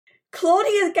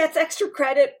Claudia gets extra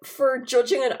credit for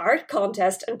judging an art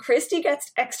contest, and Christy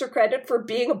gets extra credit for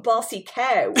being a bossy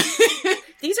cow.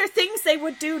 These are things they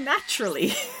would do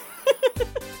naturally.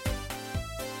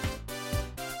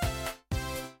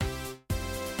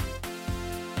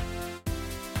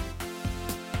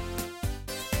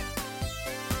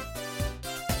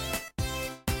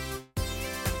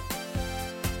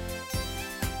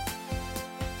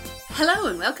 Hello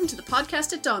and welcome to the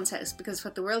podcast at Dawn's House, because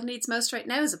what the world needs most right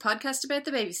now is a podcast about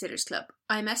the Babysitters Club.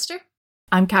 I'm Esther.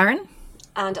 I'm Karen.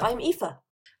 And I'm Aoife.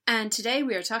 And today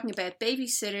we are talking about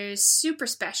Babysitters Super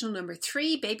Special number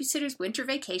 3, Babysitters Winter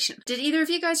Vacation. Did either of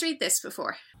you guys read this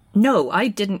before? No, I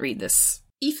didn't read this.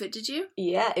 Aoife, did you?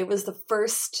 Yeah, it was the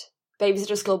first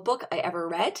Babysitters Club book I ever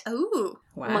read. Oh,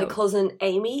 wow. My cousin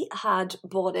Amy had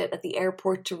bought it at the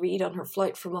airport to read on her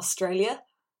flight from Australia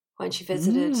when she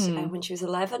visited when she was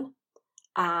 11.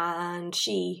 And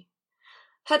she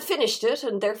had finished it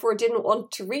and therefore didn't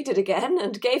want to read it again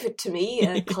and gave it to me,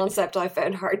 a concept I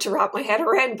found hard to wrap my head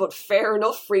around, but fair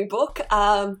enough, free book.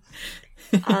 And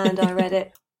I read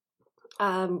it.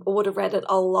 I would have read it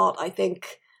a lot, I think,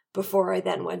 before I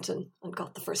then went and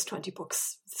got the first 20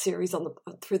 books series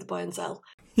through the buy and sell.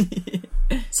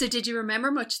 So did you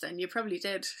remember much then? You probably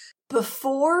did.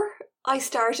 Before I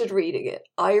started reading it,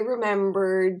 I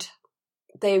remembered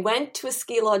they went to a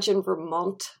ski lodge in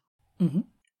Vermont. Mm-hmm.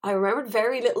 I remembered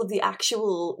very little of the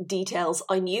actual details.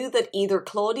 I knew that either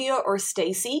Claudia or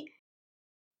Stacey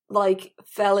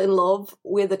fell in love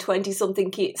with a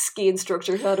 20-something ski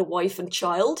instructor who had a wife and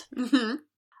child. Mm-hmm.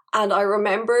 And I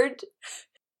remembered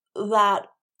that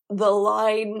the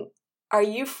line, "Are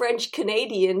you French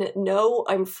Canadian? No,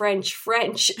 I'm French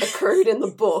occurred in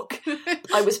the book.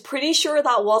 I was pretty sure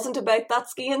that wasn't about that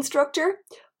ski instructor,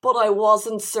 but I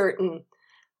wasn't certain.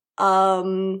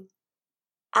 And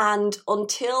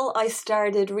until I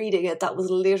started reading it, that was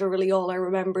literally all I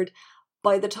remembered.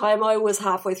 By the time I was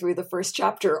halfway through the first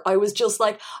chapter, I was just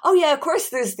like, oh yeah, of course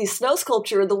there's the snow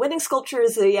sculpture, and the winning sculpture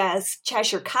is a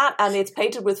Cheshire cat, and it's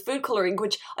painted with food colouring,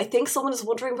 which I think someone is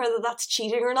wondering whether that's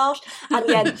cheating or not. And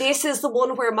yeah, this is the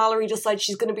one where Mallory decides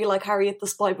she's going to be like Harriet the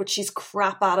Spy, but she's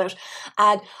crap at it.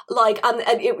 And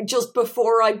it just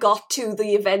before I got to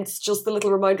the events, just the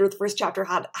little reminder of the first chapter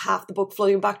had half the book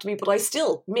floating back to me, but I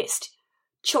still missed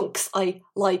chunks. I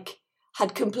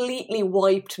had completely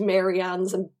wiped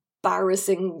Marianne's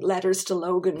embarrassing letters to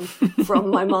Logan from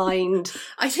my mind.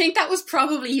 I think that was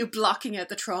probably you blocking out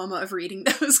the trauma of reading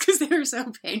those because they were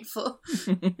so painful.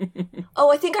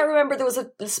 Oh, I think I remember there was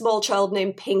a small child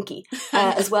named Pinky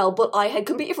as well, but I had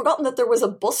completely forgotten that there was a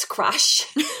bus crash,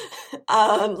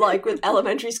 with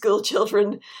elementary school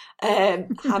children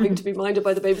having to be minded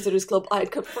by the Babysitters Club. I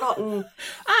had forgotten.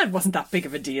 It wasn't that big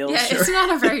of a deal. Yeah, sure. It's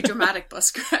not a very dramatic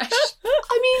bus crash.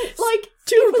 I mean,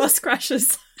 two bus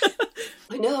crashes.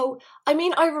 I know. I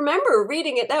mean, I remember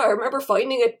reading it now. I remember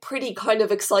finding it pretty kind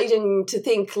of exciting to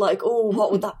think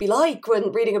what would that be like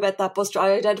when reading about that bus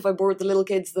drive. I identified more with the little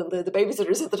kids than the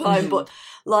babysitters at the time. But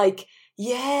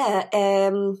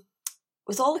it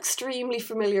was all extremely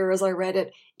familiar as I read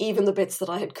it. Even the bits that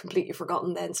I had completely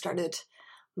forgotten then started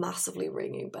massively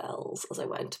ringing bells as I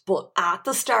went. But at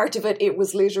the start of it, it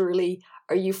was literally,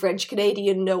 "Are you French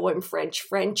Canadian? No, I'm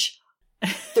French.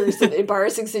 There's an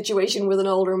embarrassing situation with an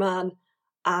older man,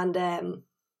 and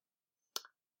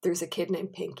there's a kid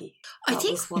named Pinky." I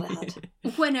think what I had.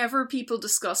 Whenever people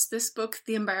discuss this book,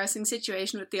 the embarrassing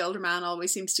situation with the older man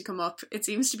always seems to come up. It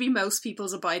seems to be most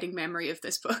people's abiding memory of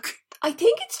this book. I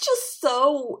think it's just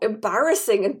so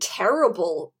embarrassing and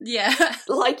terrible. Yeah.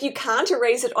 You can't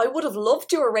erase it. I would have loved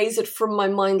to erase it from my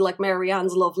mind like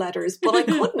Marianne's love letters, but I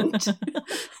couldn't.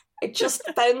 I just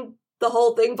found the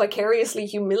whole thing vicariously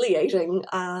humiliating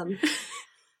and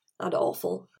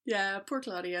awful. Yeah, poor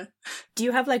Claudia. Do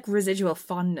you have residual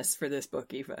fondness for this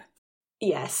book, Eva?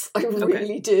 Yes, I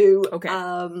really do. Okay.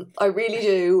 I really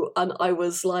do. And I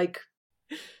was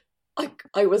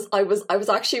I was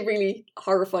actually really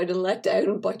horrified and let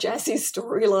down by Jessie's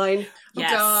storyline.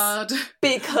 Yes. Oh God.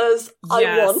 Because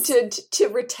I wanted to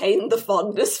retain the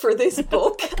fondness for this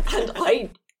book, and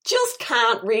I just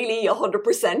can't really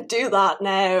 100% do that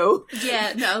now.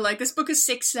 Yeah, no, this book is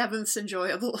 6/7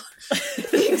 enjoyable.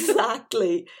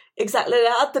 Exactly.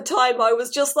 At the time, I was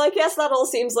just like, yes, that all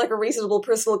seems like a reasonable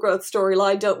personal growth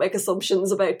storyline. Don't make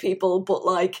assumptions about people, but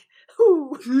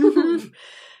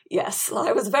yes,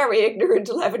 I was a very ignorant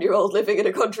 11-year-old living in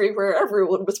a country where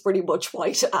everyone was pretty much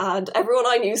white, and everyone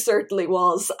I knew certainly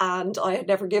was, and I had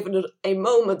never given it a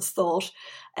moment's thought.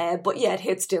 But yeah, it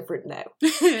hits different now.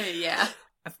 Yeah.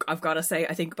 I've got to say,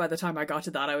 I think by the time I got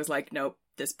to that, I was like, nope,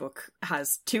 this book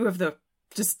has two of the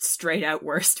just straight out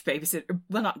worst babysitter.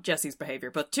 Well, not Jesse's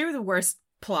behaviour, but two of the worst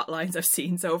plot lines I've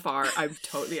seen so far. I'm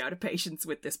totally out of patience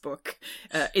with this book.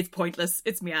 It's pointless.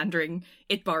 It's meandering.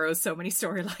 It borrows so many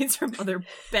storylines from other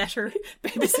better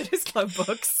Babysitters Club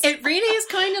books. It really is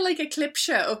kind of like a clip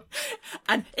show.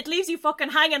 And it leaves you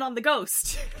fucking hanging on the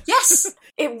ghost. Yes!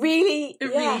 It really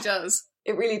does.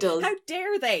 It really does. How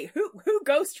dare they? Who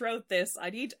ghost wrote this? I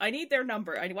need their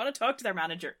number. I want to talk to their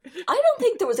manager. I don't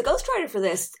think there was a ghostwriter for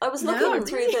this. I was looking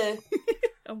through the...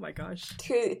 Oh my gosh.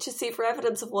 To see for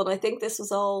evidence of one. I think this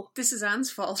was all... This is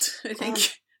Anne's fault, I think.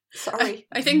 Sorry.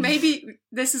 I think maybe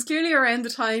this is clearly around the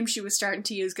time she was starting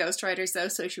to use ghostwriters, though,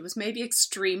 so she was maybe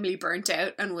extremely burnt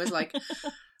out and was like,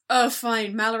 oh,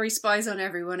 fine, Mallory spies on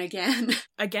everyone again.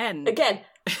 Again.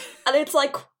 And it's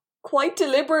like quite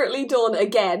deliberately done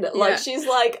again. Like, she's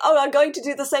like, oh, I'm going to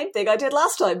do the same thing I did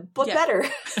last time, but better.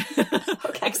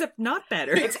 Okay. Except not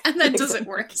better. And then does it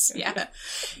worse? Yeah.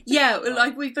 Yeah,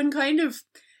 like we've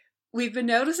been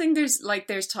noticing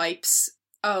there's types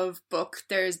of book.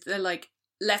 There's the like,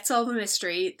 let's solve a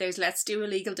mystery. There's let's do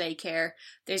illegal daycare.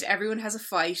 There's everyone has a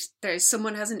fight. There's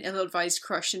someone has an ill-advised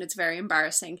crush and it's very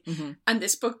embarrassing. Mm-hmm. And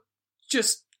this book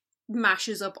just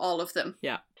mashes up all of them.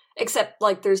 Yeah. Except,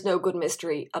 like, there's no good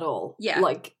mystery at all. Yeah.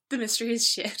 Like, the mystery is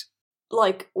shit.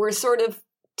 Like, we're sort of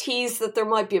teased that there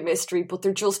might be a mystery, but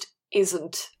there just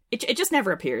isn't. It just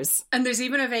never appears. And there's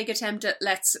even a vague attempt at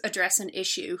let's address an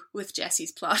issue with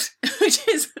Jesse's plot, which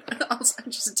is also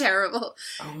just terrible.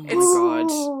 Oh my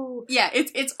god. Yeah,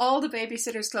 it's all the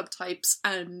Babysitters Club types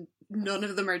and none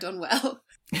of them are done well.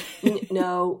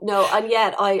 No, and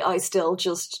yet I still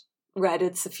just read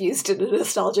it suffused in a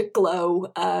nostalgic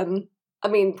glow. I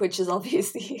mean, which is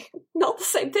obviously not the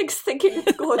same thing as thinking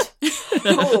it's good.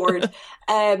 Lord.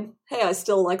 Hey, I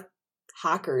still like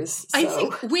hackers. So. I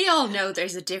think we all know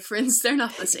there's a difference. They're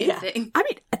not the same thing. I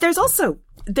mean,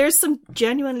 there's some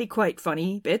genuinely quite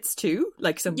funny bits too.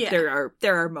 Like there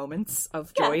are moments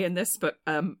of joy in this, but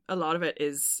a lot of it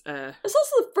is It's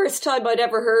also the first time I'd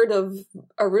ever heard of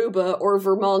Aruba or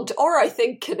Vermont or I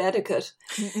think Connecticut.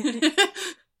 So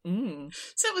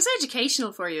it was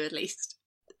educational for you at least.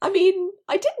 I mean,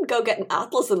 I didn't go get an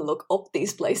atlas and look up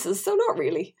these places, so not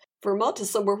really. Vermont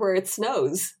is somewhere where it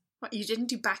snows. What, you didn't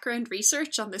do background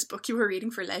research on this book you were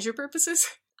reading for leisure purposes?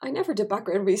 I never did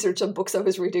background research on books I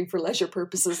was reading for leisure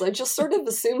purposes. I just sort of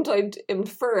assumed I'd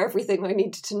infer everything I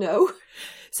needed to know.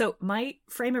 So my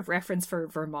frame of reference for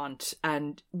Vermont,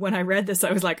 and when I read this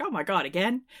I was like, oh my god,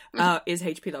 again, is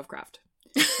H.P. Lovecraft.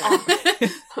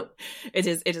 It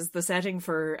is the setting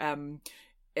for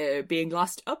being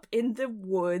lost up in the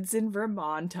woods in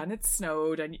Vermont and it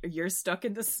snowed and you're stuck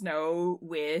in the snow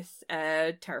with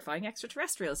terrifying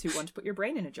extraterrestrials who want to put your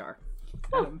brain in a jar.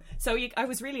 I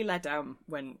was really let down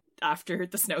when after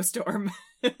the snowstorm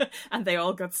and they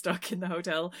all got stuck in the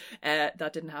hotel.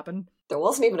 That didn't happen. There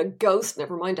wasn't even a ghost,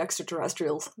 never mind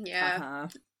extraterrestrials. Yeah.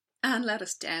 And let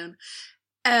us down.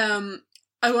 I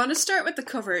want to start with the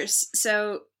covers.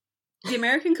 So the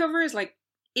American cover is like,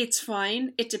 it's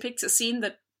fine. It depicts a scene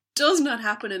that does not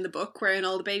happen in the book, wherein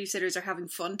all the babysitters are having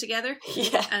fun together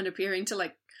and appearing to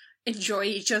like enjoy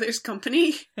each other's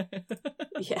company.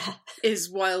 Yeah, is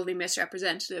wildly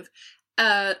misrepresentative.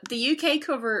 The UK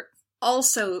cover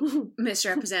also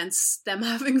misrepresents them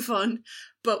having fun,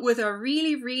 but with a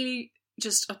really, really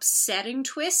just upsetting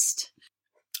twist.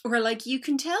 Where like you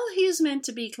can tell who's meant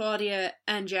to be Claudia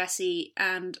and Jessie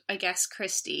and I guess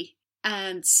Christy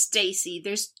and Stacey.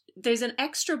 There's an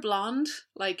extra blonde,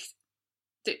 like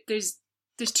there's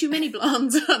too many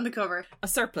blondes on the cover. A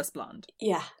surplus blonde.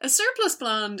 Yeah. A surplus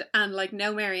blonde and like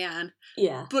no Marianne.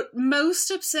 Yeah. But most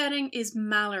upsetting is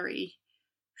Mallory,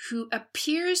 who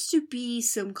appears to be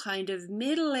some kind of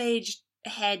middle-aged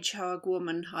hedgehog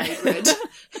woman hybrid.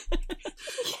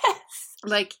 Yes.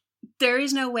 Like, there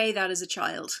is no way that is a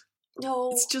child. No.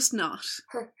 It's just not.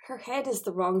 Her head is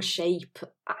the wrong shape.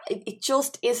 It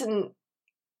just isn't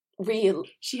real.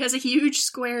 She has a huge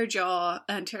square jaw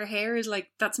and her hair is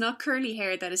like, that's not curly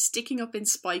hair, that is sticking up in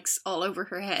spikes all over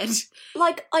her head.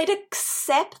 Like, I'd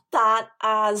accept that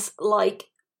as like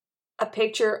a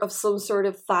picture of some sort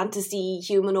of fantasy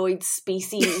humanoid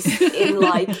species in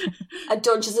like a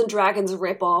Dungeons and Dragons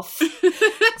ripoff.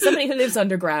 Somebody who lives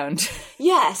underground.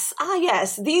 Yes.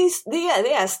 Yes. The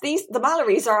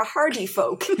Mallorys are a hardy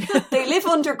folk. They live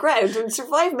underground and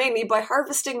survive mainly by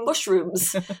harvesting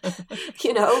mushrooms.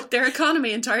 You know? Their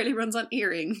economy entirely runs on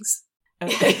earrings.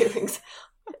 Okay. Earrings.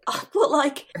 But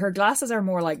like... Her glasses are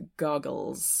more like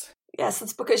goggles. Yes,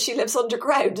 it's because she lives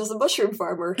underground as a mushroom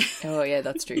farmer. Oh yeah,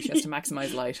 that's true. She has to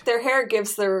maximise light. Their hair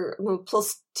gives their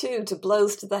 +2 to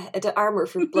blows to armor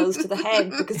for blows to the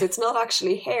head, because it's not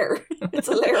actually hair; it's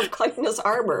a layer of chitinous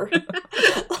armor.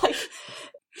 Like,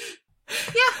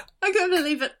 yeah, I couldn't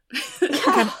believe it.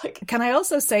 Can I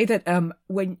also say that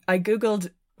when I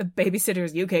googled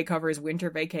Babysitters UK covers winter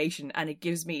vacation, and it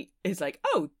gives me, it's like,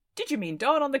 oh, did you mean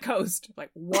Dawn on the Coast? Like,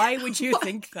 why would you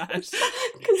think that? Because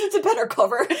it's a better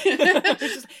cover. You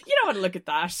don't want to look at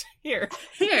that. Here,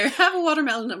 have a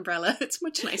watermelon umbrella. It's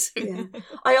much nicer. Yeah.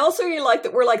 I also really like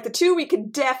that we're like the two we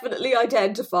can definitely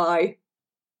identify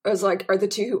as like are the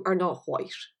two who are not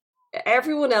white.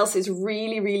 Everyone else is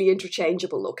really, really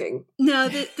interchangeable looking. No,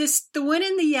 the one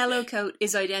in the yellow coat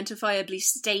is identifiably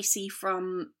Stacey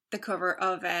from the cover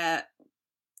of the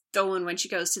one when she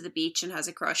goes to the beach and has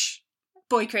a crush.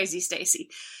 Boy crazy Stacey.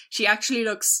 She actually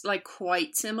looks like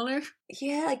quite similar.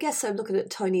 Yeah, I guess I'm looking at a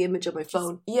tiny image on my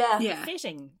phone. Yeah.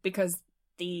 Fitting, because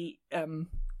the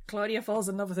Claudia falls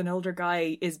in love with an older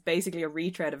guy is basically a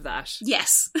retread of that.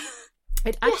 Yes.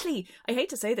 It actually, I hate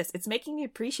to say this, it's making me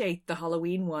appreciate the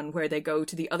Halloween one where they go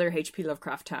to the other H.P.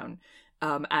 Lovecraft town,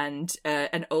 and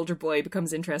an older boy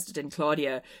becomes interested in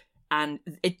Claudia, and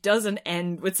it doesn't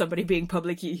end with somebody being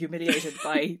publicly humiliated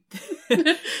by...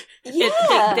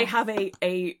 They have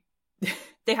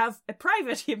they have a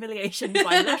private humiliation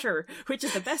by letter, which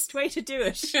is the best way to do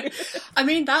it. I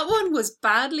mean, that one was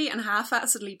badly and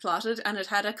half-assedly plotted, and it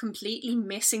had a completely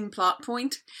missing plot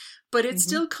point, but it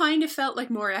still kind of felt like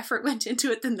more effort went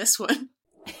into it than this one.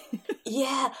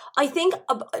 Yeah, I think,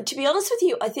 to be honest with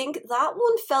you, I think that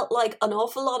one felt like an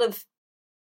awful lot of...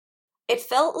 It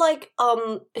felt like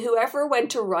whoever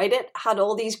went to write it had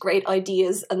all these great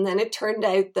ideas, and then it turned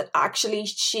out that actually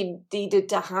she needed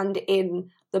to hand in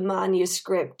the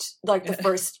manuscript, like the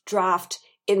first draft,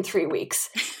 in 3 weeks.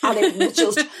 And it was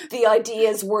just, the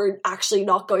ideas were actually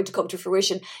not going to come to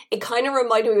fruition. It kind of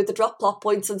reminded me with the drop plot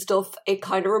points and stuff, it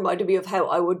kind of reminded me of how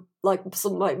I would, like,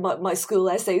 some of my school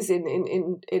essays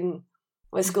in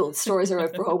my school stories are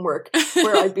out for homework,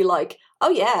 where I'd be like, oh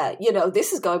yeah,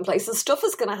 this is going places, stuff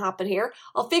is going to happen here,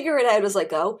 I'll figure it out as I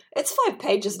go, it's 5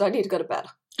 pages and I need to go to bed.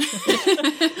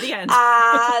 The end.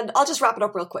 And I'll just wrap it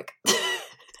up real quick.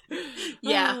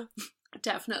 Yeah,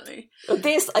 definitely.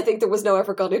 This, I think there was no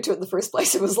effort gone into it in the first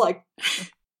place. It was like,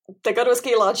 they go to a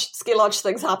ski lodge,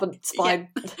 things happen, it's fine.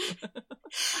 Yeah.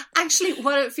 Actually,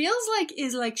 what it feels like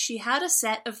is like she had a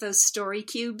set of those story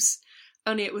cubes,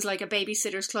 only it was like a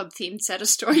Babysitters Club themed set of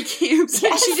story cubes.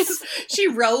 Yes. And she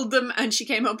rolled them and she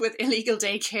came up with illegal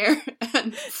daycare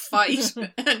and fight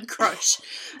and crush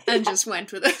and just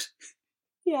went with it.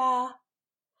 Yeah.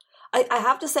 I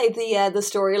have to say the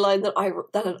storyline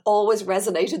that had always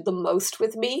resonated the most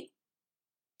with me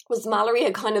was Mallory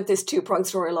had kind of this 2-pronged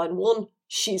storyline. One,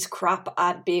 she's crap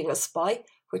at being a spy,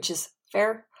 which is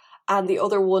fair. And the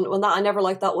other one, I never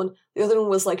liked that one. The other one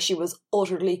was like she was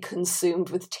utterly consumed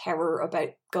with terror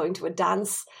about going to a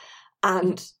dance.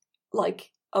 And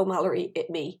like, oh, Mallory, it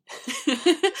me.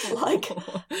 Like,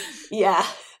 yeah.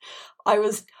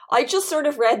 I just sort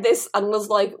of read this and was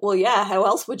like, well, yeah, how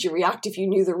else would you react if you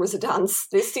knew there was a dance?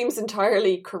 This seems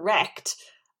entirely correct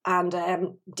and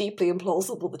deeply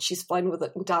implausible that she's fine with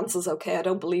it and dance is okay. I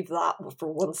don't believe that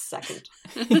for 1 second.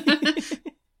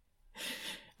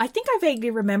 I think I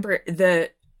vaguely remember the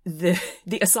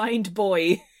assigned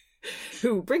boy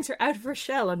who brings her out of her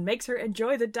shell and makes her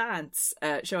enjoy the dance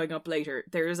showing up later.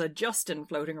 There is a Justin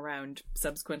floating around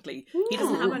subsequently. Ooh. He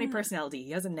doesn't have any personality.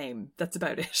 He has a name. That's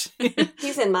about it.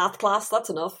 He's in math class. That's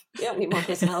enough. You don't need more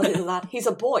personality than that. He's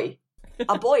a boy.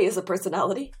 A boy is a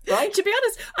personality, right? To be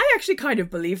honest, I actually kind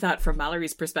of believe that from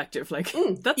Mallory's perspective. Like,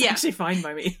 that's actually fine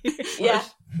by me. Yeah,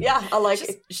 I like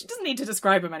it. She doesn't need to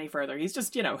describe him any further. He's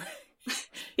just,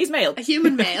 he's male. A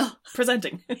human male.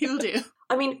 Presenting. He'll do.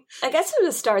 I mean, I guess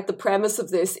to start, the premise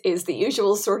of this is the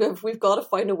usual sort of, we've got to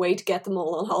find a way to get them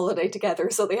all on holiday together.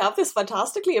 So they have this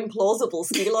fantastically implausible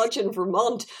ski lodge in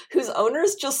Vermont, whose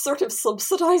owners just sort of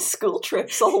subsidise school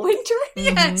trips all winter.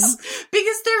 Yes,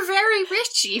 because they're very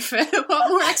rich, Aoife. What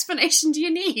more explanation do you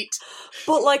need?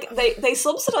 But like, they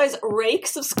subsidise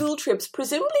rakes of school trips,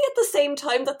 presumably at the same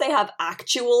time that they have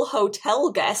actual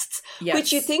hotel guests,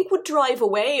 which you think would drive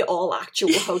away all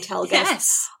actual hotel guests.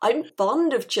 Yes. I'm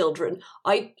fond of children.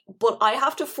 But I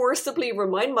have to forcibly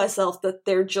remind myself that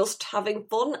they're just having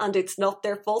fun and it's not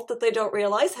their fault that they don't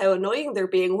realise how annoying they're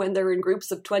being when they're in groups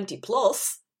of 20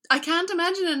 plus. I can't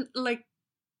imagine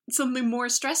something more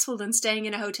stressful than staying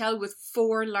in a hotel with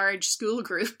 4 large school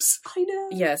groups. I know.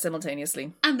 Yeah,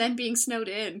 simultaneously. And then being snowed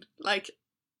in. Like,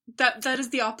 that is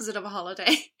the opposite of a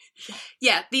holiday.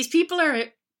 Yeah, these people are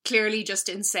clearly just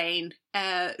insane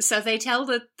So they tell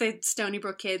the Stony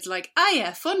Brook kids, like,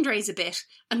 yeah, fundraise a bit,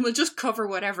 and we'll just cover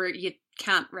whatever you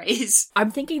can't raise.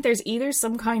 I'm thinking there's either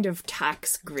some kind of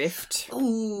tax grift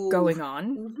going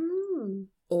on, Mm-hmm.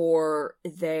 or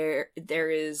there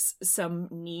is some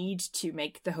need to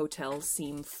make the hotel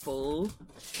seem full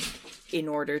in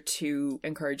order to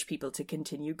encourage people to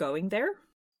continue going there.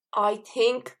 I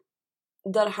think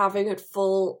that having it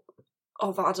full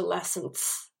of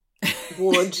adolescents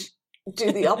would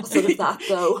do the opposite of that,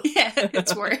 though. Yeah,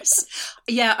 it's worse.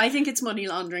 Yeah, I think it's money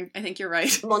laundering. I think you're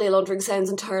right. Money laundering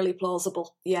sounds entirely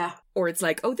plausible. Yeah. Or it's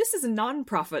like, oh, this is a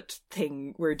non-profit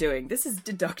thing we're doing. This is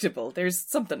deductible. There's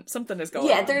something is going on.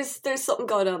 Yeah, there's something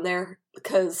going on there,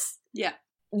 because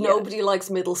nobody likes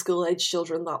middle school age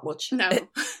children that much. No.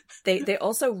 They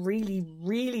also really,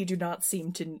 really do not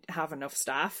seem to have enough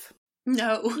staff.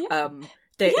 No.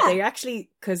 They actually,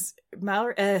 because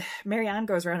Marianne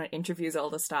goes around and interviews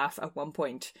all the staff at one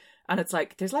point, and it's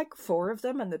like, there's like 4 of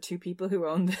them, and the 2 people who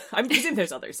own I'm presuming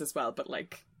there's others as well, but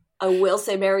like... I will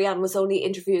say Marianne was only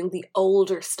interviewing the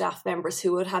older staff members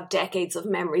who would have decades of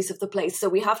memories of the place, so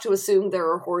we have to assume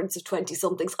there are hordes of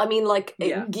 20-somethings. I mean, like,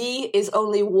 Guy is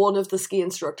only one of the ski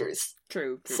instructors.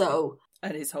 True. So...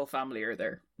 And his whole family are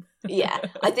there. Yeah,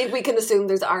 I think we can assume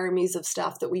there's armies of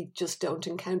staff that we just don't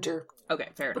encounter. Okay,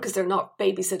 fair enough. Because they're not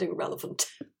babysitting relevant.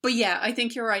 But yeah, I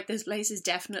think you're right. This place is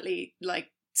definitely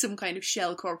like some kind of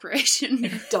shell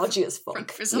corporation. Dodgy as fuck.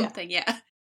 For something, yeah.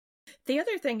 The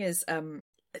other thing is,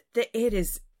 it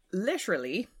is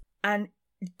literally, and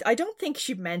I don't think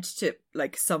she meant to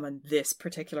like summon this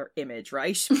particular image,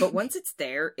 right? But once it's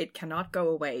there, it cannot go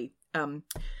away.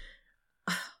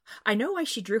 I know why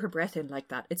she drew her breath in like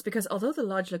that. It's because although the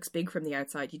lodge looks big from the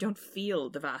outside, you don't feel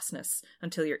the vastness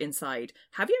until you're inside.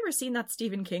 Have you ever seen that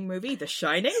Stephen King movie, The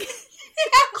Shining?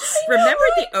 Yes, Remember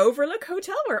the Overlook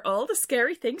Hotel where all the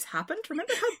scary things happened?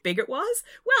 Remember how big it was?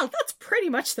 Well, that's pretty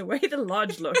much the way the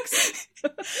lodge looks.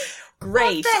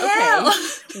 Great. What the hell?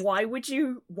 Why would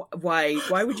you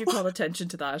call attention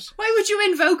to that? Why would you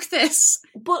invoke this?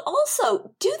 But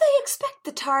also, do they expect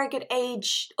the target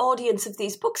age audience of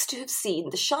these books to have seen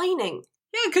The Shining?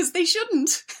 Yeah, because they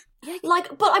shouldn't.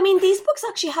 Like, but I mean, these books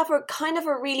actually have a kind of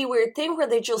a really weird thing where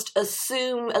they just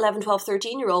assume 11, 12,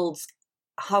 13-year-olds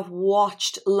have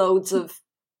watched loads of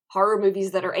horror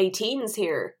movies that are 18s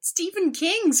here. Stephen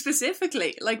King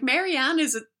specifically. Like, Marianne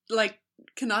is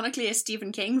canonically a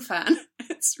Stephen King fan.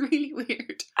 It's really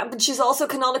weird. But she's also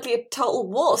canonically a total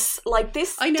wuss. Like,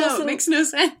 this I know, it makes no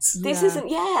sense. This isn't,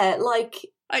 like...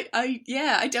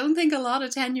 I don't think a lot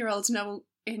of 10-year-olds know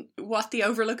what the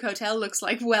Overlook Hotel looks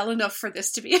like well enough for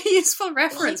this to be a useful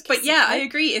reference. But yeah, I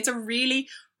agree. It's a really,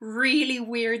 really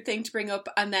weird thing to bring up,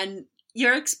 and then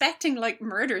you're expecting like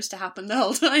murders to happen the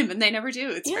whole time, and they never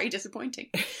do. It's very disappointing.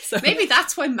 So, maybe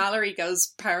that's why Mallory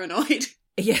goes paranoid.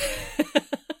 Yeah.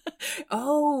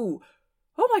 Oh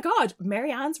my god,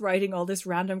 Marianne's writing all this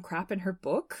random crap in her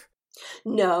book?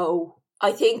 No.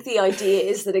 I think the idea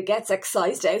is that it gets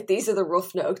excised out. These are the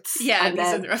rough notes. Yeah, these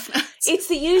are the rough notes. It's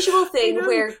the usual thing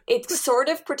where it sort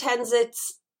of pretends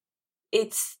it's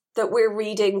that we're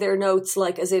reading their notes,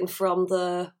 like as in from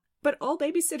the... But all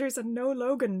Babysitters and no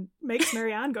Logan makes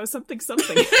Marianne go something. Oh, it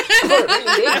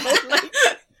really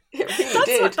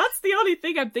did. That's the only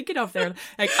thing I'm thinking of there.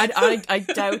 Like, I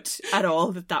doubt at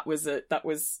all that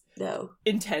was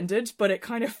intended, but it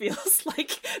kind of feels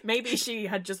like maybe she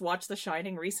had just watched The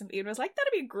Shining recently and was like,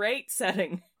 that'd be a great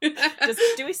setting.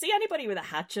 Do we see anybody with a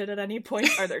hatchet at any point?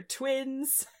 Are there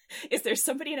twins? Is there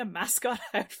somebody in a mascot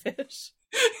outfit?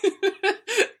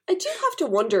 I do have to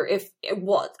wonder am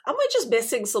I just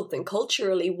missing something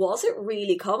culturally? Was it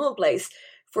really commonplace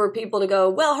for people to go,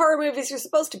 well, horror movies are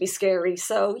supposed to be scary,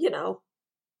 so,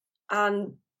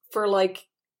 and for like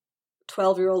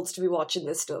 12-year-olds to be watching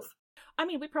this stuff? I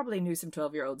mean, we probably knew some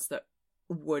 12-year-olds that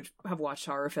would have watched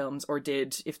horror films or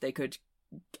did if they could.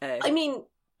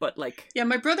 But like... Yeah,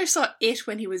 my brother saw It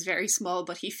when he was very small,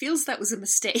 but he feels that was a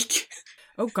mistake.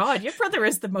 Oh god, your brother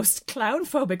is the most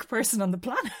clown-phobic person on the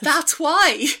planet. That's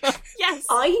why! Yes!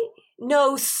 I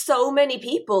know so many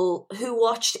people who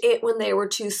watched It when they were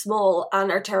too small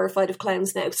and are terrified of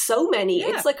clowns now. So many. Yeah.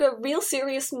 It's like a real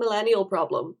serious millennial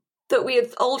problem. That we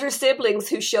had older siblings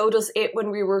who showed us It when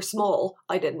we were small.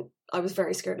 I didn't. I was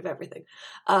very scared of everything.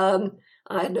 I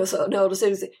know, so no,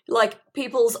 like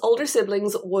people's older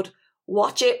siblings would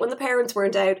watch It when the parents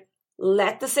weren't out,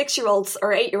 let the 6-year-olds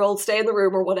or 8-year-olds stay in the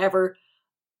room or whatever,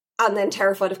 and then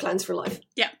terrified of clowns for life.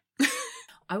 Yeah.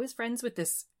 I was friends with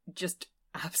this just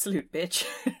absolute bitch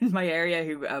in my area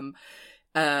who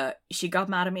she got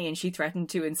mad at me and she threatened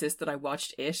to insist that I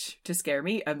watched It to scare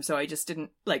me. So I just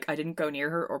didn't go near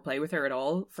her or play with her at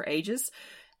all for ages.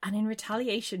 And in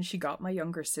retaliation, she got my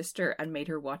younger sister and made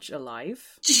her watch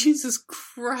Alive. Jesus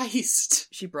Christ.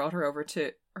 She brought her over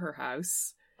to her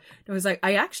house. It was like,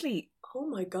 I actually... Oh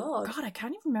my God. God, I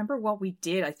can't even remember what we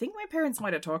did. I think my parents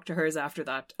might have talked to hers after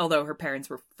that. Although her parents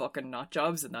were fucking nut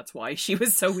jobs, and that's why she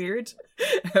was so weird.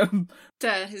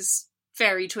 That is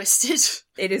very twisted.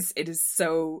 It is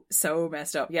so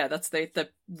messed up. Yeah, that's the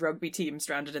rugby team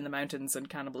stranded in the mountains and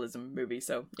cannibalism movie,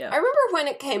 so yeah. I remember when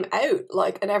it came out,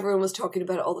 like, and everyone was talking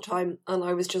about it all the time, and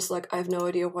I was just like, I have no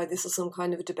idea why this is some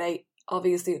kind of a debate.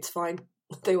 Obviously it's fine.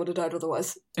 They would have died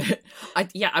otherwise. I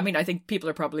think people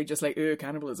are probably just like,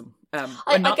 cannibalism.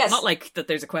 I not, guess... not like that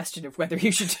there's a question of whether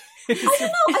you should... I don't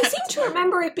know, I seem to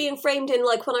remember it being framed in,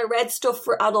 like, when I read stuff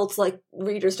for adults, like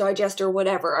Reader's Digest or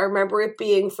whatever, I remember it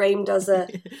being framed as a,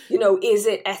 you know, is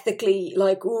it ethically,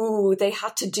 like, ooh, they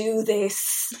had to do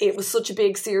this. It was such a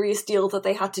big, serious deal that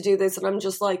they had to do this, and I'm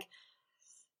just like,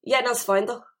 yeah, that's fine,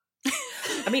 though.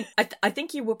 I mean, I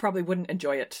think you probably wouldn't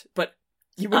enjoy it, but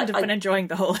you wouldn't have been enjoying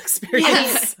the whole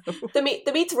experience. Yeah. So.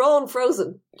 The meat's raw and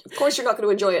frozen. Of course you're not going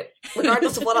to enjoy it,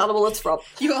 regardless of what animal it's from.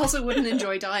 You also wouldn't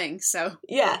enjoy dying, so...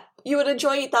 Yeah, you would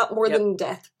enjoy that more than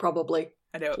death, probably.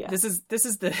 I know. Yeah. This is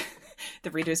the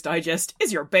Reader's Digest.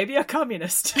 Is your baby a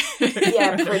communist?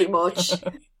 Yeah, pretty much.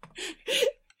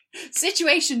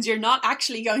 Situations you're not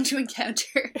actually going to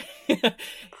encounter.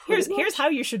 Here's how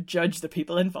you should judge the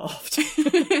people involved.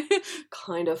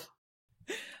 Kind of.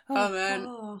 Oh man.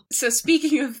 Oh. So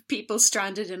speaking of people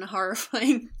stranded in a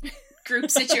horrifying group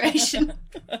situation.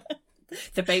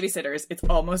 The Babysitters, it's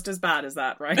almost as bad as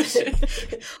that, right?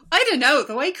 I don't know,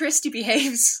 the way Christy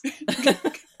behaves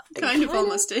kind of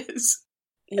almost is.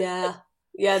 Yeah.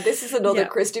 Yeah, this is another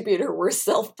Christy being her worst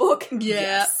self book.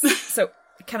 Yeah. Yes. So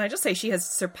can I just say she has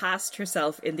surpassed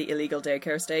herself in the illegal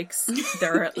daycare stakes.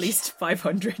 There are at least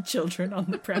 500 children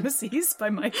on the premises by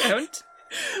my count.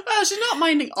 Well, she's not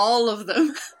minding all of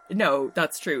them. No,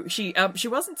 that's true. She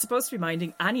wasn't supposed to be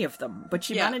minding any of them, but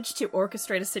she managed to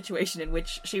orchestrate a situation in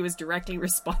which she was directly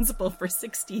responsible for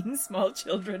 16 small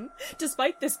children,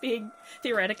 despite this being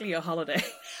theoretically a holiday.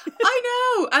 I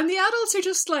know! And the adults are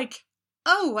just like,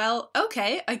 oh, well,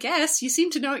 okay, I guess. You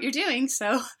seem to know what you're doing,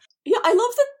 so... Yeah, I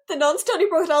love that the non-Stony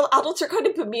Brook adults are kind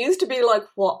of bemused to be like,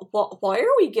 why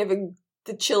are we giving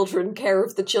the children care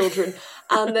of the children?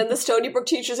 And then the Stony Brook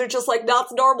teachers are just like,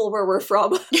 that's normal where we're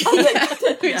from. And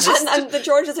the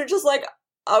Georges are just like,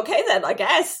 okay then, I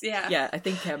guess. Yeah, I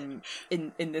think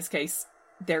in this case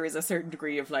there is a certain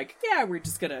degree of like, yeah, we're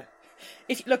just gonna,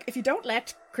 if you don't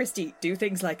let Christy do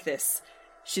things like this,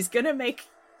 she's gonna make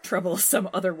trouble some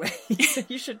other way.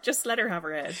 You should just let her have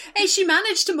her head. Hey, she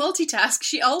managed to multitask.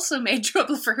 She also made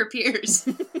trouble for her peers.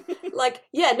 Like,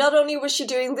 yeah, not only was she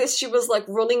doing this, she was like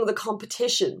running the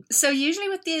competition. So usually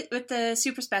with the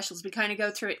super specials, we kind of go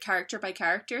through it character by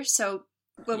character. So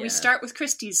we start with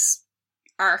Christy's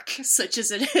arc, such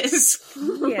as it is.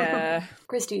 Yeah.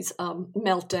 Christy's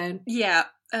meltdown. Yeah.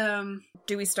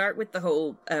 Do we start with the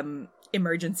whole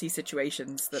emergency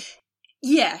situations that...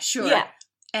 Yeah, sure. Yeah.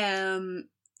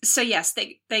 So yes,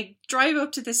 they drive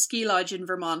up to this ski lodge in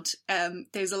Vermont.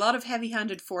 There's a lot of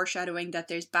heavy-handed foreshadowing that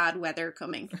there's bad weather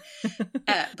coming.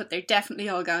 But they're definitely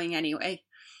all going anyway.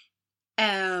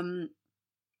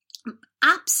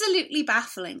 Absolutely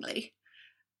bafflingly,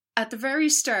 at the very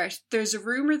start, there's a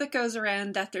rumour that goes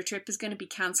around that their trip is going to be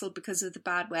cancelled because of the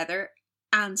bad weather.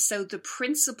 And so the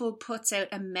principal puts out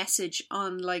a message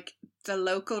on like the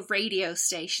local radio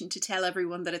station to tell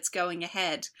everyone that it's going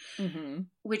ahead. Mm-hmm.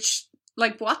 Which,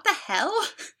 like, what the hell?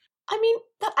 I mean,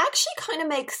 that actually kind of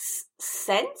makes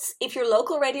sense if your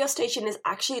local radio station is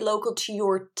actually local to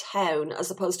your town as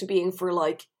opposed to being for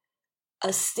like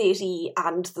a city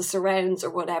and the surrounds or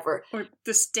whatever. Or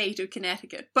the state of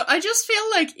Connecticut. But I just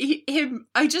feel like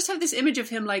I just have this image of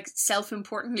him like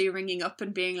self-importantly ringing up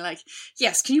and being like,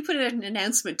 yes, can you put out an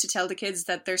announcement to tell the kids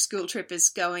that their school trip is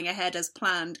going ahead as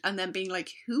planned? And then being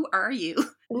like, who are you?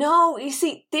 No, you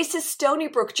see, this is Stony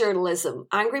Brook journalism.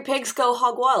 Angry pigs go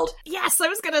hog wild. Yes, I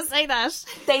was going to say that.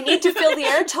 They need to fill the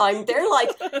airtime. They're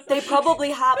like, they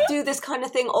probably do this kind of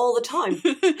thing all the time.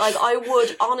 Like, I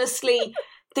would honestly...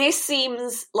 This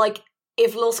seems like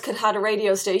if Lusk had a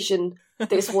radio station,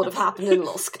 this would have happened in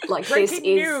Lusk. Like, breaking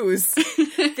news!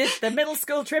 The middle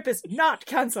school trip is not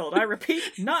cancelled. I repeat,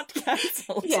 not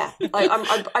cancelled. Yeah,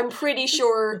 I'm pretty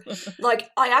sure. Like,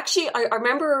 I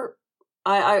remember,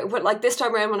 I went like this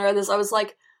time around when I read this, I was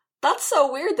like, that's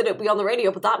so weird that it'd be on the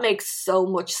radio, but that makes so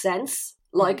much sense.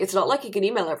 Like, it's not like you can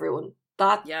email everyone.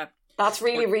 That's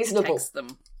really reasonable. Text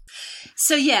them.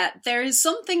 So yeah, there is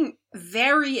something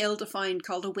very ill-defined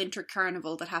called a winter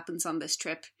carnival that happens on this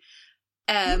trip.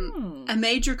 A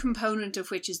major component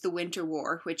of which is the Winter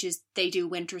War, which is they do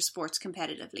winter sports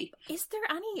competitively. Is there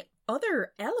any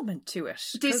other element to it?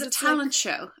 There's a talent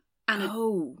show.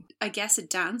 And I guess a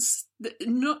dance.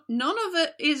 None of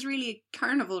it is really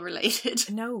carnival related.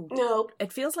 No.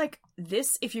 It feels like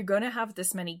this, if you're going to have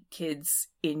this many kids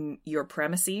in your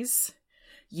premises,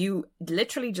 you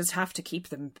literally just have to keep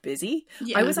them busy.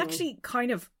 Yeah. I was actually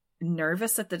kind of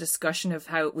nervous at the discussion of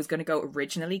how it was going to go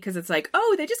originally, because it's like,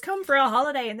 oh, they just come for a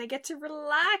holiday and they get to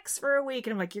relax for a week.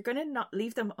 And I'm like, you're going to not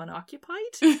leave them unoccupied?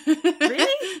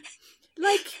 Really?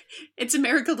 Like, it's a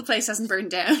miracle the place hasn't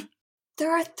burned down.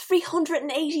 There are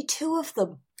 382 of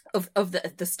them. Of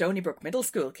the Stony Brook Middle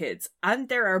School kids. And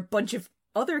there are a bunch of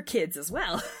other kids as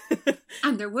well.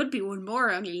 And there would be one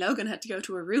more, only Logan had to go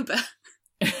to Aruba.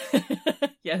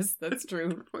 Yes, that's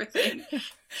true. Poor thing.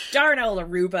 Darn old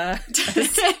Aruba.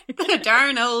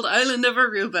 Darn old island of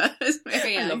Aruba.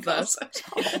 I love that.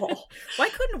 Oh. Why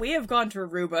couldn't we have gone to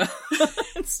Aruba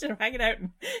instead of hanging out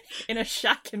in a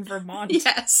shack in Vermont?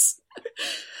 Yes.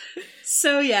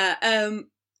 So yeah,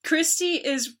 Christy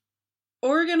is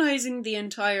organising the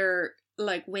entire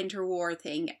winter war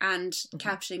thing and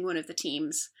captaining one of the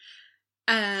teams.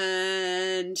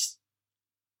 And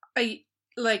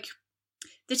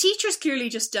the teachers clearly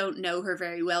just don't know her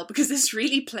very well, because this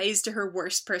really plays to her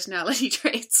worst personality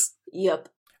traits. Yep.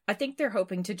 I think they're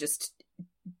hoping to just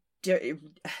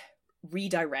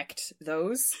redirect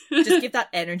those. Just give that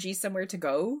energy somewhere to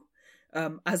go,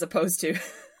 as opposed to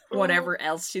whatever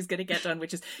else she's going to get done,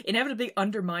 which is inevitably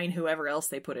undermine whoever else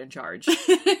they put in charge.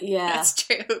 Yeah. That's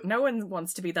true. No one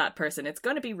wants to be that person. It's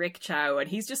going to be Rick Chow, and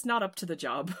he's just not up to the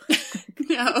job.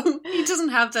 No, he doesn't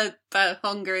have the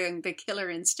hunger and the killer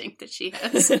instinct that she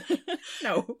has.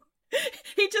 No.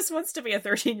 He just wants to be a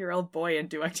 13-year-old boy and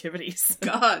do activities.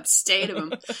 God, stay to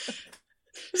him.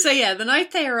 So yeah, the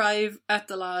night they arrive at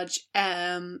the lodge,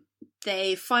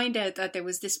 they find out that there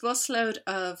was this busload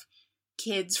of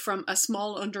kids from a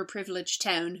small underprivileged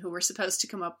town who were supposed to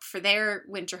come up for their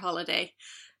winter holiday,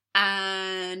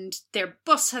 and their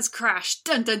bus has crashed.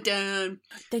 Dun dun dun.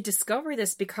 They discover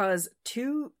this because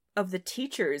two of the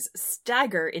teachers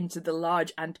stagger into the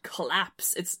lodge and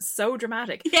collapse. It's so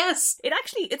dramatic. Yes.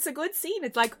 It's a good scene.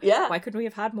 It's like, yeah, why couldn't we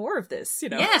have had more of this, you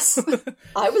know? Yes.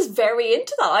 I was very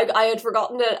into that. I had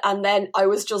forgotten it, and then I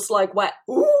was just like, what?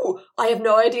 Ooh, I have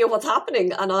no idea what's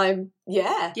happening, and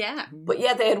yeah. But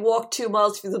yeah, they had walked 2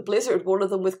 miles through the blizzard, one of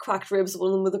them with cracked ribs,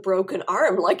 one of them with a broken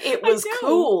arm. Like, it was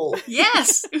cool.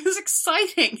 Yes, it was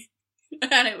exciting.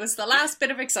 And it was the last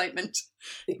bit of excitement.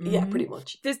 Yeah, pretty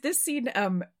much. This scene,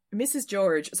 Mrs.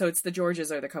 George, so it's the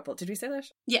Georges are the couple. Did we say that?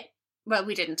 Yeah. Well,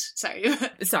 we didn't. Sorry.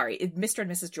 Sorry. Mr.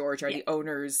 and Mrs. George are the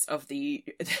owners of the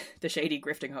shady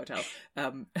grifting hotel.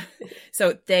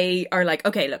 So they are like,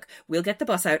 okay, look, we'll get the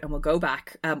bus out and we'll go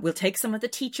back. We'll take some of the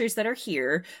teachers that are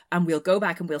here and we'll go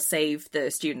back and we'll save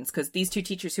the students, because these two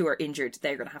teachers who are injured,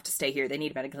 they're going to have to stay here. They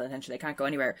need medical attention. They can't go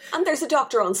anywhere. And there's a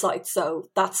doctor on site, so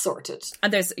that's sorted.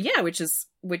 And there's,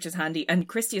 which is handy. And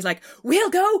Christy is like,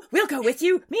 we'll go with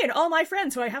you. Me and all my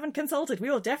friends who I haven't consulted. We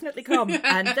will definitely come.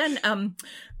 And then,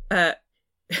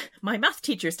 my math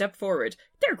teacher stepped forward.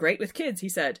 They're great with kids, he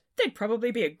said. They'd probably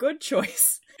be a good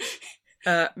choice.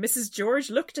 Mrs. George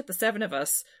looked at the seven of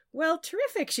us. Well,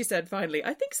 terrific, she said finally.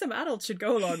 I think some adults should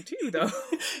go along too, though.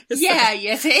 Yeah,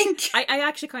 you think? I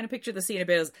actually kind of picture the scene a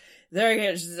bit as,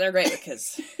 they're great with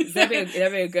kids. That'd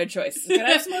be a good choice. Can I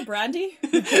have some more brandy?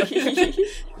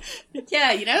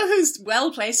 Yeah, you know who's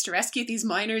well placed to rescue these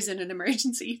miners in an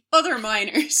emergency? Other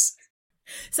miners.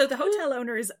 So the hotel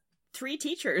owners, 3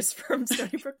 teachers from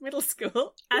Stony Brook Middle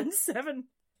School and 7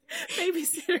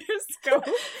 babysitters go.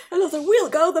 Another, we'll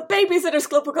go, the Babysitters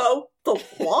Club will go. The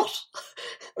what?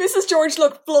 Mrs. George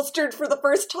looked flustered for the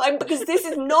first time, because this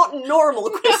is not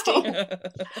normal, Christy. No.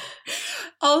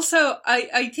 Also,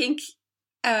 I think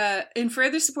in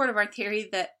further support of our theory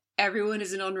that everyone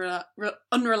is an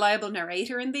unreliable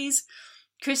narrator in these,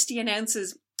 Christy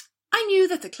announces, I knew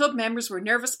that the club members were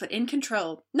nervous but in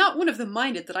control. Not one of them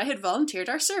minded that I had volunteered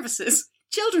our services.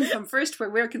 Children come first where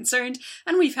we're concerned,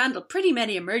 and we've handled pretty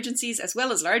many emergencies as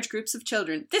well as large groups of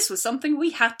children. This was something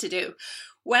we had to do.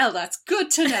 Well, that's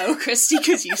good to know, Christy,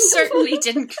 because you certainly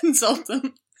didn't consult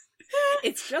them.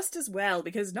 It's just as well,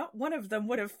 because not one of them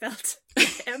would have felt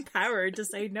empowered to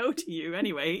say no to you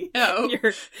anyway. No.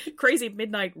 Your crazy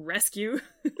midnight rescue.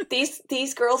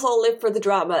 These girls all live for the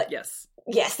drama.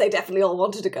 Yes, they definitely all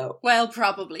wanted to go. Well,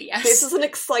 probably, yes. This is an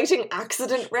exciting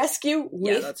accident rescue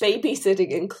with babysitting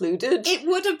included. It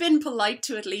would have been polite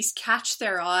to at least catch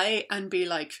their eye and be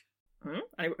like,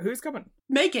 Who's coming?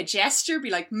 Make a gesture,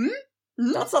 be like,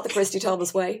 That's not the Christy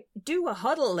Thomas way. Do a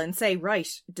huddle and say, right,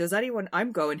 does anyone,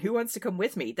 I'm going, who wants to come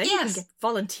with me? Then you can get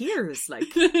volunteers,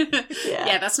 like.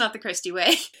 Yeah, that's not the Christy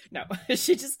way. No,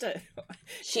 she just...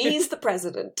 She's the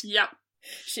president. Yep.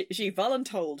 She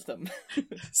voluntold them.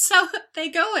 So they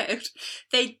go out.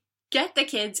 They get the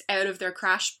kids out of their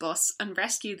crashed bus and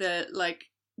rescue the, like,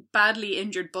 badly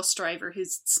injured bus driver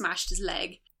who's smashed his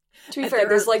leg. To be fair,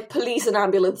 there's like police and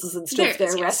ambulances and stuff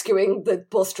there rescuing the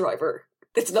bus driver.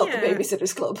 It's not the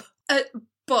Babysitters Club.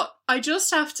 But I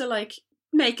just have to, like,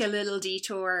 make a little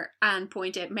detour and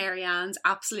point out Marianne's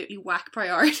absolutely whack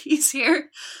priorities here.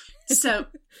 So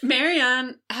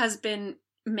Marianne has been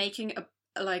making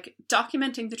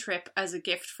documenting the trip as a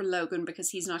gift for Logan because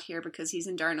he's not here because he's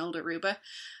in Darnold, Aruba.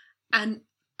 And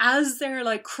as they're,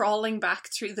 like, crawling back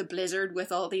through the blizzard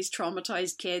with all these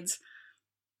traumatized kids,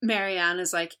 Marianne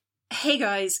is like, hey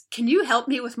guys, can you help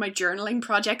me with my journaling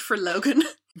project for Logan?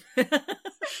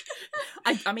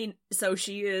 I mean, so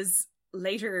she is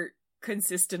later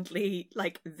consistently,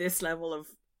 like, this level of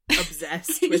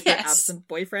obsessed with her absent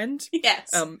boyfriend.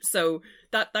 Yes. So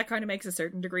that kind of makes a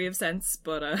certain degree of sense,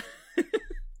 but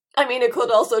I mean, it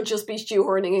could also just be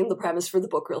shoehorning in the premise for the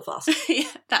book real fast. Yeah,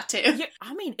 that too. Yeah,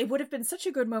 I mean, it would have been such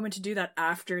a good moment to do that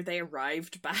after they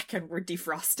arrived back and were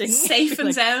defrosting. Safe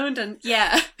and sound, and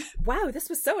yeah. Wow, this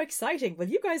was so exciting. Will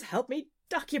you guys help me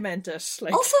document it?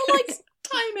 Like, also, like,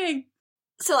 timing.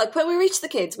 So, like, when we reached the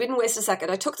kids, we didn't waste a second.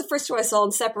 I took the first two I saw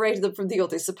and separated them from the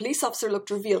others. The police officer looked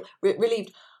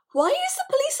relieved. Why is the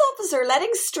police officer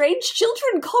letting strange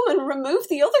children come and remove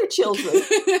the other children?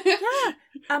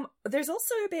 Yeah. There's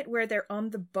also a bit where they're on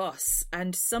the bus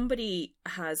and somebody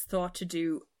has thought to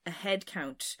do a head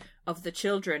count of the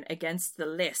children against the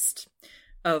list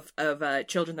of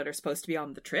children that are supposed to be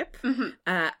on the trip. Mm-hmm.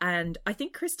 And I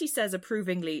think Christy says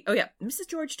approvingly, oh yeah, Mrs.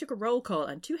 George took a roll call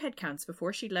and 2 head counts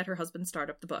before she'd let her husband start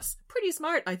up the bus. Pretty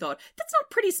smart, I thought. That's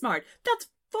not pretty smart. That's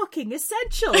fucking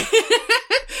essential.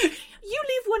 You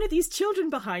leave one of these children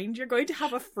behind, you're going to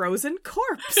have a frozen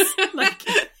corpse. Like,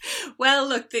 well,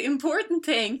 look, the important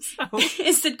thing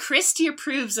is that Christy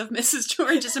approves of Mrs.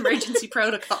 George's emergency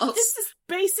protocols. This is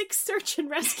basic search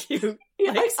and rescue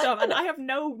stuff, and I have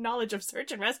no knowledge of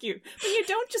search and rescue. But you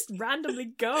don't just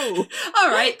randomly go.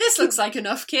 All right, this looks like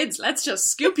enough kids. Let's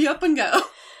just scoop you up and go.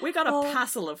 We got a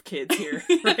passel of kids here,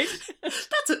 right?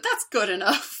 That's good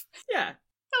enough. Yeah.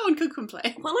 No one could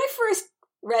complain. When I first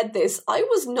read this, I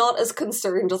was not as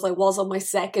concerned as I was on my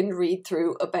second read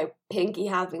through about Pinky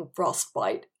having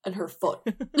frostbite and her foot.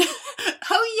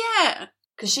 Oh yeah,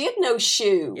 because she had no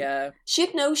shoe. Yeah, she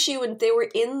had no shoe, and they were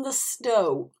in the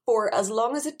snow for as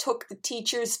long as it took the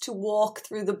teachers to walk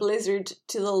through the blizzard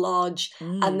to the lodge,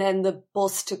 and then the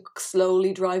bus to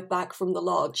slowly drive back from the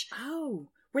lodge. Oh,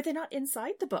 were they not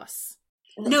inside the bus?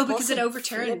 No, because it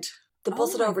overturned. The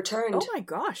bus had overturned. Oh my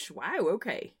gosh! Wow.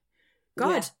 Okay.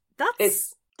 God. Yeah.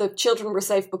 The children were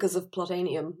safe because of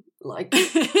plutonium. Like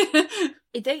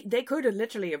they could have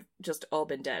literally have just all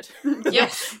been dead.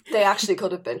 Yes, they actually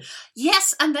could have been.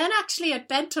 Yes, and then actually at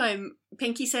bedtime,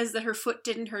 Pinky says that her foot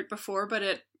didn't hurt before, but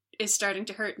it is starting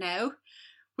to hurt now,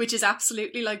 which is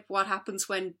absolutely like what happens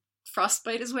when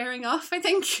frostbite is wearing off, I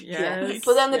think. Yes. Yeah.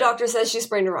 But then the doctor says she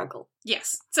sprained her ankle.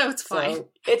 Yes, so it's fine. So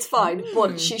it's fine,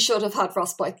 but she should have had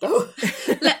frostbite though.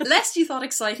 Lest you thought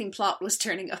exciting plot was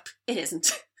turning up, it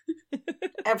isn't.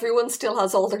 Everyone still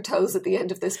has all their toes at the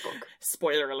end of this book.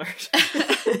 Spoiler alert.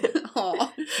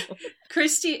 Aww.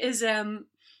 Christy is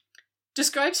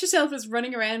describes herself as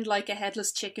running around like a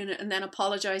headless chicken and then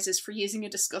apologises for using a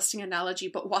disgusting analogy,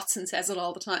 but Watson says it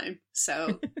all the time.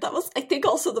 So that was, I think,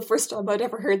 also the first time I'd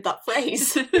ever heard that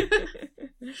phrase.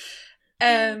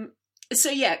 So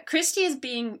yeah, Christy is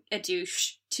being a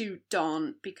douche to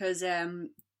Dawn because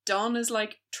Dawn is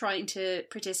like trying to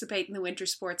participate in the winter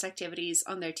sports activities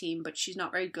on their team, but she's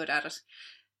not very good at it,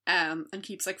 and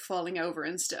keeps like falling over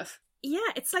and stuff. Yeah,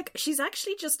 it's like she's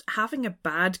actually just having a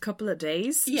bad couple of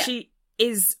days. Yeah. She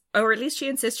is, or at least she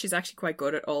insists she's actually quite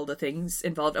good at all the things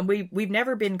involved, and we've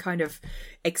never been kind of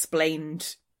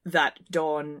explained that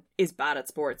Dawn is bad at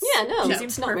sports. Yeah, no, she no,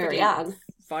 seems it's not Marianne.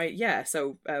 Fine. Yeah,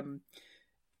 so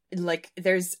like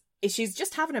she's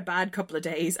just having a bad couple of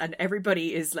days and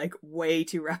everybody is like way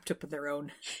too wrapped up in their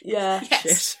own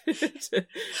yes. shit.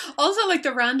 Also, like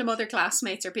the random other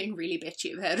classmates are being really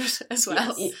bitchy about it as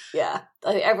well. Yeah.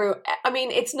 I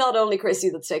mean, it's not only Christy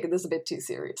that's taken this a bit too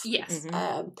serious. Yes.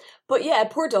 Mm-hmm. But yeah,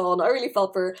 poor Dawn, I really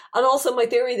felt for her. And also my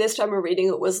theory this time of reading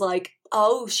it was like,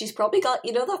 oh, she's probably got,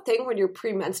 you know that thing when you're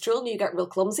premenstrual and you get real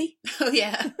clumsy? Oh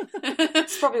yeah.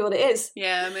 That's probably what it is.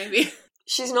 Yeah, maybe.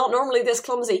 She's not normally this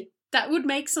clumsy. That would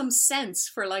make some sense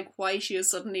for like why she has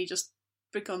suddenly just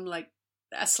become like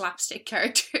a slapstick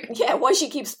character. Yeah, why she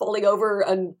keeps falling over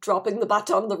and dropping the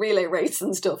baton on the relay race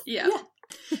and stuff. Yeah.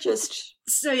 Just...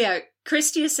 So yeah,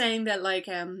 Christy is saying that like,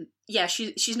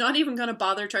 she's not even going to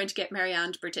bother trying to get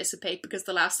Marianne to participate because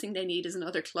the last thing they need is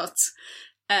another klutz.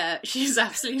 She's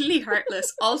absolutely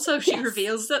heartless. Also, she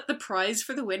reveals that the prize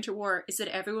for the Winter War is that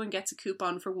everyone gets a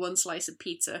coupon for one slice of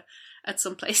pizza at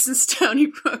some place in Stony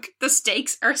Brook. The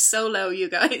stakes are so low, you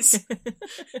guys.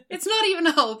 It's not even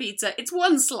a whole pizza. It's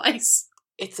one slice.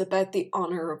 It's about the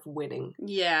honour of winning.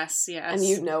 Yes. And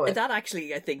you know it. That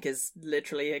actually, I think, is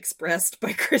literally expressed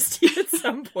by Christy at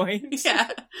some point. Yeah.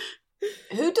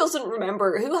 Who doesn't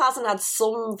remember, who hasn't had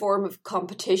some form of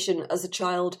competition as a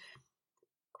child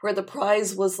where the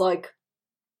prize was like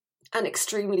an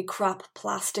extremely crap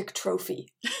plastic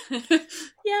trophy?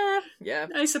 Yeah.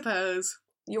 I suppose.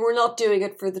 You were not doing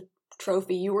it for the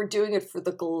trophy, you were doing it for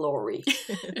the glory.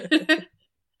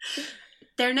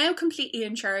 They're now completely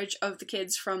in charge of the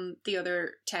kids from the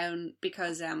other town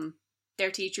because their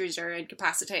teachers are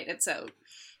incapacitated, so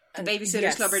the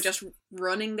Babysitters Club are just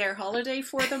running their holiday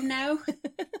for them now.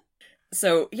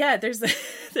 So yeah, there's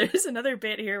another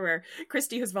bit here where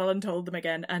Christy has voluntold them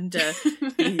again, and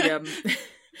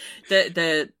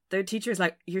the teacher's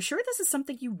like, "You're sure this is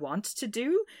something you want to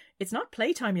do? It's not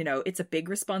playtime, you know. It's a big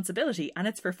responsibility, and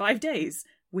it's for 5 days."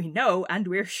 "We know, and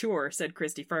we're sure," said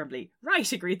Christy firmly.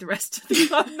 "Right," agreed the rest of the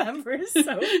club members.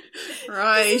 So,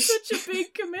 right, this is such a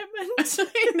big commitment.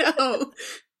 I know.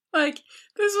 Like,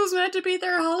 this was meant to be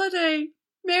their holiday.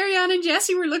 Marianne and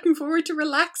Jessie were looking forward to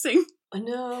relaxing. I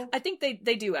know. I think they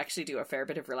do actually do a fair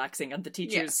bit of relaxing, and the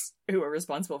teachers who are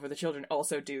responsible for the children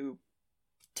also do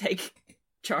take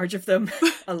charge of them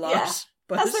a lot. Yeah.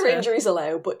 But, as their injuries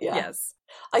allow, but yeah. Yes.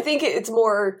 I think it's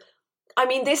more... I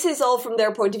mean, this is all from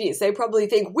their point of view. So they probably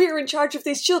think, we're in charge of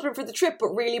these children for the trip,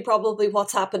 but really probably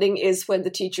what's happening is when the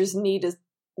teachers need a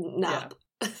nap.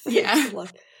 Yeah.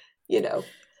 Like, you know,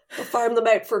 they'll farm them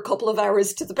out for a couple of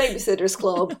hours to the Babysitters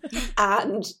Club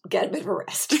and get a bit of a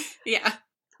rest. Yeah.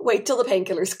 Wait till the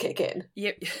painkillers kick in.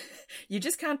 You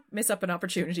just can't miss up an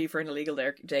opportunity for an illegal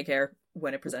daycare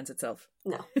when it presents itself.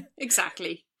 No.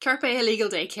 Exactly. Carpe illegal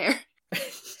daycare.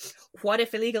 What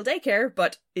if illegal daycare,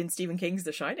 but in Stephen King's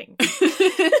The Shining?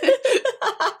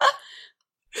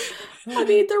 I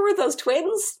mean, there were those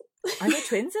twins. Are there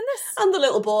twins in this? And the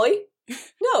little boy.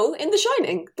 No, in The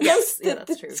Shining.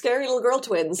 The scary little girl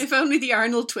twins. If only the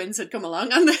Arnold twins had come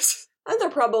along on this. And they're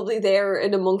probably there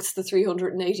in amongst the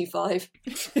 385.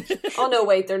 Oh no,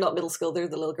 wait, they're not middle school, they're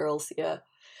the little girls, yeah.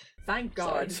 Thank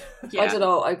God. Yeah. I don't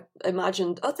know, I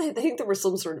imagined... I think there were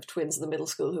some sort of twins in the middle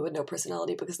school who had no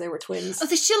personality because they were twins. Oh,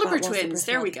 the Shilliber twins,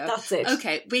 there we go. That's it.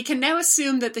 Okay, we can now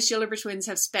assume that the Shilliber twins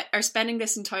are spending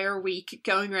this entire week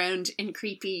going around in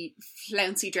creepy,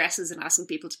 flouncy dresses and asking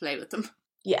people to play with them.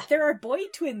 Yeah. There are boy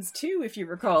twins too, if you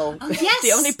recall. Oh, yes!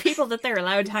 The only people that they're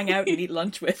allowed to hang out and eat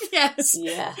lunch with. Yes.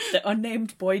 Yeah. The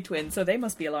unnamed boy twins, so they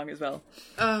must be along as well.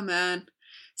 Oh, man.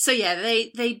 So yeah,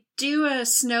 they do a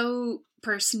snow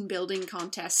person building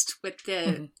contest with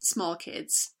the small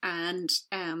kids, and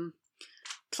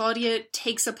Claudia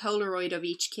takes a Polaroid of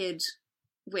each kid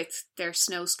with their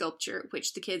snow sculpture,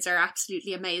 which the kids are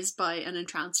absolutely amazed by and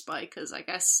entranced by, because I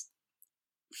guess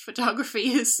photography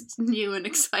is new and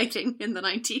exciting in the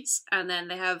 90s. And then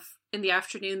in the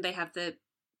afternoon they have the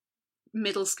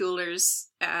middle schoolers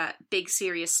big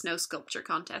serious snow sculpture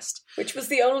contest, which was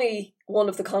the only one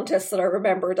of the contests that I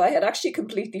remembered. I had actually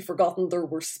completely forgotten there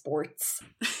were sports.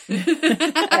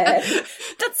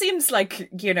 That seems like,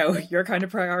 you know, your kind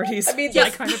of priorities. I mean, my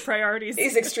kind of priorities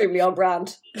is extremely on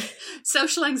brand.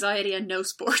 Social anxiety and no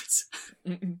sports.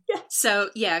 Yeah. So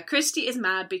yeah, Christy is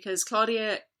mad because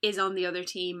Claudia is on the other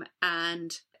team,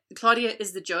 and Claudia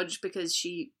is the judge because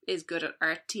she is good at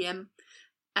art TM.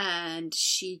 And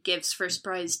she gives first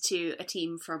prize to a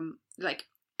team from, like,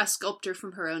 a sculptor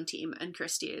from her own team, and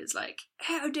Christy is like,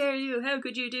 how dare you, how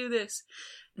could you do this?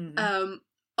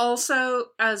 Also,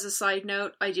 as a side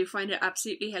note, I do find it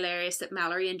absolutely hilarious that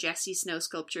Mallory and Jessie's snow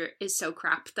sculpture is so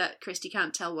crap that Christy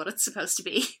can't tell what it's supposed to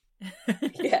be.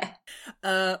 Yeah.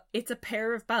 It's a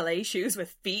pair of ballet shoes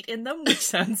with feet in them, which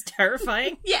sounds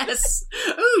terrifying. Yes.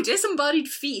 Ooh, disembodied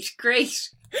feet. Great.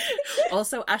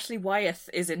 Also, Ashley Wyeth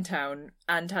is in town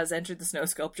and has entered the snow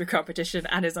sculpture competition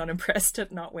and is unimpressed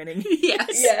at not winning.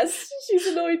 Yes. Yes, she's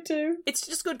annoyed too. It's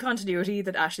just good continuity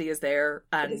that Ashley is there,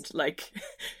 and like,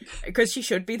 because she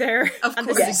should be there. Of and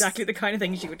course. this is exactly the kind of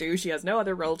thing she would do. She has no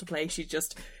other role to play. She's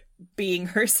just being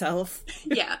herself.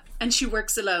 Yeah, and she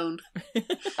works alone.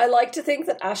 I like to think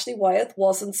that Ashley Wyeth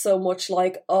wasn't so much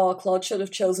like, oh, Claude should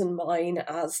have chosen mine,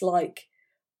 as like,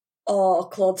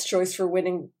 Claude's choice for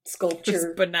winning sculpture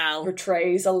Just banal.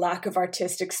 portrays a lack of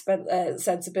artistic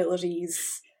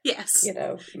sensibilities. Yes. You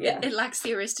know, yeah. It lacks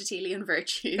the Aristotelian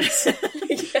virtues.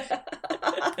 Yeah.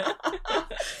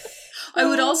 I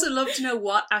would also love to know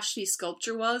what Ashley's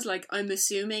sculpture was. Like, I'm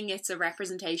assuming it's a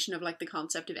representation of, like, the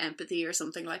concept of empathy or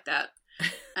something like that.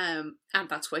 And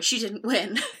that's why she didn't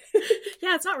win.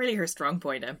 Yeah, it's not really her strong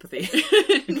point, empathy.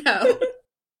 No.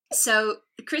 So,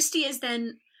 Christy is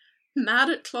then mad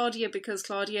at Claudia because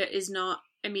Claudia is not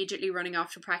immediately running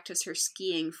off to practice her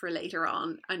skiing for later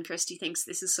on, and Christy thinks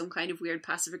this is some kind of weird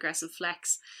passive-aggressive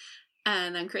flex.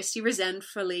 And then Christy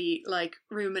resentfully, like,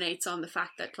 ruminates on the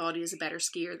fact that Claudia's a better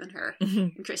skier than her.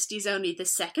 And Christy's only the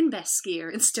second best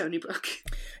skier in Stony Brook.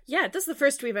 Yeah, this is the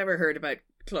first we've ever heard about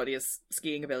Claudia's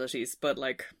skiing abilities, but,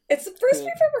 like... It's the first we've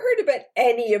ever heard about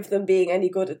any of them being any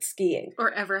good at skiing.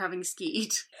 Or ever having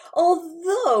skied.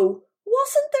 Although,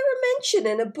 wasn't there a mention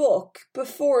in a book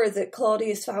before that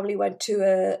Claudia's family went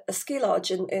to a ski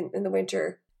lodge in the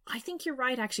winter? I think you're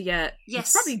right, actually, yeah. Yes.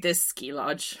 It's probably this ski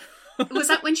lodge. Was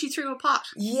that when she threw a pot?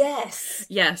 Yes.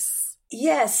 Yes.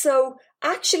 Yeah, so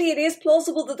actually it is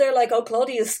plausible that they're like, oh,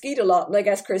 Claudia's skied a lot, and I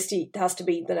guess Christy has to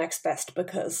be the next best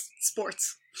because...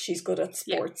 Sports. She's good at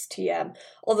sports, TM.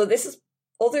 Although this is,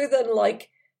 other than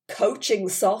like coaching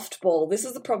softball, this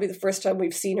is probably the first time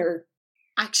we've seen her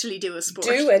actually do a sport.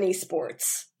 Do any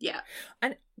sports. Yeah.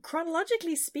 And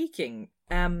chronologically speaking,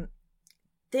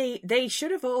 they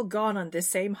should have all gone on this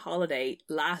same holiday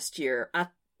last year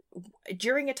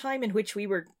during a time in which we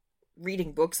were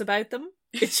reading books about them.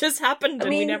 It just happened and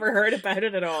we never heard about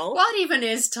it at all. What even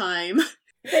is time?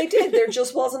 They did. There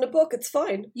just wasn't a book. It's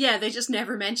fine. Yeah, they just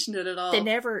never mentioned it at all. They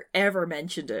never, ever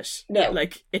mentioned it. No.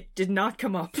 Like, it did not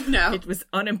come up. No. It was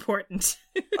unimportant.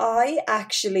 I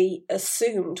actually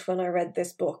assumed when I read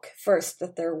this book first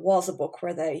that there was a book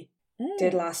where they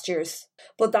did last year's.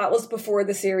 But that was before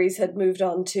the series had moved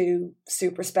on to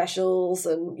super specials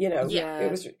and, you know,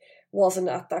 it wasn't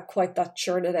at quite that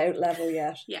churn it out level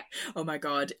yet. Yeah. Oh my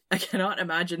god. I cannot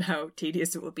imagine how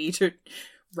tedious it will be to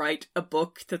write a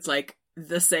book that's like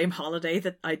the same holiday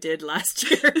that I did last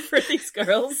year for these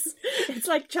girls. It's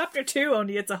like chapter 2,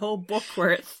 only it's a whole book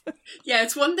worth. Yeah,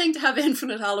 it's one thing to have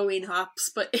infinite Halloween hops,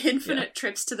 but infinite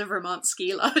trips to the Vermont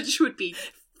ski lodge would be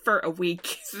for a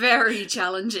week. Very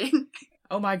challenging.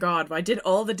 Oh my god, I did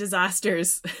all the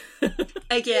disasters.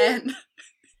 Again.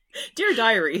 Dear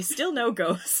Diary, still no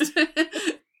ghost.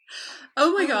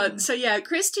 Oh my god. So yeah,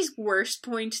 Christy's worst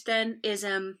point then is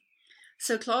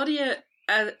so Claudia,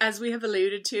 as we have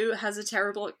alluded to, has a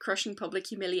terrible crushing public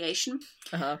humiliation.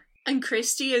 Uh-huh. And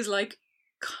Christy is like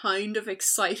kind of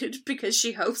excited because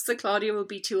she hopes that Claudia will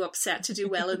be too upset to do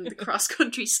well in the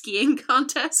cross-country skiing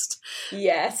contest.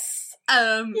 Yes. She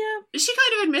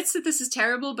kind of admits that this is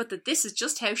terrible, but that this is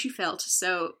just how she felt,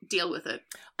 so deal with it.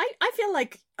 I feel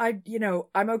like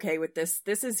I'm okay with this.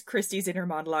 This is Christy's inner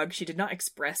monologue. She did not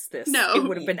express this. No. It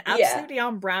would have been absolutely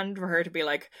on brand for her to be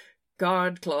like,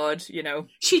 God, Claude, you know.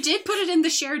 She did put it in the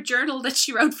shared journal that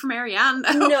she wrote for Marianne,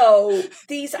 though. No,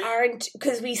 these aren't,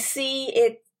 because we see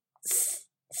it,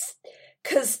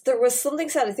 because there was something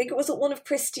said, I think it was at one of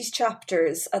Christy's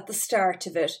chapters at the start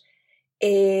of it,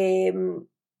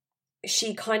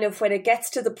 she kind of, when it gets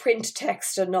to the print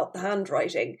text and not the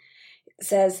handwriting,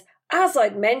 says, as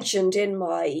I'd mentioned in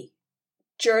my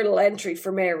journal entry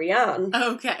for Marianne.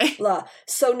 Okay. Blah.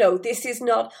 So no, this is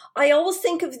not, I always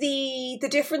think of the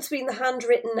difference between the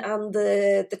handwritten and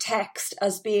the text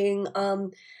as being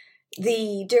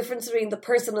the difference between the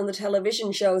person on the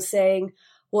television show saying,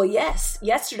 well, yes,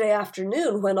 yesterday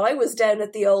afternoon when I was down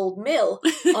at the old mill,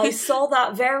 I saw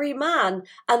that very man.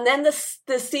 And then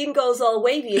the scene goes all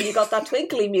wavy and you got that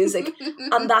twinkly music.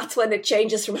 And that's when it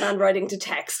changes from handwriting to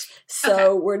text.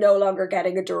 So we're no longer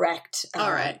getting a direct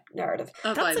narrative.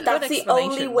 That's the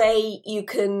only way you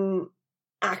can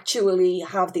actually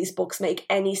have these books make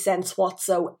any sense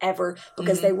whatsoever,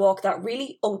 because they walk that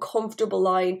really uncomfortable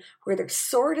line where they're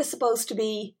sort of supposed to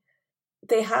be,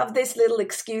 they have this little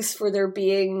excuse for there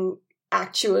being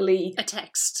actually a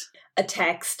text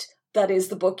that is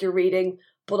the book you're reading,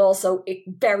 but also it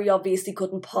very obviously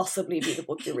couldn't possibly be the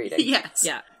book you're reading. Yes.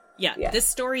 Yeah. This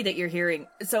story that you're hearing,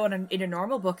 so in a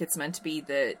normal book, it's meant to be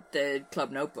the club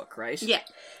notebook, right? Yeah.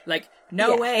 Like,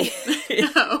 no way.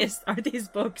 No. Are these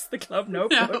books the club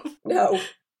notebook? No.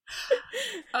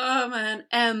 Oh,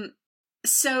 man.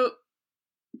 So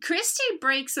Christy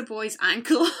breaks a boy's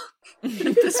ankle at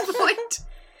this point.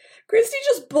 Christy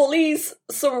just bullies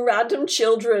some random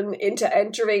children into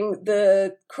entering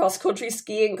the cross-country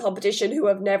skiing competition who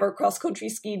have never cross-country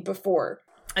skied before.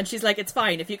 And she's like, it's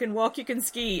fine. If you can walk, you can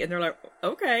ski. And they're like,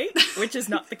 okay, which is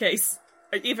not the case.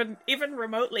 even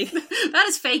remotely. That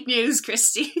is fake news,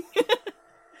 Christy.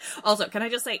 Also, can I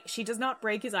just say, she does not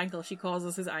break his ankle, she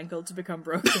causes his ankle to become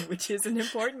broken, which is an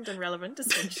important and relevant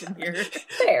distinction here.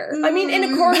 Fair. I mean, in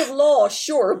a court of law,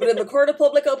 sure, but in the court of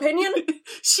public opinion,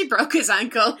 She broke his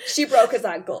ankle. she broke his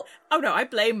ankle. Oh no,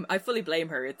 I fully blame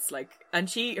her. It's like, and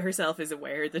she herself is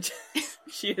aware that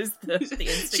she is the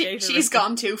instigator. She's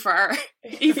gone too far,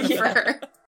 even for her.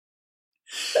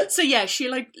 So yeah, she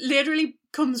like literally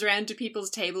comes around to people's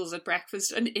tables at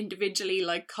breakfast and individually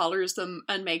like collars them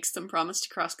and makes them promise to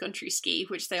cross-country ski,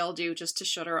 which they all do just to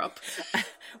shut her up.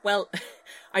 Well,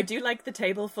 I do like the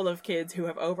table full of kids who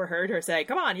have overheard her say,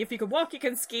 "Come on, if you can walk, you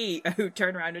can ski," who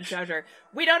turn around and shout her,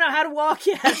 "We don't know how to walk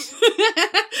yet."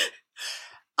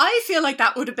 I feel like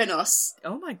that would have been us.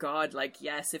 Oh my god, like,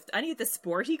 yes, if any of the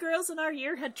sporty girls in our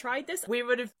year had tried this, we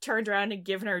would have turned around and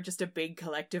given her just a big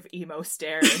collective emo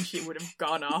stare and she would have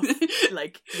gone off,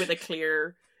 like, with a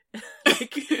clear,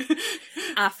 like,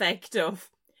 affect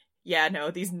of, yeah, no,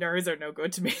 these nerds are no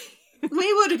good to me.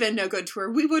 We would have been no good to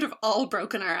her. We would have all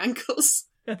broken our ankles.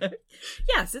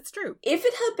 Yes, it's true. If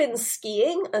it had been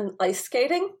skiing and ice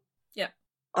skating, Yeah.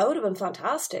 I would have been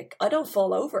fantastic. I don't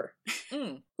fall over.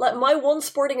 Mm. Like, my one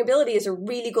sporting ability is a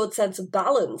really good sense of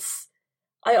balance.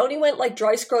 I only went like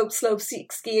dry slope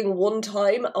skiing one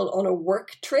time on a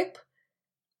work trip,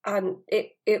 and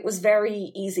it was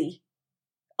very easy.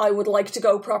 I would like to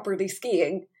go properly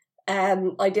skiing.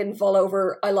 I didn't fall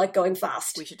over. I like going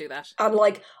fast. We should do that. And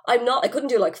like, I couldn't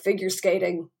do like figure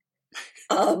skating.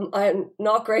 I'm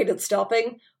not great at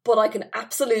stopping, but I can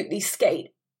absolutely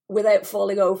skate without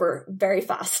falling over very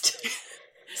fast.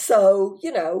 So,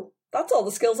 you know, that's all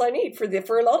the skills I need for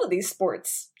a lot of these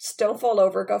sports. Just don't fall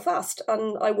over, go fast.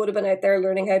 And I would have been out there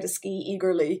learning how to ski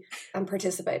eagerly and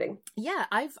participating. Yeah,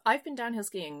 I've been downhill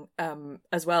skiing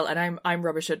as well, and I'm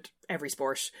rubbish at every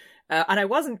sport. And I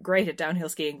wasn't great at downhill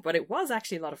skiing, but it was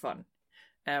actually a lot of fun.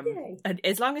 Yay. And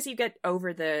as long as you get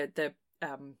over the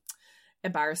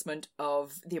embarrassment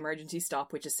of the emergency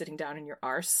stop, which is sitting down in your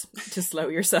arse to slow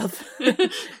yourself,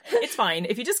 it's fine.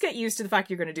 If you just get used to the fact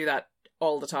you're going to do that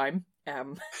all the time,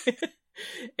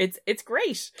 it's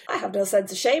great. I have no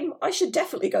sense of shame. I should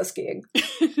definitely go skiing.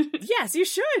 Yes, you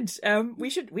should. We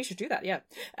should do that. Yeah.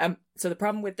 So the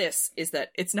problem with this is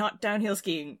that it's not downhill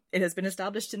skiing. It has been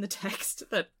established in the text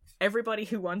that everybody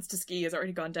who wants to ski has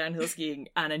already gone downhill skiing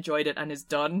and enjoyed it and is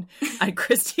done. And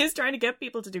Christy is trying to get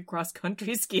people to do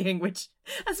cross-country skiing, which,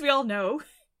 as we all know,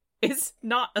 is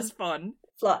not as fun.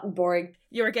 Flat and boring.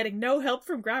 You are getting no help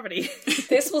from gravity.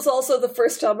 This was also the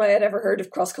first time I had ever heard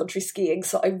of cross-country skiing,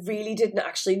 so I really didn't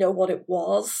actually know what it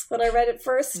was when I read it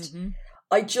first. Mm-hmm.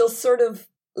 I just sort of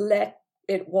let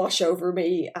it wash over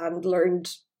me and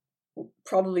learned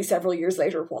probably several years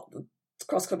later what the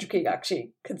cross-country skiing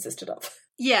actually consisted of.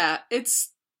 Yeah,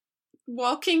 it's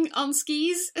walking on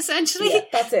skis, essentially. Yeah,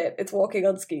 that's it. It's walking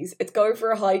on skis. It's going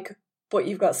for a hike, but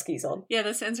you've got skis on. Yeah,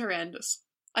 that sounds horrendous.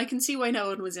 I can see why no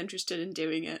one was interested in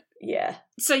doing it. Yeah.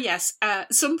 So yes,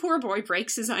 some poor boy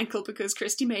breaks his ankle because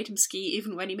Christy made him ski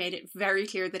even when he made it very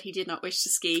clear that he did not wish to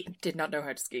ski. Did not know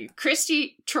how to ski.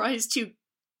 Christy tries to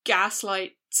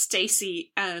gaslight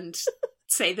Stacey and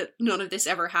say that none of this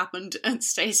ever happened, and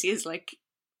Stacey is like,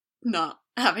 not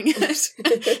having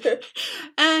it.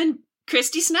 And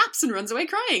Christy snaps and runs away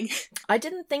crying. I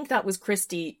didn't think that was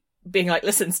Christy being like,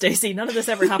 "Listen, Stacey, none of this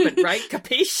ever happened, right?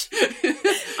 Capiche?"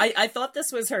 I thought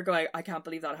this was her going, "I can't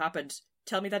believe that happened.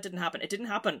 Tell me that didn't happen. It didn't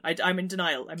happen. I'm in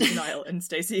denial. I'm in denial." And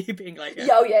Stacey being like,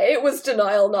 Oh yeah, it was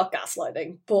denial, not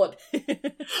gaslighting. But I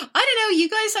don't know, you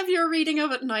guys have your reading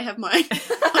of it and I have mine.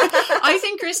 I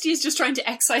think Christy is just trying to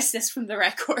excise this from the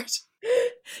record.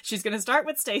 She's going to start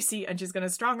with Stacey and she's going to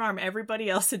strong arm everybody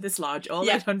else in this lodge, all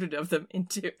 800 of them,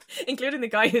 including the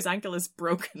guy whose ankle is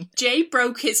broken. Jay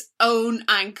broke his own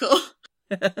ankle.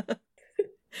 The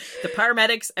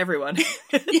paramedics, everyone.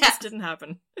 This didn't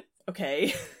happen.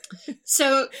 Okay.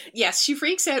 So, yes, she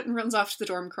freaks out and runs off to the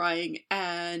dorm crying,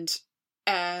 and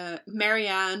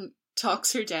Marianne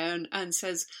talks her down and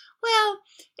says, "Well,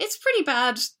 it's pretty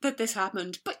bad that this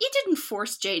happened, but you didn't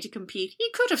force Jay to compete. He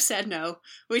could have said no,"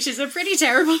 which is a pretty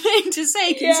terrible thing to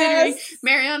say, considering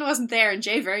Marianne wasn't there and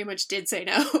Jay very much did say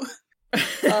no.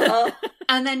 uh-huh.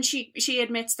 And then she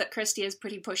admits that Christy is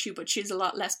pretty pushy, but she's a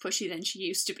lot less pushy than she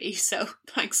used to be, so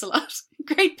thanks a lot.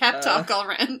 Great pep talk all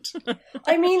round.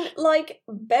 I mean, like,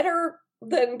 better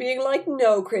than being like,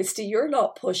 "No, Christy, you're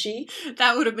not pushy."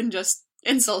 That would have been just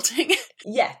insulting.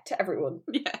 Yeah, to everyone.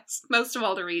 Yes, most of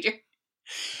all the reader.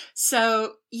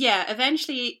 So, yeah,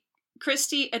 eventually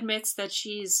Christy admits that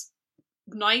she's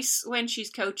nice when she's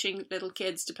coaching little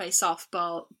kids to play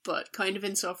softball, but kind of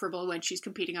insufferable when she's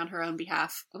competing on her own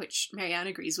behalf, which Marianne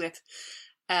agrees with.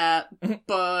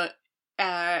 But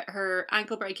her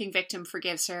ankle-breaking victim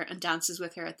forgives her and dances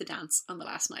with her at the dance on the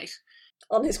last night.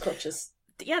 On his crutches.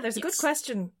 Yeah, there's a good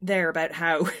question there about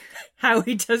how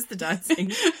he does the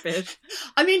dancing bit.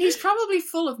 I mean, he's probably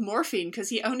full of morphine because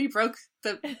he only broke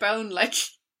the bone like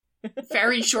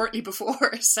very shortly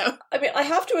before. So I mean, I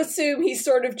have to assume he's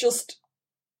sort of just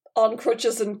on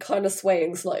crutches and kind of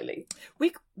swaying slightly.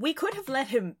 We could have let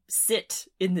him sit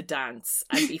in the dance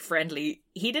and be friendly.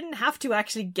 He didn't have to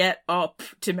actually get up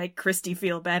to make Christy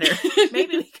feel better.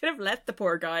 Maybe we could have let the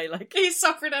poor guy, like... He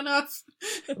suffered enough.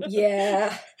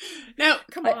 Yeah. Now,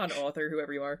 come on, author,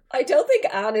 whoever you are. I don't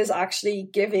think Anne is actually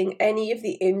giving any of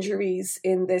the injuries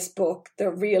in this book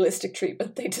the realistic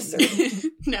treatment they deserve.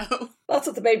 No. That's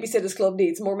what the Babysitters Club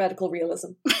needs, more medical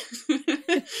realism.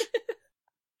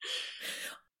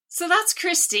 So that's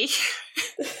Christy.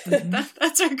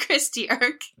 That's our Christy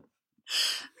arc.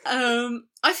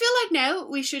 I feel like now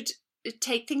we should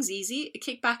take things easy,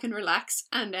 kick back and relax,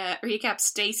 and recap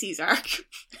Stacey's arc.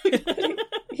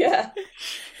 Yeah.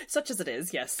 Such as it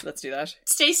is, yes, let's do that.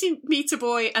 Stacey meets a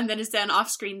boy and then is then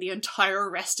off screen the entire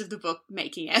rest of the book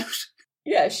making out.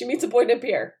 Yeah, she meets a boy named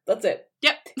Pierre. That's it.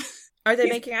 Yep. Are they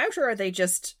making out or are they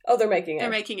just... Oh, they're making out.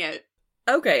 They're making out.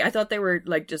 Okay, I thought they were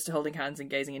like just holding hands and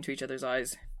gazing into each other's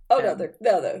eyes. Oh,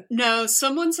 no. No,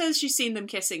 someone says she's seen them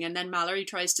kissing and then Mallory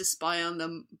tries to spy on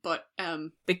them, but...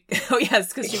 Oh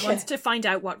yes, because she wants to find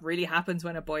out what really happens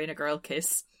when a boy and a girl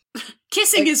kiss.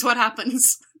 Kissing is what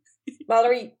happens.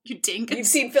 Mallory, you dingus. You've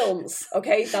seen films,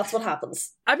 okay? That's what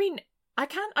happens. I mean, I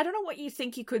don't know what you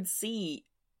think you could see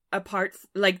apart,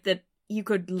 like, that you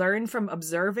could learn from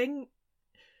observing.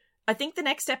 I think the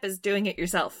next step is doing it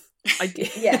yourself.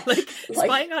 Yeah. like,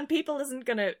 spying on people isn't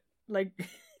gonna, like...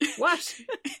 What?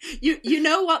 You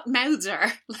know what mouths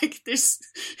are. Like, there's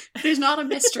not a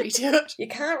mystery to it. You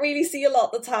can't really see a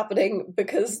lot that's happening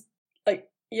because, like,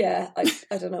 yeah,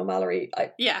 I don't know, Mallory.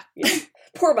 Yeah.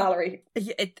 Poor Mallory.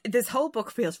 This whole book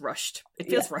feels rushed.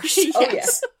 It feels rushed. Yes. Oh, yeah.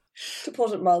 To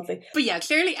put it mildly. But yeah,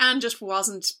 clearly Anne just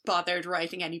wasn't bothered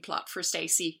writing any plot for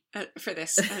Stacey for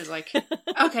this. I was like,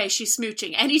 okay, she's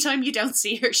smooching. Anytime you don't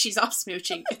see her, she's off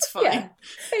smooching. It's fine. Yeah,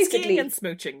 basically. Skiing and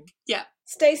smooching. Yeah.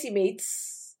 Stacey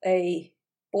meets a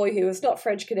boy who is not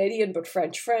French-Canadian, but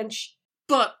French.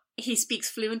 But he speaks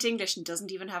fluent English and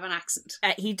doesn't even have an accent.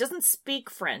 He doesn't speak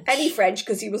French. Any French,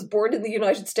 because he was born in the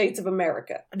United States of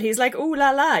America. And he's like, ooh la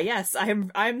la, yes,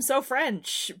 I'm so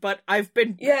French, but I've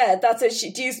been... Yeah, that's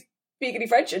it. Do you speak any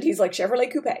French? And he's like,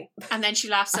 Chevrolet Coupe. And then she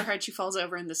laughs so hard she falls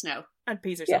over in the snow. And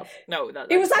pees herself. Yeah. No,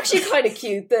 it was actually kind of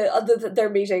cute, their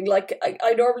meeting. Like,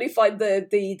 I normally find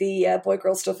the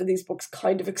boy-girl stuff in these books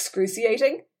kind of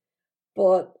excruciating.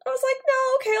 But I was like,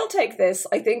 no, okay, I'll take this.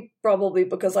 I think probably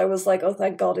because I was like, oh,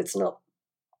 thank God it's not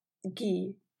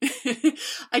Guy.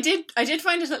 I did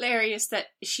find it hilarious that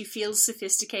she feels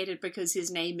sophisticated because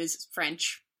his name is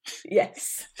French.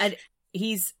 Yes. And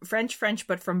he's French,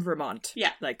 but from Vermont.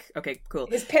 Yeah. Like, okay, cool.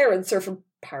 His parents are from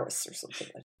Paris or something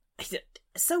like that.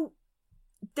 So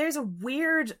there's a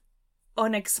weird,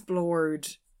 unexplored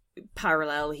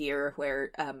parallel here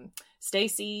where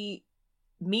Stacey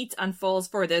meets and falls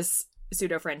for this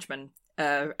pseudo-Frenchman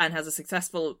and has a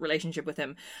successful relationship with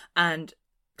him, and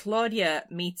Claudia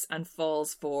meets and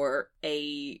falls for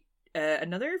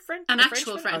another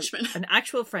actual Frenchman. An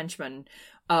actual Frenchman,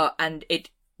 and it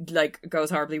like goes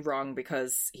horribly wrong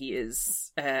because he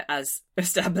is as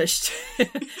established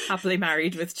happily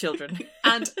married with children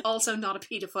and also not a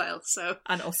paedophile,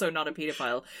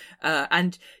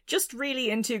 and just really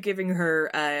into giving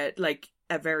her like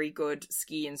a very good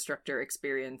ski instructor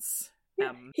experience.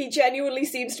 He genuinely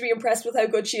seems to be impressed with how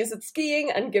good she is at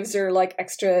skiing and gives her like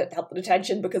extra help and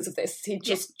attention because of this. He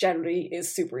just generally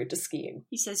is super into skiing.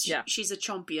 He says she's a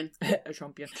champion. A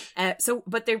champion.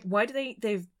 But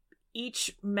they've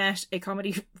each met a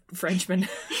comedy Frenchman.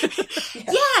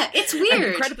 Yeah, it's weird. An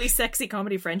incredibly sexy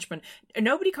comedy Frenchman.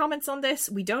 Nobody comments on this.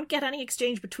 We don't get any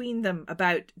exchange between them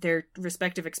about their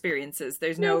respective experiences.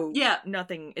 There's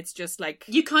nothing. It's just like...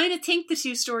 You kind of think the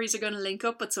two stories are going to link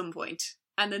up at some point,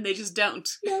 and then they just don't.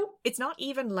 No. It's not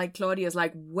even like Claudia's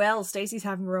like, well, Stacey's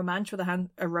having a romance with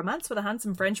a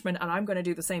handsome Frenchman, and I'm going to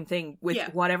do the same thing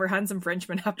with whatever handsome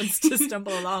Frenchman happens to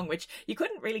stumble along, which you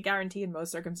couldn't really guarantee in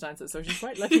most circumstances, so she's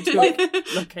quite lucky to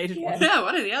have located one. Yeah,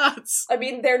 what are the odds? I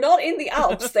mean, they're not in the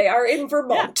Alps, they are in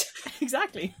Vermont. Yeah,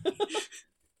 exactly.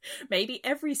 Maybe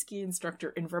every ski instructor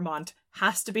in Vermont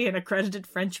has to be an accredited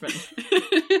Frenchman.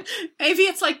 Maybe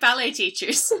it's like ballet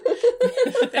teachers.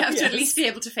 They have to at least be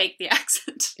able to fake the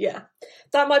accent. Yeah.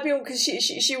 That might be because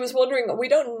she was wondering. We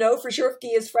don't know for sure if he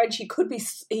is French. He could be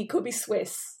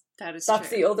Swiss. That's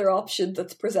true. the other option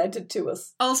that's presented to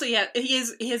us. Also, yeah,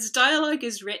 his dialogue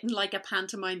is written like a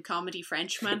pantomime comedy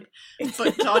Frenchman,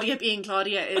 but Claudia being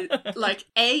Claudia is like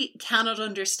cannot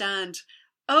understand.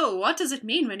 Oh, what does it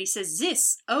mean when he says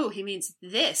this? Oh, he means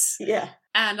this. Yeah.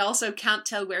 And also can't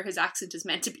tell where his accent is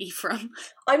meant to be from.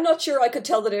 I'm not sure I could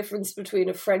tell the difference between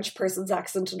a French person's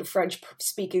accent and a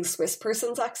French-speaking Swiss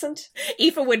person's accent.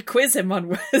 Aoife would quiz him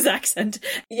on his accent.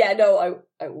 Yeah, no,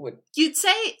 I would. You'd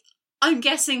say, I'm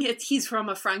guessing he's from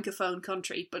a francophone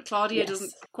country, but Claudia Yes.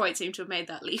 doesn't quite seem to have made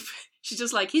that leap. She's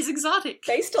just like, he's exotic.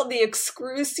 Based on the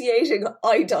excruciating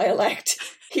I dialect,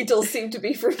 he does seem to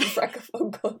be from a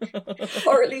francophone country.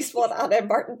 Or at least what Anne M.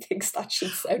 Martin thinks that should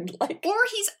sound like. Or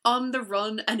he's on the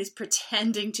run and is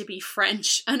pretending to be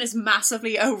French and is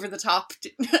massively over the top.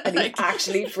 And he's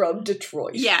actually from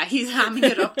Detroit. Yeah, he's hamming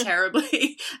it up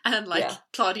terribly. And Yeah.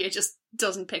 Claudia just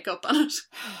doesn't pick up on it.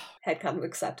 Headcanon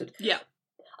accepted. Yeah.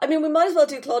 I mean, we might as well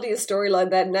do Claudia's storyline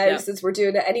then now, Yeah. since we're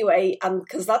doing it anyway, and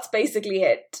because that's basically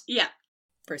it. Yeah.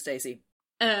 For Stacey.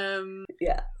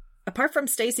 Yeah. Apart from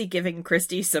Stacey giving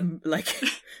Christy some,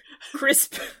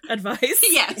 crisp advice.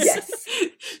 Yes.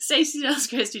 Stacey tells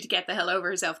Christy to get the hell over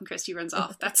herself and Christy runs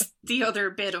off. That's the other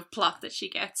bit of plot that she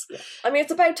gets. Yeah. I mean,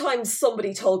 it's about time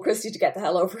somebody told Christy to get the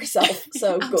hell over herself,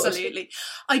 so good. Absolutely.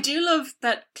 I do love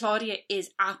that Claudia is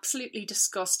absolutely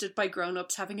disgusted by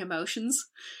grown-ups having emotions.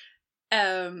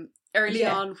 Early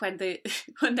on when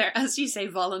they're, as you say,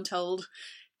 voluntold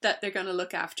that they're going to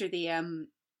look after the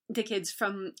kids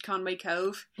from Conway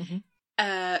Cove.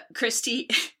 Mm-hmm. Christy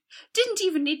didn't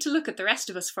even need to look at the rest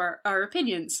of us for our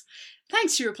opinions.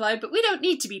 Thanks, she replied, but we don't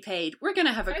need to be paid. We're going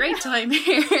to have a great time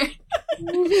here.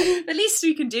 The least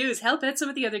we can do is help out some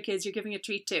of the other kids you're giving a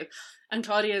treat to. And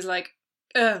Claudia is like,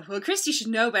 well, Christy should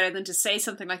know better than to say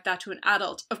something like that to an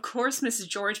adult. Of course, Mrs.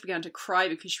 George began to cry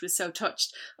because she was so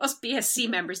touched. Us BSC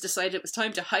members decided it was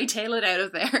time to hightail it out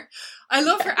of there. I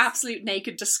love her absolute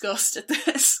naked disgust at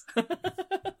this.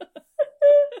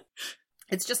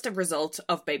 It's just a result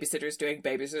of babysitters doing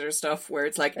babysitter stuff where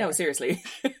it's like, no, seriously,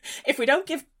 if we don't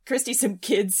give Christy some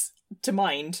kids to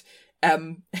mind,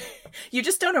 you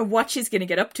just don't know what she's going to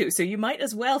get up to, so you might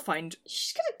as well find...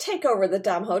 She's going to take over the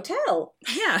damn hotel.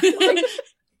 Yeah.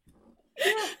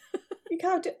 Yeah, you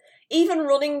can't do... Even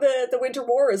running the Winter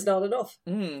War is not enough.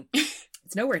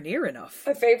 It's nowhere near enough.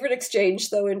 My favourite exchange,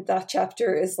 though, in that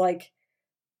chapter is like,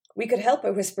 we could help,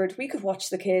 I whispered. We could watch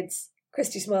the kids.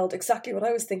 Christy smiled. Exactly what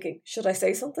I was thinking. Should I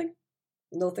say something?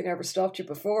 Nothing ever stopped you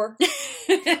before.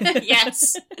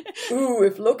 Yes. Ooh,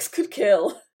 if looks could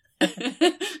kill.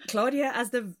 Claudia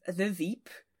as the Veep,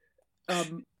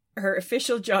 her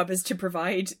official job is to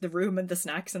provide the room and the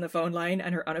snacks and the phone line,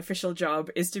 and her unofficial job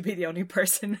is to be the only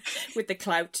person with the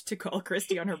clout to call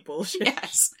Christy on her bullshit.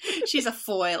 Yes, she's a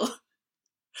foil.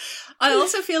 I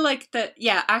also feel like that,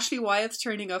 yeah, Ashley Wyeth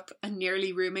turning up and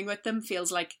nearly rooming with them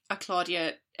feels like a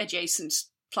Claudia adjacent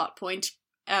plot point,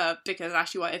 because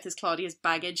Ashley Wyeth is Claudia's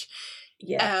baggage.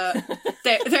 Yeah.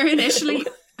 They're initially...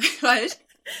 What?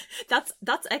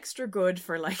 That's extra good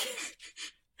for like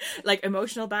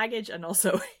emotional baggage, and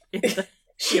also in the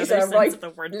She's other a sense right of the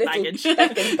word little baggage.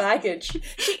 checking baggage.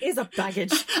 She is a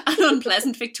baggage. An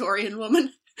unpleasant Victorian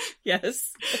woman.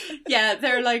 Yes. Yeah,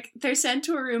 they're sent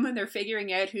to a room and they're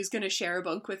figuring out who's going to share a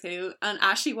bunk with who, and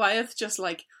Ashley Wyeth just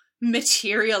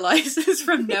materializes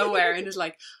from nowhere and is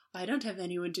like, I don't have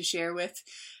anyone to share with.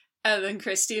 And then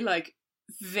Christy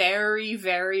very,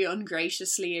 very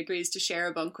ungraciously agrees to share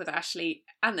a bunk with Ashley,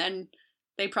 and then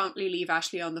they promptly leave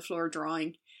Ashley on the floor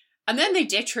drawing. And then they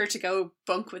ditch her to go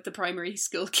bunk with the primary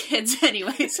school kids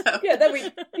anyway, so...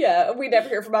 We never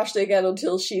hear from Ashley again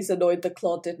until she's annoyed that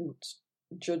Claude didn't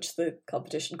judge the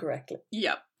competition correctly.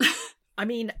 Yep. I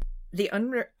mean, the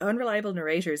unreliable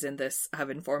narrators in this have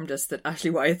informed us that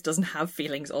Ashley Wyeth doesn't have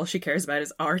feelings. All she cares about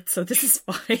is art, so this is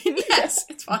fine. Yes,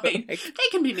 it's fine. They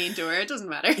can be mean to her, it doesn't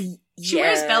matter. She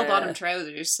wears bell-bottom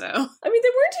trousers, so... I mean, they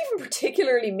weren't even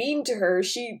particularly mean to her.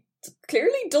 She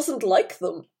clearly doesn't like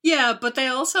them. Yeah, but they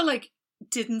also,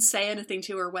 didn't say anything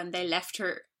to her when they left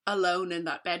her alone in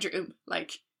that bedroom.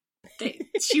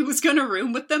 She was going to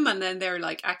room with them, and then they're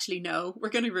like, actually, no, we're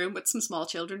going to room with some small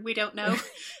children we don't know.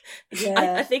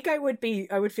 Yeah. I think I would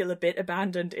feel a bit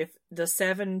abandoned if the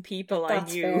 7 people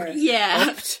That's I knew fair. Yeah.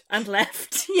 upped and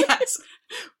left. Yes.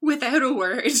 Without a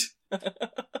word.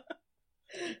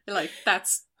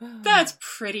 That's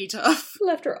pretty tough.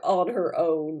 Left her on her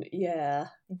own, yeah.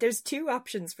 There's 2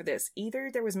 options for this. Either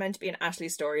there was meant to be an Ashley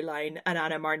storyline and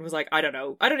Anna Martin was like, I don't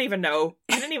know. I don't even know.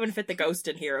 I didn't even fit the ghost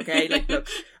in here, okay? Look,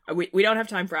 we don't have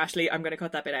time for Ashley. I'm going to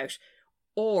cut that bit out.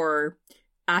 Or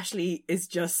Ashley is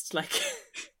just like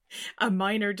a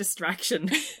minor distraction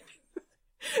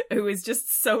who is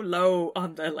just so low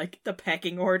on the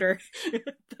pecking order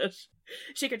that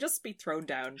she could just be thrown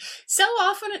down. So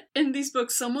often in these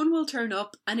books, someone will turn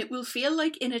up and it will feel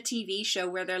like in a TV show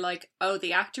where they're like, oh,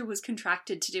 the actor was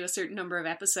contracted to do a certain number of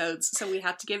episodes, so we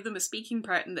had to give them a speaking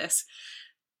part in this.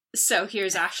 So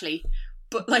here's Ashley.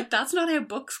 But, that's not how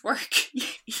books work.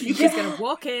 She's going to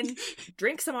walk in,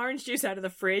 drink some orange juice out of the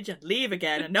fridge and leave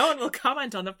again, and no one will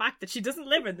comment on the fact that she doesn't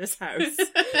live in this house.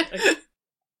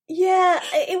 Yeah,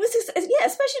 it was just,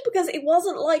 especially because it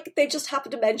wasn't like they just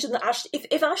happened to mention that Ashley,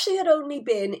 if Ashley had only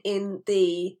been in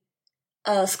the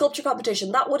sculpture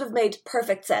competition, that would have made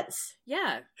perfect sense.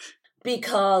 Yeah.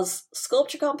 Because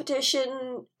sculpture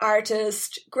competition,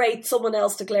 artist, great, someone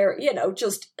else declare,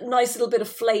 just a nice little bit of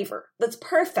flavour. That's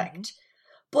perfect. Mm-hmm.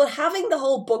 But having the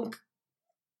whole bunk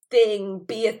thing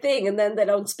be a thing and then they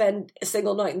don't spend a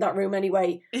single night in that room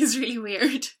anyway is really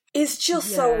weird. It's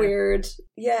just so weird.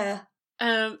 Yeah.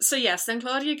 So yes, then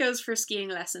Claudia goes for a skiing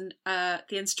lesson. The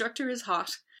instructor is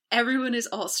hot. Everyone is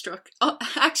awestruck. Oh,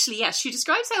 actually, yes, she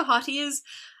describes how hot he is.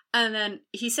 And then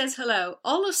he says hello.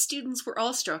 All of students were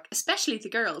awestruck, especially the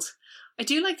girls. I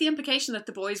do like the implication that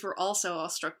the boys were also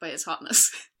awestruck by his hotness.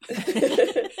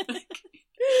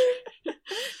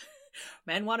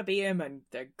 Men want to be him and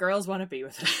the girls want to be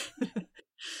with him.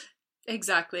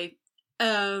 Exactly.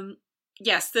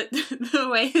 Yes, the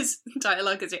way his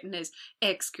dialogue is written is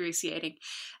excruciating.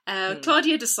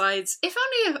 Claudia decides, if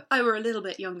only I were a little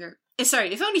bit younger. If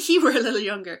only he were a little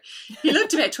younger. He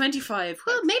looked about 25.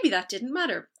 Well, maybe that didn't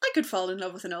matter. I could fall in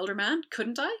love with an older man,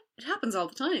 couldn't I? It happens all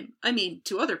the time. I mean,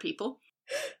 to other people.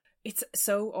 It's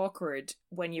so awkward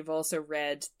when you've also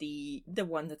read the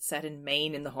one that's set in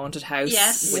Maine in the haunted house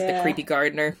with the creepy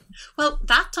gardener. Well,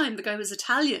 that time the guy was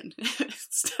Italian.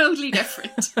 It's totally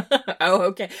different. Oh,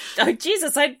 okay. Oh,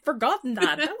 Jesus, I'd forgotten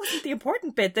that. That wasn't the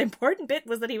important bit. The important bit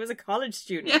was that he was a college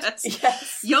student.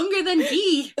 Yes. Younger than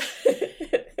he.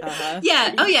 Uh-huh.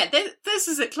 Yeah. Oh, yeah. This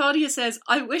is it. Claudia says,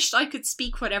 I wished I could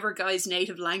speak whatever guy's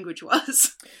native language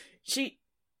was. She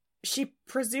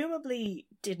presumably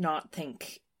did not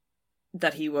think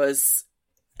that he was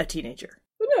a teenager.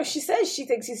 Well, no, she says she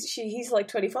thinks he's like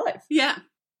 25. Yeah.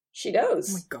 She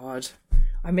knows. Oh my God.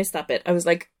 I missed that bit. I was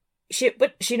like,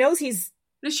 but she knows he's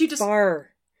far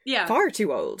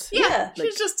too old. Yeah,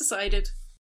 she's just decided.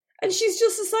 And she's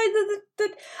just decided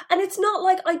that and it's not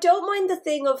like, I don't mind the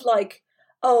thing of like,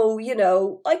 oh,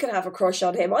 I could have a crush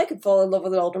on him. I could fall in love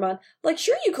with an older man. Like,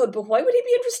 sure you could, but why would he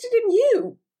be interested in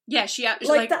you? Yeah,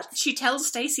 she tells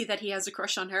Stacey that he has a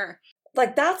crush on her.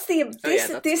 Like, that's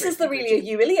this is the really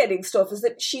humiliating stuff, is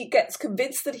that she gets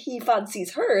convinced that he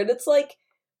fancies her, and it's like,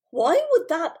 why would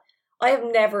that? I have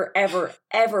never, ever,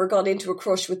 ever gone into a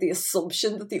crush with the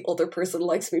assumption that the other person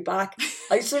likes me back.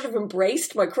 I sort of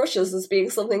embraced my crushes as being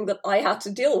something that I had to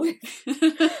deal with.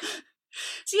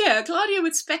 So yeah, Claudia,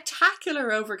 with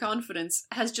spectacular overconfidence,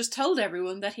 has just told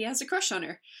everyone that he has a crush on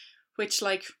her. Which,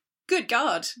 good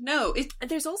God, no. And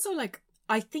there's also,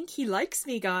 I think he likes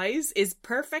me, guys, is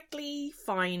perfectly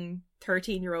fine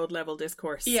 13-year-old level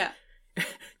discourse. Yeah.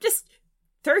 Just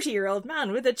 30-year-old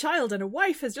man with a child and a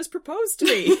wife has just proposed to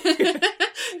me.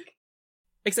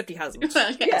 Except he hasn't.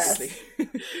 Well, yes.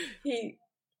 He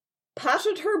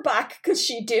patted her back because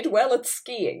she did well at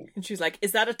skiing. And she's like,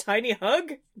 is that a tiny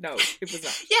hug? No, it was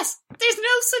not. Yes, there's no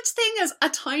such thing as a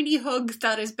tiny hug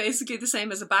that is basically the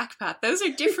same as a back pat. Those are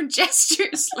different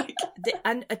gestures.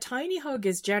 And a tiny hug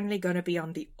is generally going to be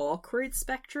on the awkward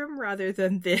spectrum rather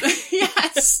than the...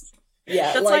 Yes.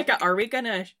 Yeah. That's are we going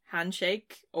to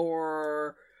handshake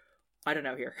or... I don't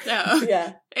know here. No.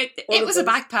 Yeah. It was a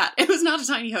back pat. It was not a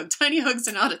tiny hug. Tiny hugs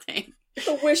are not a thing.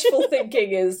 The wishful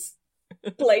thinking is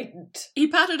blatant. He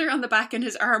patted her on the back and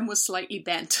his arm was slightly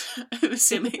bent, I'm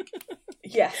assuming.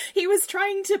 Yeah. He was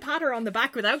trying to pat her on the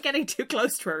back without getting too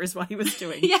close to her is what he was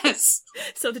doing. Yes.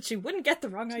 So that she wouldn't get the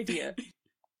wrong idea.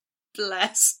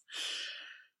 Bless.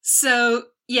 So,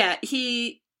 yeah,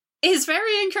 he is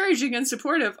very encouraging and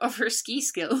supportive of her ski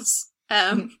skills.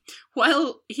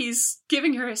 While he's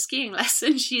giving her a skiing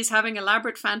lesson, she's having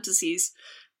elaborate fantasies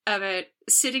about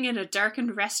sitting in a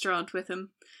darkened restaurant with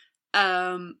him,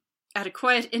 at a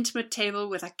quiet, intimate table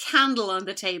with a candle on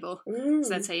the table. So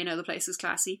that's how you know the place is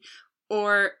classy.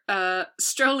 Or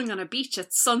strolling on a beach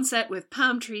at sunset with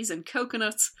palm trees and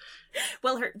coconuts.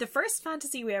 Well, the first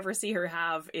fantasy we ever see her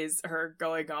have is her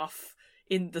going off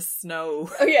in the snow.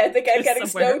 Oh yeah, the guy getting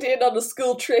snowed in on a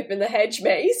school trip in the hedge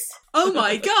maze. Oh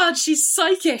my God, she's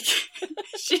psychic.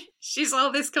 She saw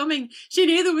this coming. She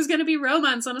knew there was going to be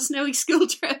romance on a snowy school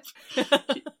trip.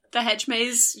 The hedge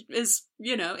maze is,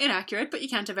 inaccurate, but you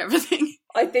can't have everything.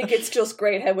 I think it's just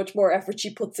great how much more effort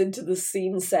she puts into the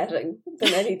scene setting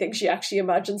than anything she actually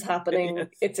imagines happening.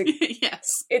 Yes.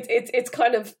 Yes. It's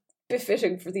kind of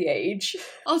befitting for the age.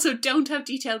 Also, don't have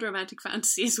detailed romantic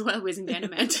fantasies while whizzing down a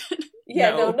mountain.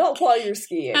 Yeah, No. no, not while you're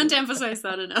skiing. Can't emphasize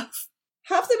that enough.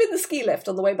 Have them in the ski lift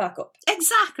on the way back up.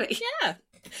 Exactly. Yeah.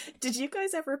 Did you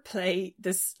guys ever play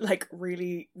this like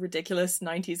really ridiculous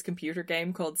 90s computer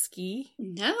game called Ski?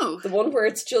 No. The one where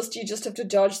it's just, you just have to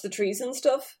dodge the trees and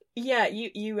stuff. Yeah,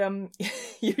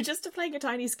 you're just playing a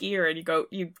tiny skier and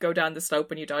you go down the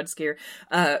slope and you dodge skier.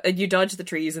 And you dodge the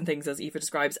trees and things as Aoife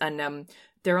describes. And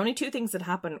there are only two things that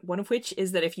happen. One of which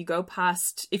is that if you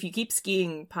keep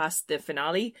skiing past the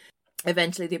finale,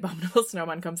 eventually the abominable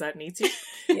snowman comes out and eats you.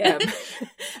 Yeah.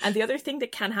 And the other thing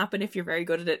that can happen if you're very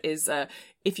good at it is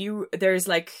there's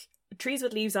like trees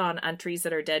with leaves on and trees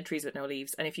that are dead trees with no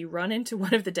leaves. And if you run into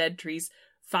one of the dead trees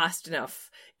fast enough,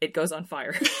 it goes on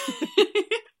fire.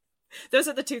 Those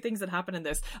are the two things that happen in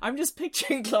this. I'm just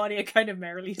picturing Claudia kind of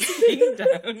merrily skiing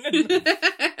down and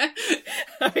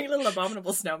having a little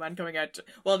abominable snowman coming out.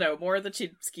 Well, no, more that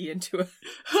she'd ski into a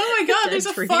Oh my god, there's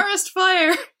tree. a forest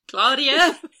fire!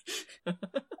 Claudia! I'm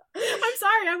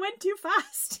sorry, I went too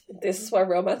fast. This is why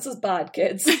romance is bad,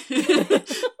 kids.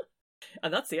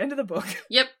 And that's the end of the book.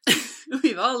 Yep.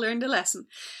 We've all learned a lesson.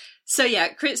 So yeah,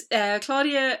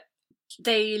 Claudia,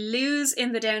 they lose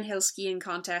in the downhill skiing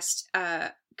contest.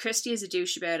 Christy is a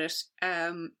douche about it.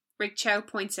 Rick Chow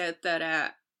points out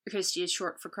that Christy is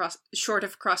short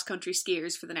of cross-country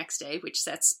skiers for the next day, which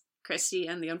sets Christy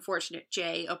and the unfortunate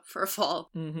Jay up for a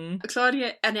fall. Mm-hmm.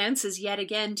 Claudia announces yet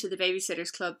again to the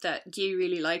Babysitters Club that Guy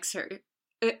really likes her.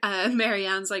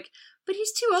 Marianne's like, but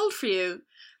he's too old for you.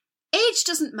 Age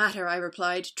doesn't matter, I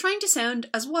replied, trying to sound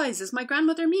as wise as my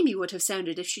grandmother Mimi would have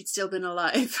sounded if she'd still been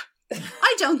alive.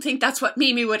 I don't think that's what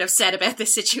Mimi would have said about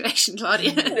this situation,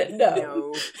 Claudia.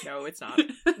 No, No, it's not.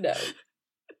 no.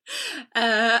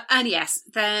 And yes,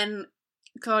 then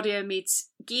Claudia meets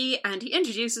Guy and he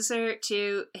introduces her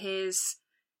to his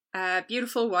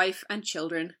beautiful wife and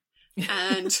children.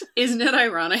 And isn't it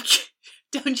ironic?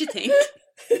 Don't you think?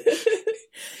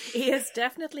 He has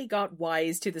definitely got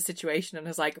wise to the situation and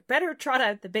is like, better trot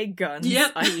out the big guns.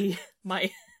 Yep. I.e.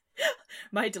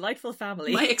 my delightful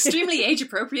family. My extremely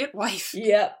age-appropriate wife.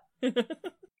 Yeah.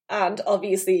 And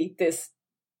obviously this,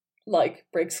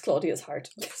 breaks Claudia's heart.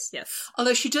 Yes.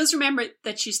 Although she does remember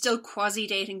that she's still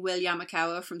quasi-dating Will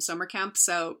Yamakawa from summer camp,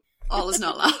 so all is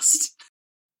not lost.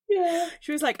 Yeah.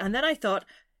 She was like, and then I thought,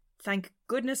 thank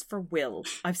goodness for Will.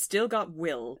 I've still got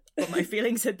Will, but my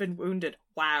feelings had been wounded.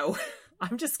 Wow.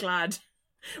 I'm just glad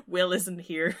Will isn't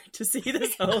here to see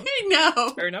this whole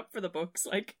No. turn up for the books.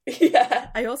 Yeah.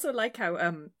 I also like how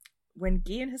when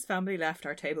Guy and his family left,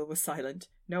 our table was silent.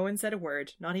 No one said a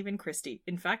word, not even Christy.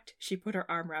 In fact, she put her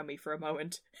arm around me for a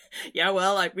moment. Yeah,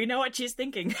 well, we know what she's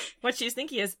thinking. What she's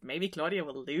thinking is, maybe Claudia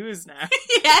will lose now.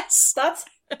 Yes. That's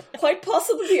quite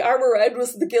possibly the arm around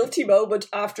was the guilty moment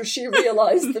after she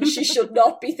realised that she should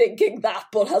not be thinking that,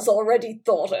 but has already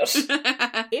thought it.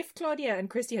 If Claudia and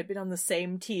Christy had been on the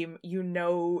same team, you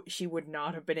know she would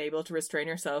not have been able to restrain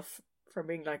herself from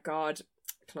being like, God,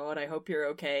 Claude, I hope you're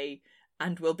okay.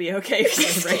 And we'll be okay for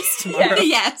the race tomorrow.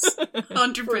 Yes,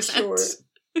 100%. For sure.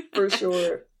 For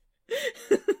sure.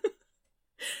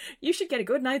 You should get a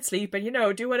good night's sleep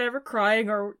and, do whatever crying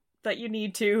or that you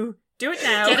need to. Do it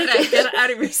now. Get it out. Get it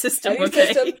out of your system, Out of your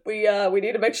okay? system. We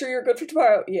need to make sure you're good for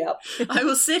tomorrow. Yeah. I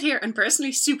will sit here and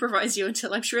personally supervise you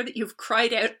until I'm sure that you've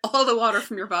cried out all the water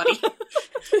from your body.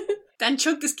 Then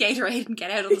chug this Gatorade and get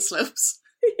out on the slopes.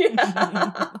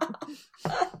 Yeah.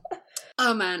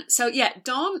 Oh man. So yeah,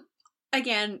 Dawn,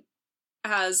 again,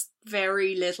 has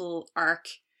very little arc.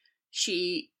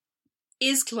 She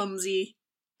is clumsy,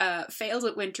 fails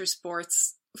at winter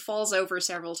sports, falls over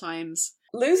several times.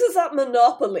 Loses at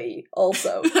Monopoly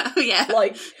also. Oh yeah.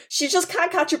 She just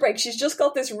can't catch a break. She's just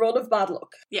got this run of bad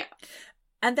luck. Yeah.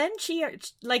 And then she,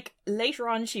 later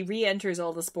on, she re-enters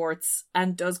all the sports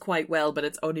and does quite well, but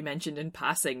it's only mentioned in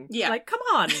passing. Yeah. Come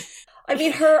on. I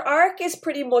mean, her arc is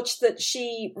pretty much that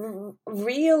she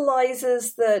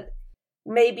realises that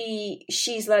maybe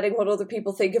she's letting what other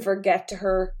people think of her get to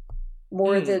her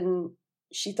more than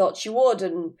she thought she would,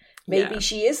 and maybe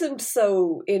she isn't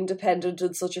so independent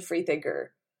and such a free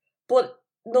thinker. But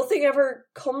nothing ever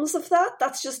comes of that.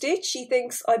 That's just it. She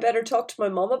thinks, I better talk to my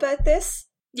mom about this.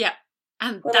 Yeah.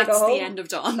 And when I that's go the home, end of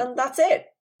Dawn. And that's it.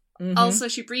 Mm-hmm. Also,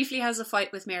 she briefly has a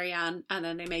fight with Marianne, and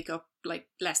then they make up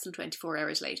less than 24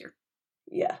 hours later.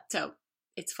 Yeah. So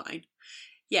it's fine.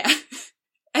 Yeah.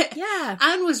 Yeah.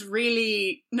 Anne was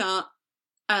really not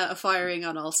firing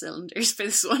on all cylinders for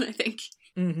this one, I think.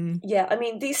 Mm-hmm. Yeah, I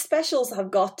mean, these specials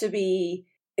have got to be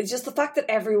it's just the fact that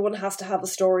everyone has to have a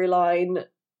storyline,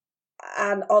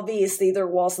 and obviously there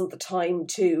wasn't the time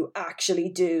to actually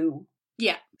do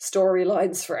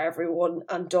storylines for everyone,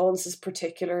 and Dawn's is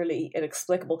particularly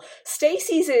inexplicable.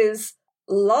 Stacey's is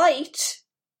light,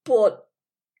 but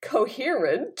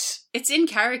coherent. It's in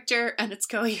character and it's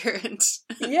coherent.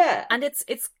 Yeah. And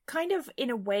it's kind of, in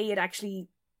a way, it actually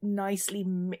nicely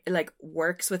like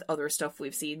works with other stuff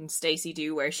we've seen Stacey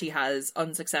do, where she has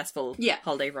unsuccessful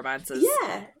holiday romances.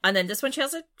 Yeah. And then this one she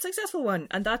has a successful one,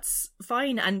 and that's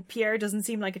fine. And Pierre doesn't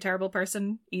seem like a terrible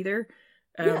person either.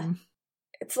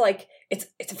 It's like,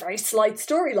 it's a very slight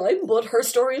storyline, but her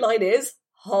storyline is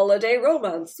holiday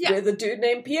romance with a dude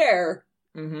named Pierre.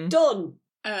 Mm-hmm. Done.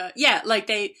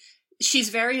 She's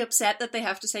very upset that they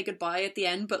have to say goodbye at the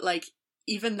end, but like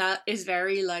even that is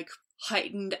very like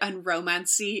heightened and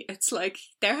romancy. It's like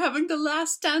they're having the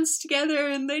last dance together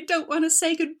and they don't want to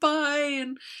say goodbye,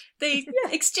 and they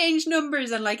exchange numbers,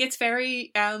 and like it's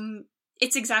very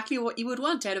it's exactly what you would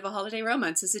want out of a holiday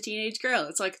romance as a teenage girl.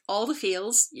 It's like all the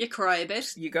feels, you cry a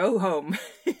bit, you go home,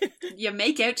 you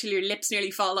make out till your lips nearly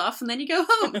fall off, and then you go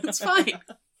home. It's fine.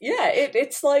 Yeah,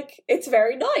 it's like, it's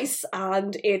very nice,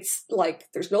 and it's like,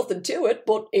 there's nothing to it,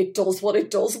 but it does what it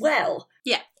does well.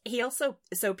 Yeah.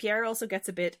 Pierre also gets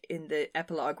a bit in the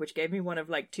epilogue, which gave me one of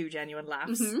like 2 genuine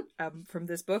laughs from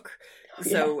this book.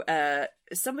 So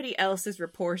somebody else is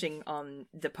reporting on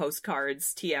the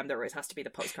postcards. TM, there always has to be the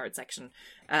postcard section.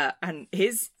 And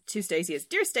his to Stacey is,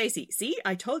 "Dear Stacey, see,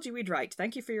 I told you we'd write.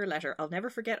 Thank you for your letter. I'll never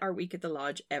forget our week at the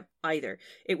lodge either.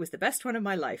 It was the best one of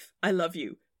my life. I love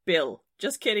you. Bill."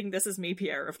 Just kidding, this is me,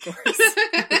 Pierre, of course.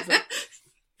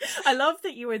 I love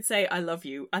that you would say, "I love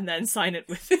you," and then sign it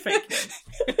with the fake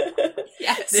name.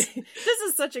 Yes. This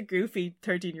is such a goofy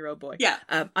 13-year-old boy. Yeah.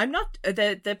 I'm not,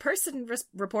 the person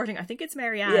reporting, I think it's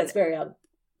Marianne. Yeah, it's Marianne.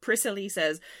 Priscilla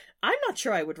says, "I'm not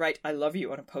sure I would write 'I love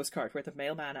you' on a postcard where the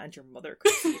mailman and your mother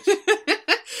could see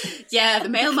it." Yeah, the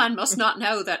mailman must not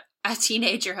know that a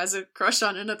teenager has a crush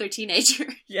on another teenager.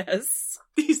 Yes.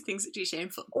 These things are too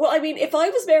shameful. Well, I mean, if I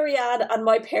was Marianne and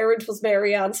my parent was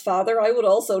Marianne's father, I would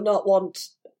also not want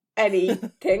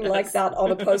anything like that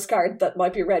on a postcard that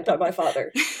might be read by my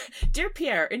father. "Dear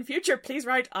Pierre, in future, please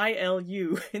write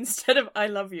ILU instead of I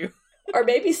love you." Or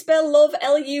maybe spell love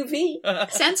LUV.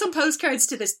 Send some postcards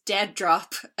to this dead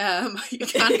drop. You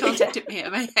can't contact me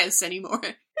at my house anymore.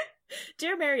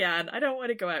 "Dear Marianne, I don't want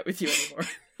to go out with you anymore.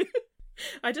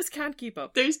 I just can't keep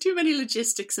up." There's too many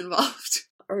logistics involved.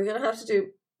 Are we going to have to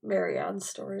do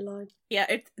Marianne's storyline?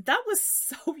 Yeah, that was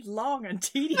so long and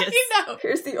tedious. I know.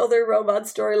 Here's the other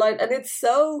romance storyline, and it's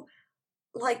so,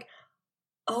 like,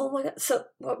 oh my god. So,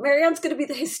 Marianne's going to be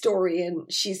the historian.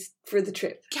 She's for the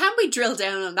trip. Can we drill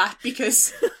down on that?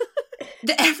 Because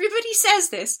everybody says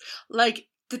this, like,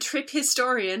 the trip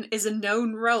historian is a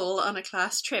known role on a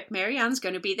class trip. Marianne's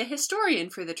going to be the historian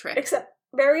for the trip. Except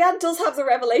Marianne does have the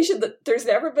revelation that there's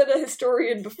never been a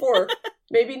historian before.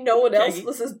 Maybe no one else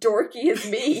was as dorky as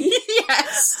me.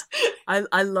 Yes.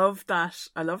 I love that.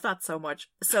 I love that so much.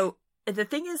 So the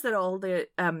thing is that all the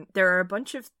there are a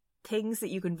bunch of things that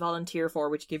you can volunteer for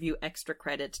which give you extra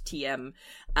credit, TM,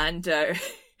 and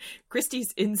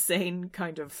Christie's insane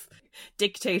kind of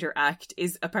dictator act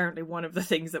is apparently one of the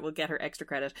things that will get her extra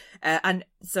credit. And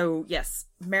so, yes,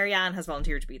 Marianne has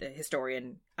volunteered to be the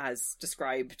historian as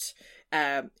described.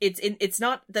 It's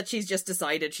not that she's just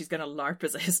decided she's going to LARP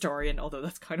as a historian, although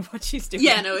that's kind of what she's doing.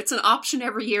 Yeah, no, it's an option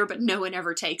every year, but no one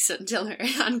ever takes it until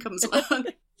Marianne comes along.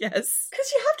 Yes.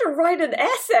 Because you have to write an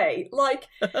essay. Like,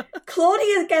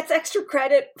 Claudia gets extra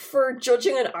credit for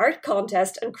judging an art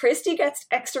contest, and Christy gets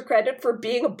extra credit for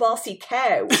being a bossy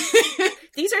cow.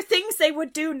 These are things they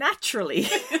would do naturally.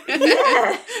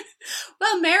 Yeah.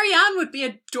 Well, Marianne would be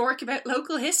a dork about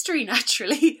local history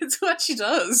naturally. It's what she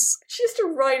does. She has to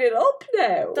write it up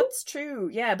now. That's true,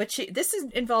 yeah, but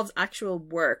involves actual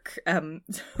work. I'm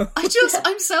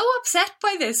so upset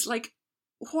by this. Like,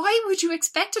 why would you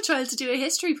expect a child to do a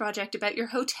history project about your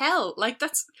hotel? Like,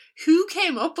 who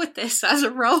came up with this as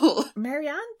a role?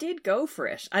 Marianne did go for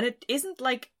it, and it isn't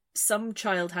like some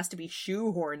child has to be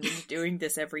shoehorned into doing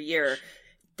this every year.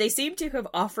 They seem to have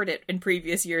offered it in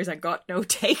previous years and got no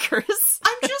takers.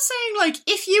 I'm just saying, like,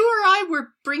 if you or I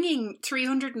were bringing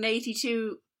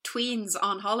 382 tweens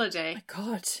on holiday, my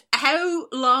God, how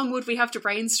long would we have to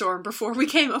brainstorm before we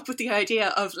came up with the idea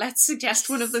of, let's suggest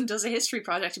one of them does a history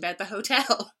project about the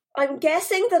hotel? I'm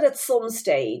guessing that at some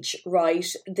stage, right,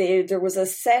 there was a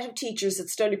set of teachers at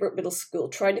Stony Brook Middle School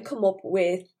trying to come up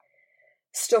with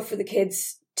stuff for the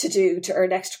kids to do to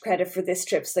earn extra credit for this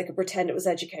trip so they could pretend it was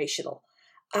educational.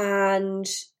 And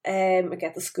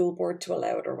get the school board to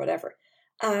allow it or whatever.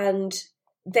 And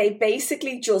they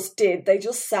basically they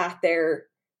just sat there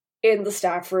in the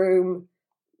staff room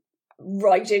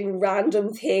writing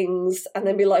random things and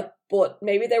then be like, but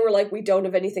maybe they were like, we don't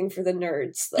have anything for the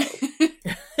nerds though.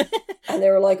 And they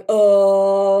were like,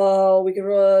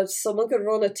 oh, someone could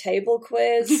run a table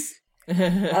quiz.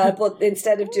 But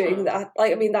instead of doing that,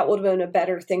 like, I mean, that would have been a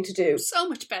better thing to do. So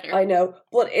much better. I know.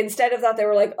 But instead of that, they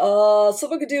were like,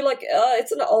 someone could do like,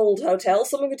 it's an old hotel.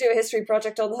 Someone could do a history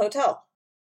project on the hotel.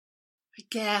 I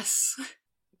guess.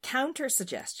 Counter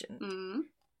suggestion. Mm.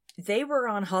 They were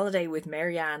on holiday with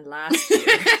Marianne last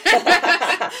year.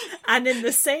 And in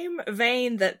the same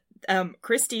vein that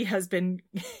Christy has been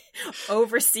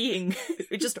overseeing,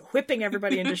 just whipping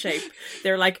everybody into shape,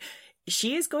 they're like,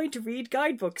 she is going to read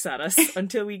guidebooks at us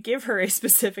until we give her a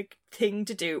specific thing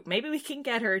to do. Maybe we can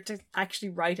get her to actually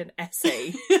write an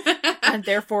essay and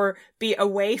therefore be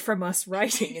away from us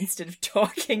writing instead of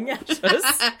talking at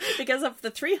us. Because of the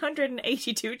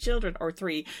 382 children, or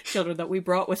 3 children that we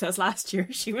brought with us last year,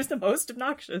 she was the most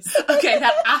obnoxious. Okay,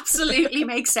 that absolutely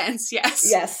makes sense, yes.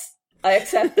 Yes. I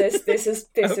accept this. This is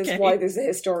Okay. why there's a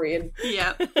historian.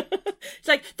 Yeah. It's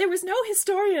like, there was no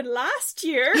historian last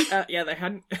year. Yeah, they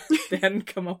hadn't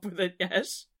come up with it yet.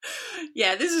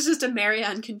 Yeah, this is just a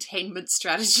Marianne containment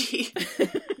strategy.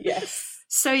 Yes.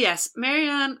 So yes,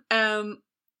 Marianne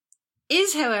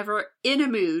is, however, in a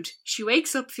mood. She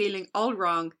wakes up feeling all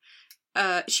wrong.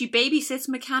 She babysits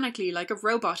mechanically like a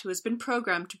robot who has been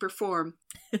programmed to perform.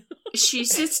 She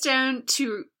sits down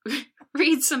to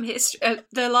read some history.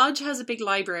 The lodge has a big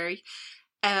library.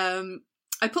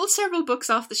 I pulled several books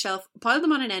off the shelf, piled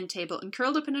them on an end table, and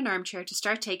curled up in an armchair to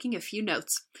start taking a few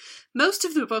notes. Most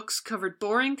of the books covered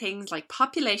boring things like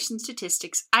population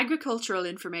statistics, agricultural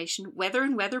information, weather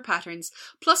and weather patterns,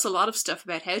 plus a lot of stuff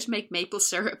about how to make maple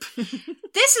syrup.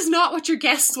 This is not what your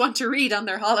guests want to read on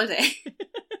their holiday.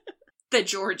 The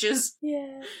Georges.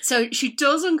 Yeah. So she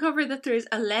does uncover that there is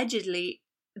allegedly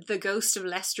the ghost of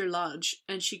Leicester Lodge,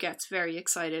 and she gets very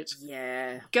excited.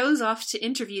 Yeah. Goes off to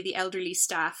interview the elderly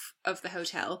staff of the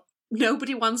hotel.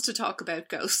 Nobody wants to talk about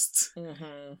ghosts.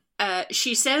 Mm-hmm.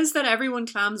 She says that everyone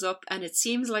clams up, and it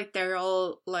seems like they're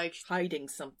all like, Hiding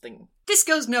something. this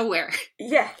goes nowhere.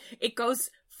 Yeah. It goes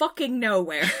fucking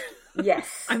nowhere.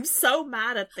 Yes. I'm so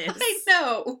mad at this. I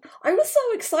know. I was so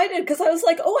excited because I was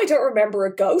like, oh, I don't remember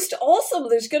a ghost. Awesome,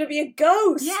 there's going to be a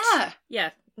ghost. Yeah. Yeah,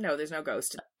 no, there's no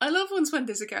ghost. I love ones when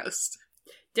there's a ghost.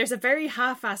 There's a very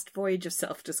half-assed voyage of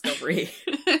self-discovery,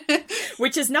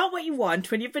 which is not what you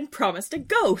want when you've been promised a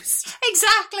ghost.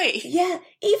 Exactly. Yeah,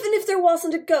 even if there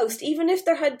wasn't a ghost, even if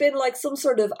there had been like some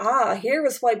sort of, here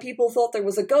is why people thought there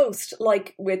was a ghost,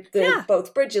 like with the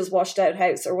both bridges washed out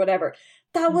house or whatever,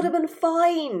 that would have been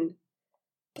fine.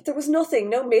 But there was nothing,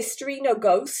 no mystery, no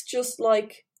ghost, just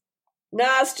like,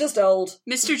 nah, it's just old.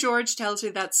 Mr. George tells her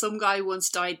that some guy once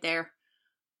died there.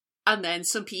 And then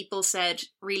some people said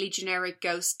really generic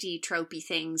ghosty tropey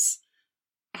things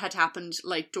had happened,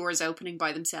 like doors opening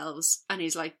by themselves. And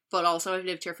he's like, but also I've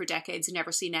lived here for decades and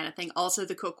never seen anything. Also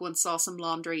the cook once saw some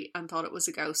laundry and thought it was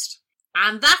a ghost.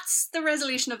 And that's the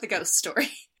resolution of the ghost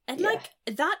story. And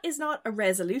that is not a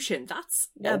resolution. That's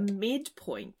a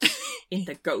midpoint in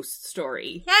the ghost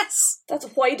story. Yes. That's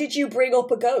why did you bring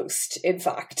up a ghost, in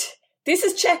fact? This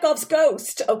is Chekhov's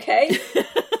ghost, okay?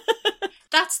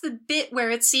 That's the bit where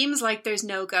it seems like there's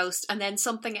no ghost and then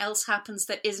something else happens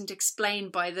that isn't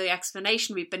explained by the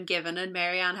explanation we've been given, and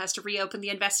Marianne has to reopen the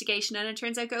investigation and it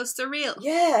turns out ghosts are real.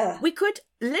 Yeah. We could,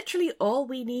 literally all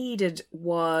we needed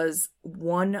was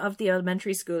one of the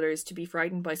elementary schoolers to be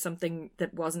frightened by something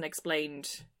that wasn't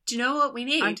explained. Do you know what we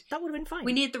need? And that would have been fine.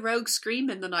 We need the rogue scream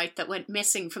in the night that went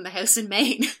missing from the house in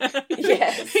Maine.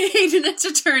 Yes. We needed it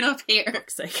to turn up here. For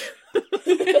fuck's sake.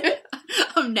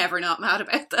 I'm never not mad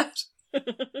about that.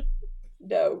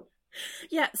 No.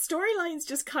 Yeah, storylines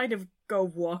just kind of go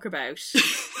walkabout.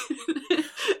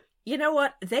 You know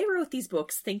what? They wrote these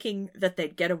books thinking that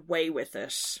they'd get away with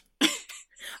it.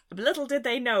 Little did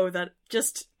they know that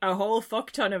just a whole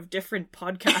fuck ton of different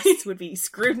podcasts would be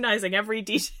scrutinizing every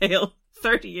detail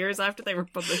 30 years after they were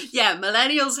published. Yeah,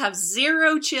 millennials have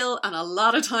zero chill and a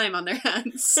lot of time on their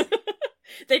hands.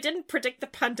 They didn't predict the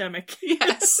pandemic.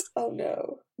 Yes. Oh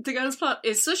no. The ghost plot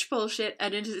is such bullshit,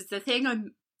 and it is the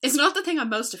thing it's not the thing I'm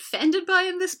most offended by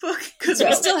in this book, because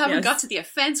we still haven't got to the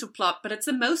offensive plot, but it's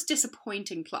the most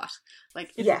disappointing plot.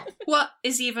 Like, Yeah. what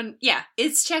is even... Yeah,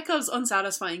 it's Chekhov's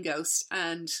unsatisfying ghost,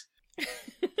 and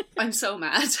I'm so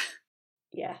mad.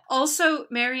 Yeah. Also,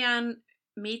 Marianne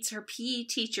meets her PE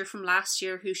teacher from last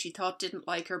year who she thought didn't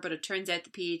like her, but it turns out the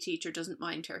PE teacher doesn't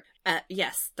mind her.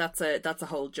 Yes, that's a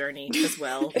whole journey as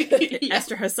well. Yeah.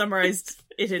 Esther has summarised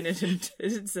it in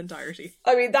its entirety.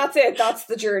 I mean, that's it. That's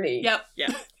the journey. Yep.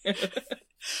 Yeah.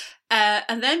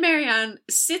 And then Marianne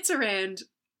sits around,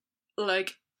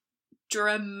 like,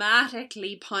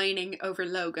 dramatically pining over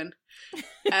Logan.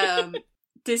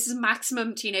 This is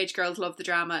maximum teenage girls love the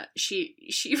drama. She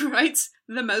writes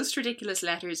the most ridiculous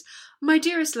letters. My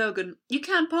dearest Logan, you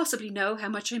can't possibly know how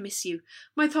much I miss you.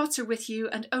 My thoughts are with you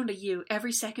and only you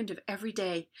every second of every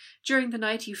day. During the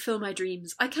night you fill my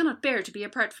dreams. I cannot bear to be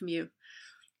apart from you.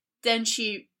 Then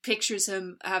she pictures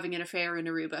him having an affair in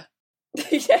Aruba.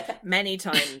 Yeah. Many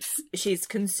times. She's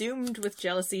consumed with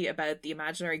jealousy about the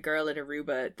imaginary girl in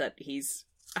Aruba that he's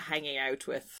hanging out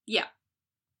with. Yeah.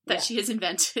 That she has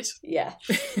invented. Yeah.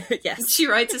 Yes. She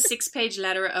writes a 6-page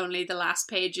letter, only the last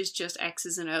page is just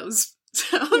X's and O's.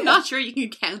 So I'm not sure you can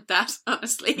count that,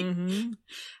 honestly. Mm-hmm.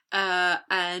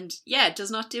 And yeah, it does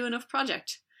not do enough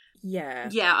project. Yeah.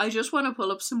 Yeah, I just want to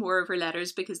pull up some more of her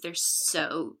letters because they're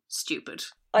so stupid.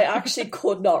 I actually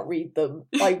could not read them.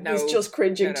 I was just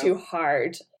cringing too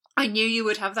hard. I knew you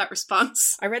would have that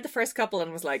response. I read the first couple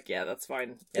and was like, yeah, that's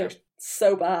fine. Yeah. They're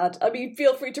so bad. I mean,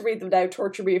 feel free to read them now,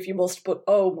 torture me if you must, but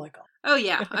oh my god. Oh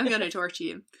yeah, I'm going to torture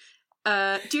you.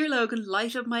 Dear Logan,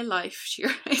 light of my life, she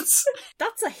writes.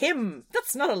 That's a hymn.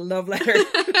 That's not a love letter.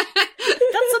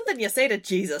 That's something you say to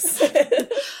Jesus.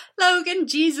 Logan,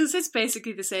 Jesus, it's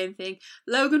basically the same thing.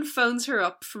 Logan phones her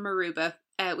up from Aruba,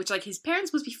 which, like, his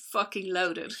parents must be fucking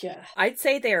loaded. Yeah. I'd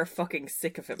say they are fucking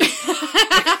sick of him.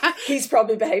 He's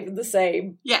probably behaving the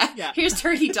same. Yeah. Here's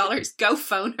 $30. Go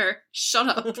phone her. Shut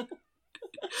up.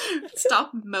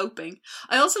 Stop moping.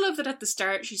 I also love that at the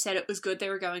start she said it was good they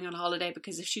were going on holiday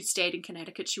because if she'd stayed in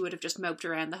Connecticut she would have just moped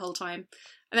around the whole time,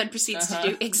 and then proceeds to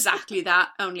do exactly that,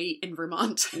 only in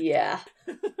Vermont. Yeah.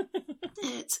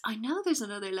 I know there's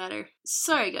another letter.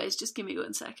 Sorry guys, just give me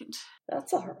 1 second.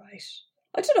 That's alright.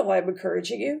 I don't know why I'm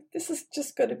encouraging you. This is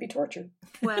just going to be torture.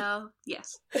 Well,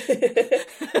 yes.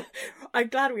 I'm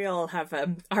glad we all have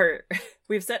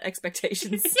we've set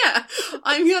expectations. Yeah,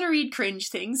 I'm going to read cringe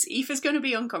things. Aoife's going to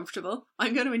be uncomfortable.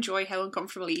 I'm going to enjoy how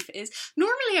uncomfortable Aoife is.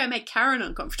 Normally I make Karen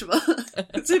uncomfortable.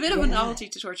 It's a bit of a novelty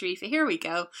to torture Aoife. Here we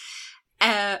go.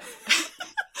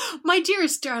 My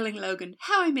dearest darling Logan,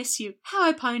 how I miss you, how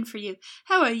I pine for you,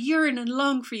 how I yearn and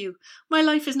long for you. My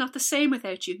life is not the same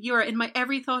without you. You are in my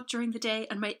every thought during the day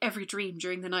and my every dream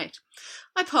during the night.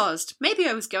 I paused. Maybe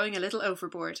I was going a little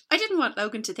overboard. I didn't want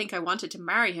Logan to think I wanted to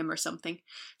marry him or something.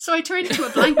 So I turned to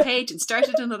a blank page and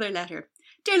started another letter.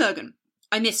 Dear Logan,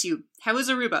 I miss you. How is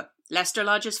Aruba? Leicester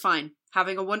Lodge is fine.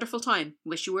 Having a wonderful time.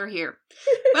 Wish you were here.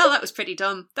 Well, that was pretty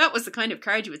dumb. That was the kind of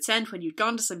card you would send when you'd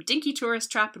gone to some dinky tourist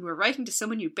trap and were writing to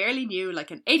someone you barely knew, like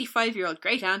an 85-year-old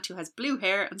great aunt who has blue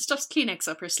hair and stuffs Kleenex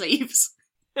up her sleeves.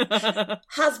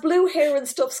 Has blue hair and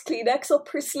stuffs Kleenex up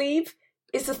her sleeve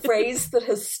is a phrase that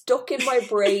has stuck in my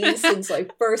brain since I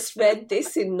first read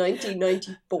this in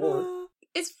 1994.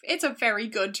 It's a very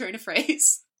good turn of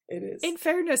phrase. It is. In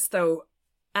fairness, though,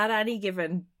 at any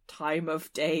given time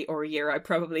of day or year, I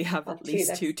probably have at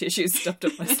least 2 tissues stuffed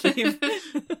up my sleeve.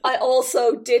 I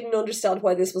also didn't understand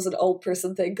why this was an old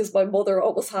person thing, because my mother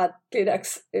always had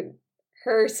Kleenex in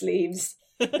her sleeves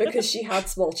because she had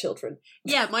small children.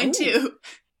 Yeah, mine too.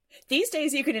 These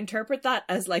days you can interpret that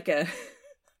as like a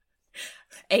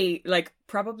like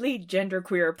probably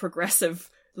genderqueer progressive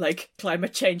like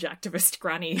climate change activist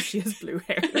granny. She has blue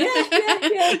hair.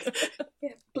 Yeah.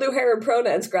 Blue hair and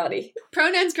pronouns granny.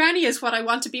 Pronouns granny is what I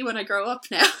want to be when I grow up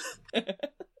now.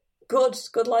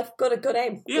 Good life, good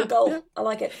aim, good goal. Yeah. I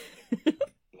like it.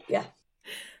 Yeah.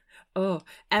 Oh,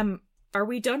 are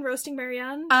we done roasting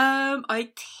Marianne? I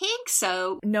think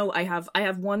so. No, I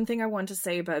have one thing I want to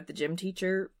say about the gym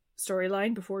teacher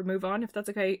storyline before we move on, if that's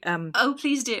okay. Oh,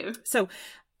 please do. So,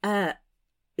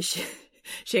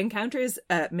 she encounters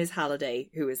Ms. Halliday,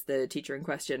 who is the teacher in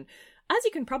question. As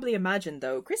you can probably imagine,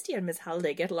 though, Christy and Ms.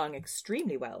 Halliday get along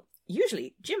extremely well.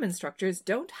 Usually, gym instructors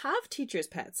don't have teachers'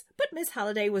 pets, but Ms.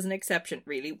 Halliday was an exception,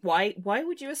 really. Why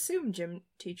would you assume gym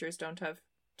teachers don't have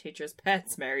teachers'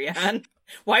 pets, Marianne?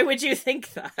 Why would you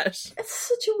think that? It's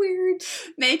such a weird...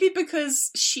 Maybe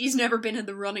because she's never been in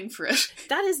the running for it.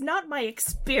 That is not my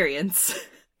experience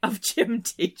of gym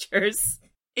teachers.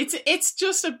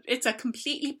 It's a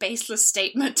completely baseless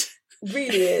statement.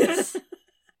 Really is.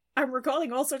 I'm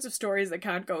recalling all sorts of stories that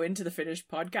can't go into the finished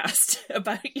podcast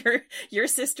about your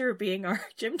sister being our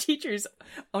gym teacher's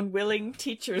unwilling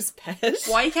teacher's pet.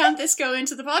 Why can't this go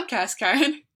into the podcast,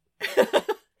 Karen?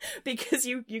 Because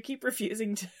you keep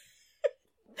refusing to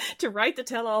to write the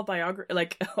tell-all biography,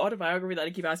 like autobiography that I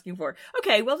keep asking for.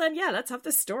 Okay, well then, yeah, let's have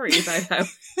this story about how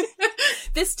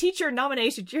this teacher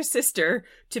nominated your sister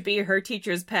to be her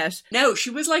teacher's pet. No, she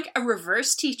was like a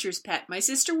reverse teacher's pet. My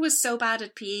sister was so bad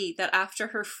at PE that after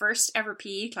her first ever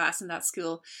PE class in that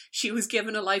school, she was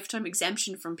given a lifetime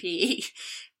exemption from PE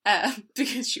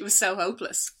because she was so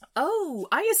hopeless. Oh,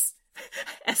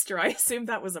 Esther, I assumed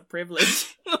that was a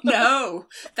privilege. No,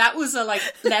 that was a like,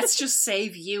 let's just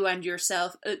save you and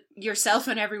yourself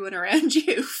and everyone around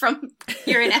you from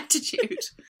your ineptitude.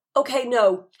 Okay,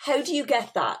 no. How do you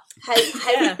get that?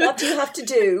 What do you have to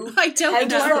do? I don't How know.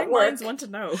 does that work? Want to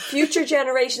know. Future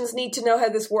generations need to know how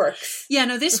this works. Yeah,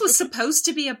 no, this was supposed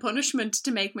to be a punishment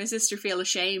to make my sister feel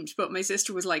ashamed, but my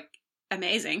sister was like,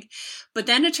 amazing. But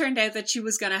then it turned out that she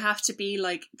was going to have to be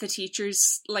like the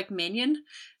teacher's like minion.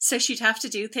 So she'd have to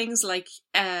do things like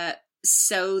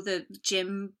sew the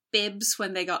gym bibs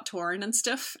when they got torn and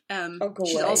stuff.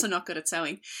 She's also not good at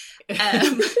sewing.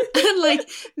 And like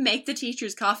make the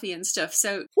teacher's coffee and stuff.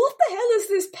 So what the hell is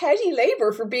this petty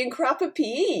labour for being crap at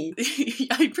PE?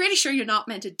 I'm pretty sure you're not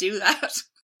meant to do that.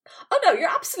 Oh no, you're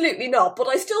absolutely not, but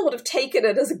I still would have taken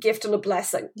it as a gift and a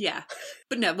blessing. Yeah.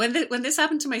 But no, when this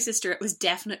happened to my sister, it was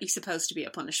definitely supposed to be a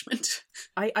punishment.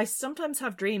 I sometimes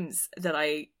have dreams that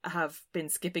I have been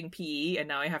skipping PE and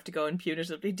now I have to go and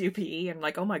punitively do PE. I'm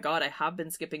like, oh my god, I have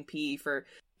been skipping PE for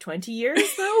 20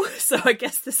 years though, so I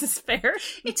guess this is fair.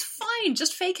 It's fine,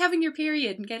 just fake having your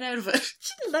period and get out of it.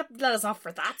 She didn't let us off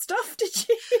for that stuff, did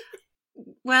she?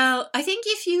 Well, I think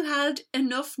if you had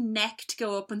enough neck to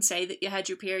go up and say that you had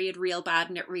your period real bad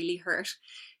and it really hurt,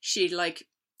 she'd like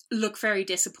look very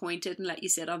disappointed and let you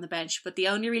sit on the bench. But the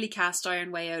only really cast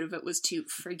iron way out of it was to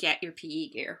forget your PE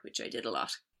gear, which I did a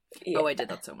lot. Yeah. Oh, I did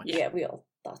that so much. Yeah,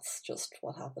 that's just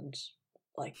what happened.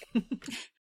 Like,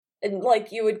 and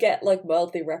like you would get like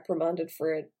mildly reprimanded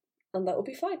for it, and that would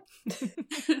be fine.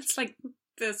 It's like,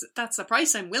 that's the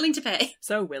price I'm willing to pay.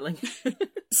 So willing.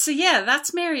 So yeah,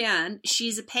 that's Marianne.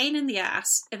 She's a pain in the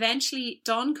ass. Eventually,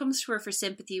 Dawn comes to her for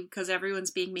sympathy because everyone's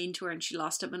being mean to her and she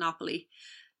lost at Monopoly.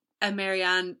 And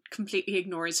Marianne completely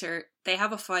ignores her. They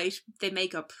have a fight. They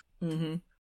make up. Mm-hmm.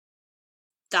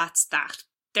 That's that.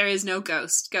 There is no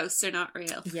ghost. Ghosts are not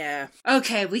real. Yeah.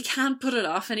 Okay, we can't put it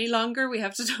off any longer. We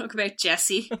have to talk about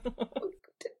Jessie.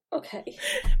 Okay.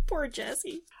 Poor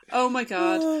Jessie. Oh my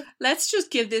god. Let's just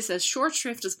give this as short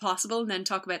shrift as possible and then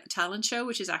talk about the talent show,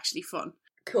 which is actually fun.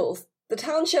 Cool. The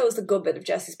talent show is the good bit of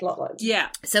Jessie's plotline. Yeah.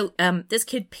 So, this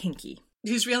kid, Pinky.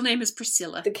 Whose real name is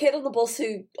Priscilla. The kid on the bus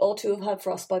who ought to have had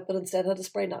frostbite but instead had a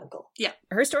sprained ankle. Yeah.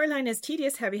 Her storyline is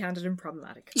tedious, heavy-handed, and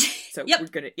problematic. So Yep.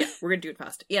 we're gonna do it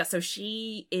fast. Yeah, so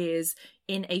she is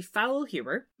in a foul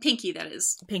humour. Pinky, that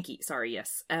is. Pinky, sorry,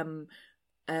 yes.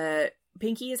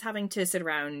 Pinky is having to sit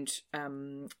around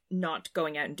not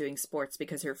going out and doing sports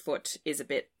because her foot is a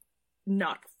bit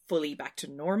not fully back to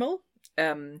normal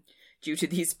due to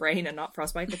the sprain and not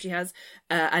frostbite that she has.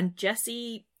 And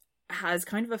Jessie has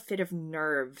kind of a fit of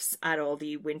nerves at all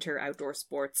the winter outdoor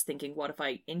sports, thinking, what if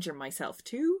I injure myself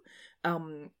too?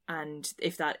 And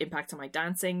if that impacts on my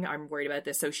dancing, I'm worried about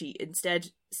this. So she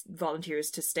instead volunteers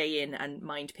to stay in and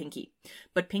mind Pinky.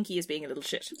 But Pinky is being a little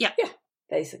shit. Yeah. Yeah,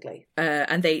 basically.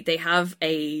 And they have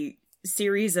a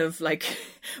series of like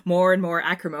more and more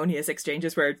acrimonious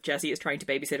exchanges where Jessie is trying to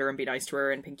babysit her and be nice to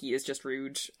her and Pinky is just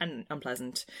rude and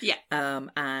unpleasant. Yeah.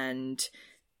 And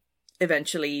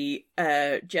eventually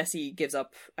Jessie gives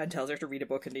up and tells her to read a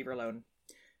book and leave her alone.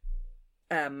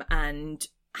 And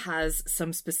has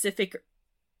some specific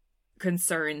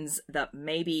concerns that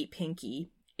maybe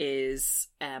Pinky is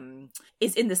in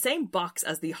the same box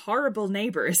as the horrible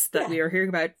neighbours that we are hearing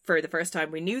about for the first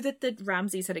time. We knew that the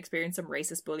Ramseys had experienced some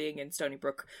racist bullying in Stony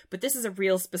Brook, but this is a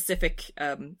real specific,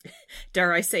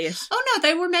 dare I say it? Oh no,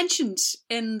 they were mentioned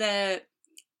in the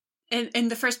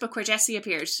first book where Jessie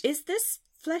appeared. Is this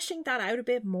fleshing that out a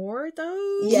bit more,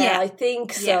 though? Yeah, I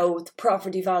think so. The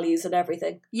property values and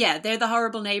everything. Yeah, they're the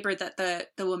horrible neighbour that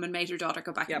the woman made her daughter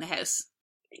go back in the house.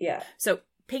 Yeah. So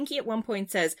Pinky at one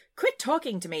point says, "Quit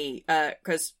talking to me,"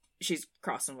 because she's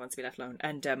cross and wants to be left alone.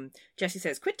 And Jessie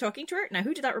says, "Quit talking to her." Now,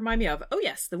 who did that remind me of? Oh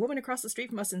yes, the woman across the street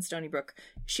from us in Stony Brook.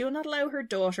 She will not allow her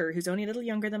daughter, who's only a little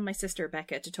younger than my sister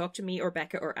Becca, to talk to me or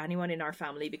Becca or anyone in our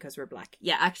family because we're black.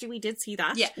 Yeah, actually we did see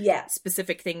that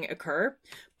specific thing occur.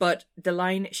 But the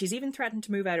line, she's even threatened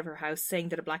to move out of her house, saying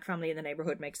that a black family in the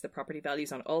neighbourhood makes the property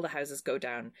values on all the houses go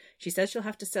down. She says she'll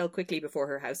have to sell quickly before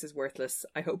her house is worthless.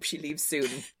 I hope she leaves soon.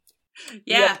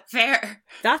 Yeah, fair.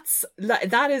 That's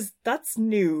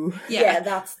new. Yeah,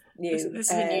 that's new. This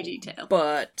is a new detail.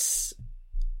 But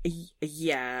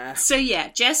yeah. So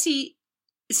yeah, Jessie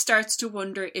starts to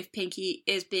wonder if Pinky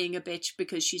is being a bitch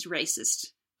because she's racist.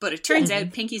 But it turns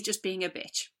out Pinky's just being a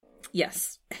bitch.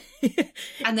 Yes.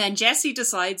 And then Jessie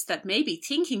decides that maybe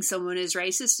thinking someone is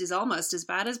racist is almost as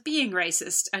bad as being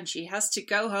racist, and she has to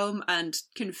go home and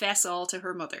confess all to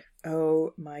her mother.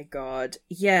 Oh my god.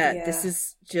 Yeah, this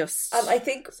is just... And I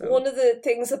think one of the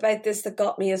things about this that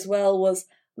got me as well was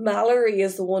Mallory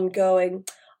is the one going,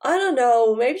 I don't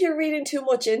know, maybe you're reading too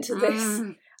much into this.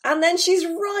 And then she's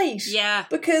right. Yeah.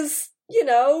 Because, you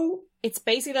know... It's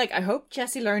basically like, I hope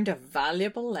Jessie learned a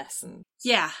valuable lesson.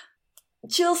 Yeah.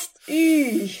 Just,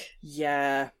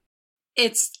 yeah.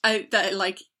 It's,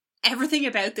 like, everything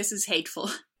about this is hateful.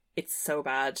 It's so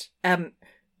bad.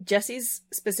 Jessie's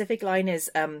specific line is,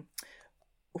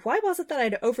 why was it that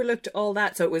I'd overlooked all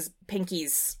that? So it was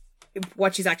Pinky's,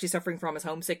 what she's actually suffering from is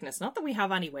homesickness. Not that we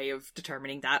have any way of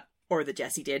determining that, or that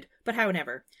Jessie did, but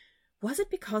however. Was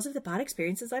it because of the bad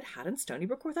experiences I'd had in Stony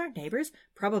Brook with our neighbours?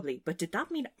 Probably, but did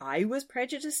that mean I was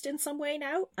prejudiced in some way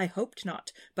now? I hoped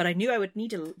not, but I knew I would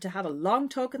need to have a long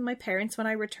talk with my parents when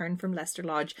I returned from Leicester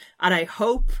Lodge, and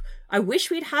I wish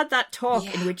we'd had that talk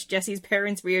in which Jessie's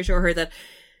parents reassure her that,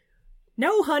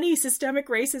 no, honey, systemic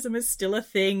racism is still a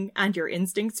thing, and your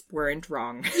instincts weren't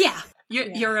wrong. Yeah,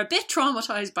 you're a bit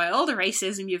traumatised by all the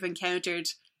racism you've encountered.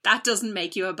 That doesn't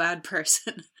make you a bad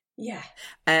person. Yeah.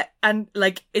 And,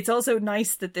 like, it's also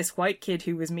nice that this white kid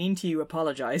who was mean to you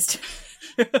apologised.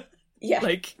 Yeah.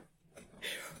 Like,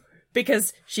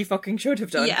 because she fucking should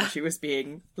have done because she was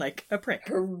being, like, a prick.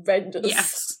 Horrendous.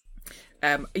 Yes.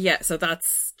 Yeah, so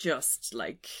that's just,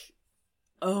 like,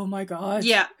 oh my god.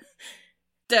 Yeah.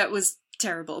 That was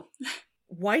terrible.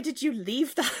 Why did you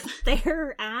leave that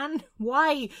there, Anne?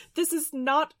 Why? This is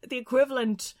not the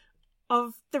equivalent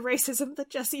of the racism that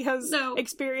Jessie has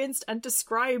experienced and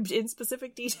described in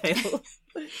specific detail.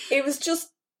 It was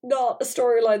just not a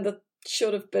storyline that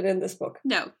should have been in this book.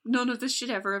 No, none of this should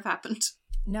ever have happened.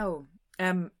 No.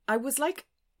 I was like,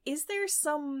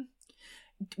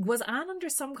 was Anne under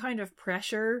some kind of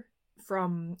pressure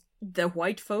from the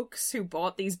white folks who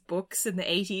bought these books in the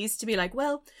 80s to be like,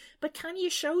 well, but can you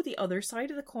show the other side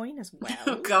of the coin as well?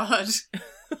 Oh, God.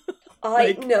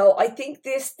 I think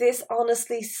this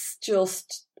honestly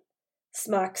just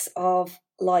smacks of,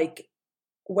 like,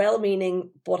 well-meaning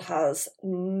but has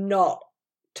not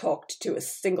talked to a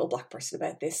single black person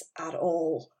about this at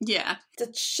all. Yeah.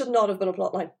 That should not have been a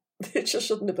plotline. It just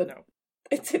shouldn't have been. No.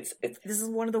 It's This is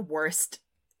one of the worst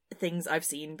things I've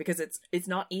seen, because it's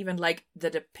not even like the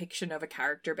depiction of a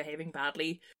character behaving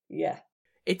badly. Yeah.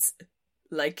 It's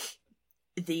like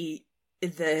the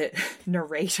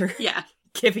narrator Yeah.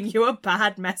 giving you a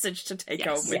bad message to take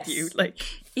home with you. Like,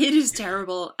 it is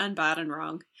terrible and bad and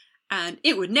wrong, and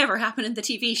it would never happen in the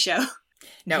TV show.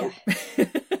 No.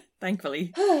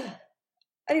 Thankfully.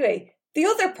 Anyway, the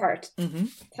other part. Mm-hmm.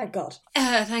 Thank God.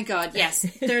 Thank God, yes.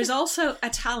 There's also a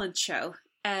talent show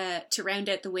to round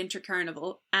out the winter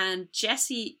carnival, and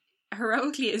Jessie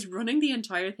heroically is running the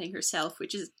entire thing herself,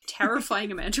 which is a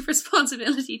terrifying amount of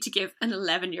responsibility to give an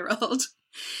 11-year-old.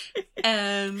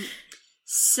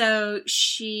 So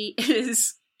she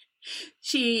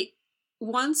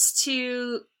wants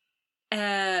to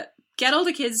get all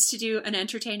the kids to do an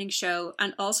entertaining show,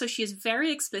 and also she is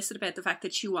very explicit about the fact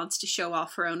that she wants to show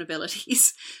off her own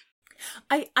abilities.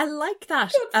 I like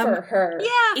that. Good for her.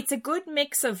 Yeah. It's a good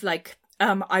mix of, like,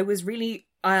 I really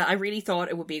thought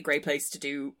it would be a great place to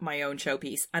do my own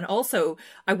showpiece. And also,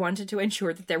 I wanted to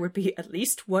ensure that there would be at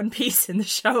least one piece in the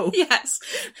show. Yes.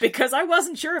 Because I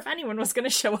wasn't sure if anyone was going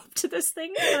to show up to this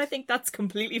thing. And I think that's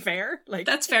completely fair. Like,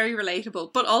 that's very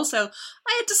relatable. But also,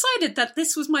 I had decided that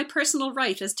this was my personal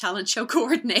right as talent show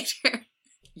coordinator.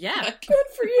 Yeah. Good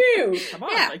for you. Come on.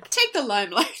 Yeah, like, take the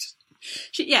limelight.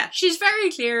 She's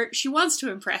very clear. She wants to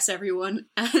impress everyone.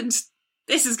 And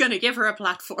this is going to give her a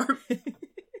platform.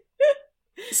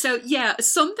 So, yeah,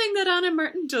 something that Anna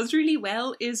Merton does really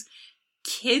well is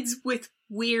kids with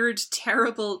weird,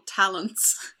 terrible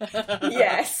talents.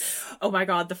 Yes. Oh my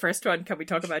god, the first one. Can we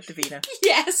talk about Davina?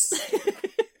 Yes.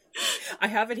 I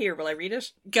have it here. Will I read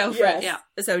it? Go for it, yeah.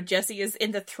 So Jessie is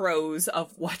in the throes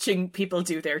of watching people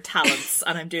do their talents,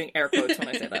 and I'm doing air quotes when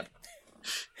I say that.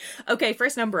 Okay,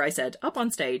 first number, I said, up on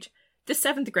stage. This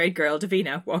 7th grade girl,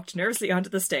 Davina, walked nervously onto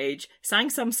the stage, sang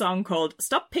some song called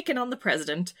Stop Picking on the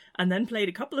President, and then played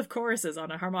a couple of choruses on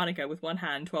a harmonica with one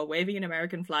hand while waving an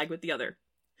American flag with the other.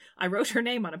 I wrote her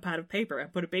name on a pad of paper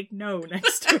and put a big no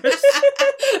next to it.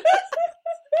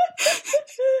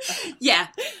 Yeah.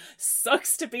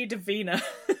 Sucks to be Davina.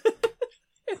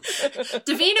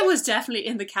 Davina was definitely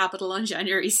in the Capitol on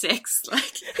January 6th.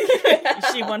 Like,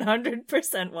 she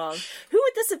 100% was. Who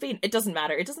would this have been? It doesn't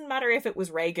matter. It doesn't matter if it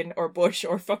was Reagan or Bush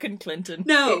or fucking Clinton.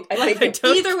 No, I think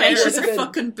either way, she's a been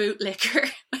fucking bootlicker.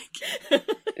 Like,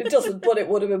 It doesn't, but it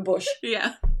would have been Bush.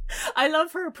 Yeah. I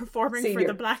love her performing Senior. for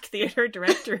the black theatre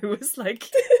director who was like,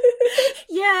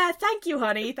 yeah, thank you,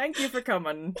 honey. Thank you for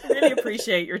coming. Really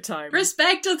appreciate your time.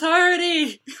 Respect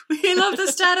authority. We love the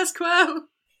status quo.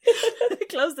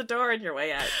 Close the door on your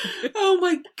way out. Oh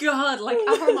my god, like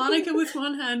a harmonica with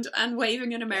one hand and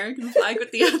waving an American flag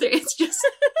with the other. It's just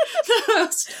the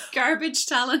most garbage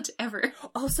talent ever.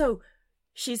 Also,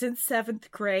 she's in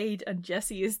 7th grade and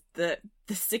Jessie is the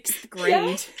 6th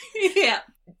grade Yeah.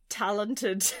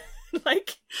 talented.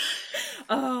 Like,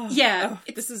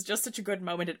 this is just such a good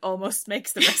moment. It almost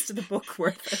makes the rest of the book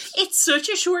worth it. It's such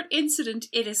a short incident.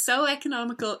 It is so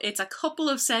economical. It's a couple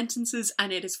of sentences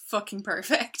and it is fucking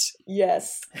perfect.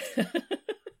 Yes.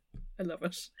 I love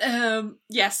it.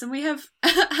 Yes, and we have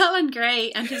Alan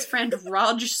Gray and his friend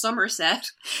Rog Somerset.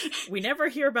 We never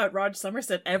hear about Rog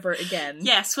Somerset ever again.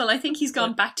 Yes, well, I think he's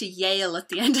gone back to Yale at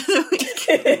the end of the week.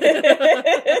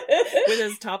 With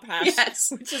his top hat. Yes.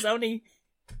 Which is only...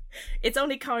 It's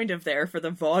only kind of there for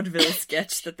the vaudeville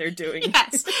sketch that they're doing.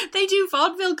 Yes, they do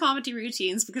vaudeville comedy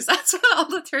routines because that's what all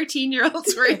the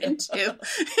 13-year-olds were into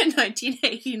in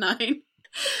 1989.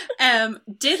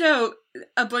 Ditto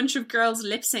a bunch of girls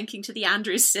lip syncing to the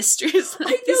Andrews Sisters.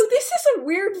 I know, this is a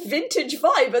weird vintage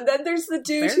vibe, and then there's the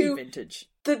dude Very who vintage.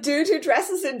 the dude who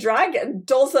dresses in drag and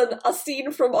does a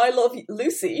scene from I Love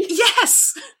Lucy.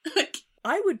 Yes! Like,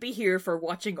 I would be here for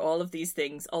watching all of these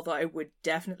things, although I would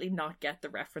definitely not get the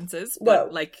references. No.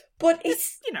 But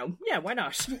it's yeah, why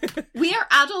not? we are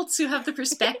adults who have the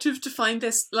perspective to find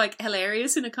this, like,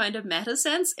 hilarious in a kind of meta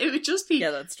sense. It would just be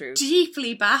Yeah, that's true.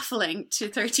 deeply baffling to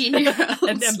 13-year-olds.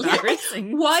 And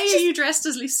embarrassing. Why are you dressed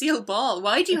as Lucille Ball?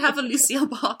 Why do you have a Lucille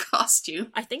Ball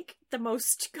costume? I think the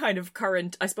most kind of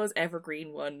current, I suppose,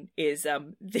 evergreen one is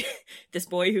this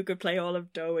boy who could play all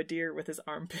of Doe a deer with his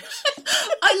armpit.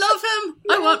 I love him.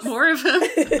 Yes. I want more of him.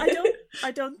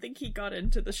 I don't think he got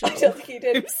into the show. I don't think he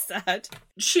did. It was sad.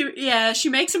 She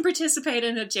makes him participate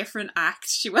in a different act.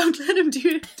 She won't let him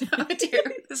do a deer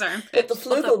with his armpit. But the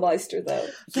Flugelmeister, though.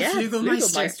 The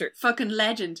Flugelmeister. Fucking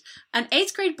legend. An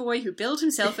 8th grade boy who billed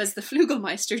himself as the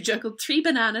Flugelmeister juggled 3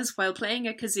 bananas while playing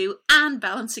a kazoo and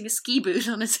balancing a ski boot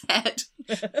on his head.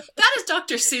 That is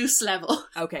Dr. Seuss level.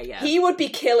 Okay, yeah. He would be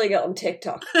killing it on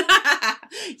TikTok.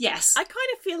 Yes. I kind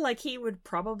of feel like he would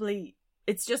probably...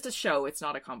 It's just a show, it's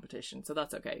not a competition, so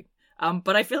that's okay.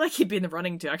 But I feel like he'd be in the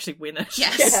running to actually win it.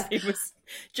 Yes. Yeah. He was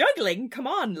juggling, come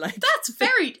on. That's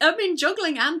very... I mean,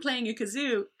 juggling and playing a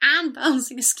kazoo and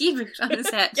balancing a ski boot on his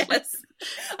head. Yes.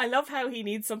 I love how he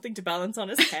needs something to balance on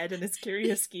his head and it's clearly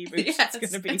a ski boot. Yes,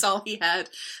 it's all he had.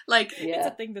 Like, it's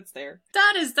a thing that's there.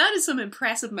 That is some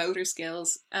impressive motor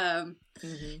skills.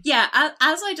 Yeah,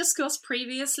 as I discussed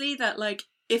previously, that, like,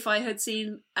 if I had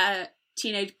seen a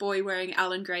teenage boy wearing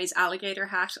Alan Gray's alligator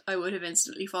hat, I would have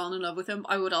instantly fallen in love with him.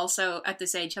 I would also, at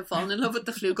this age, have fallen in love with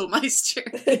the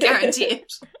Flugelmeister. I guarantee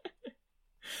it.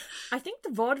 I think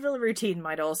the vaudeville routine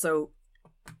might also...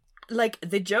 Like,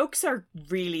 the jokes are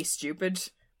really stupid,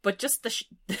 but just the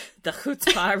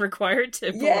chutzpah required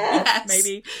to pull them off,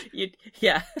 maybe.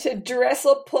 To dress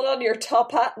up, put on your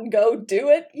top hat and go do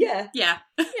it, yeah.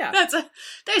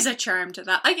 There's a charm to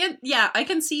that. I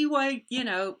can see why,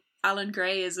 Alan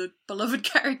Gray is a beloved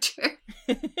character.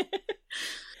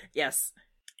 Yes.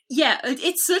 Yeah,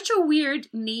 it's such a weird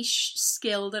niche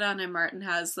skill that Anna Martin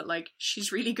has, that, like,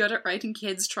 she's really good at writing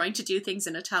kids trying to do things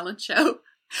in a talent show.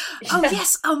 Oh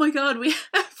yes! Oh my god, we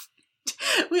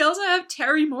also have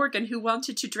Terry Morgan, who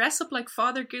wanted to dress up like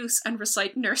Father Goose and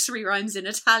recite nursery rhymes in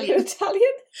Italian.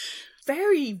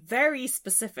 Very, very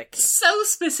specific. So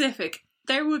specific.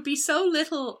 There would be so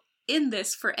little in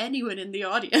this for anyone in the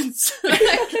audience.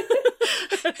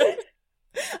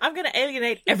 I'm going to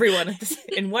alienate everyone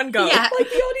in one go. Yeah. Like,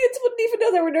 the audience wouldn't even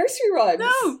know there were nursery rhymes.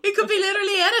 No, it could be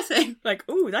literally anything. Like,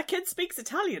 ooh, that kid speaks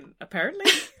Italian, apparently.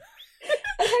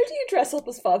 And how do you dress up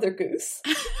as Father Goose?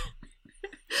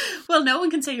 Well, no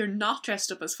one can say you're not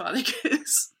dressed up as Father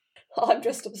Goose. Oh, I'm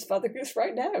dressed up as Father Goose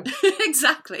right now.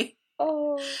 Exactly.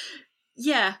 Oh.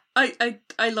 Yeah, I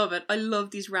love it. I love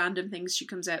these random things she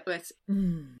comes out with.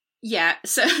 Yeah,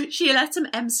 so she lets him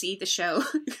MC the show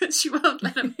because she won't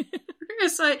let him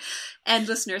recite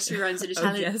endless nursery rhymes in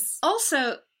Italian. Oh, yes.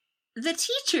 Also, the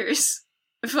teachers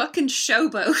fucking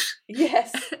showboat.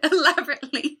 Yes.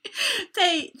 Elaborately.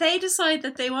 They decide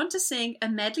that they want to sing a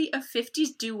medley of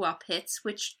 50s doo-wop hits,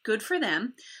 which, good for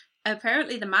them.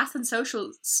 Apparently the math and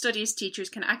social studies teachers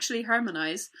can actually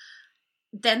harmonise.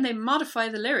 Then they modify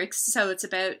the lyrics so it's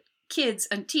about kids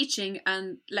and teaching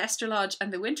and Leicester Lodge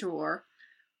and the Winter War.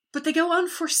 But they go on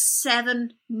for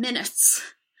 7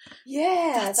 minutes.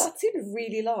 Yeah, that seemed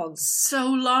really long. So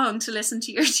long to listen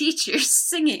to your teachers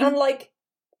singing. And, like,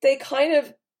 they kind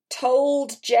of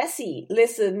told Jessie,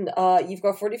 listen, you've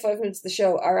got 45 minutes of the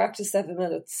show. Our act is 7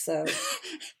 minutes, so...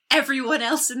 Everyone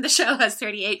else in the show has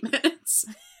 38 minutes.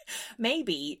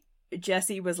 Maybe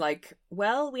Jessie was like,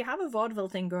 well, we have a vaudeville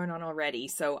thing going on already,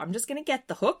 so I'm just going to get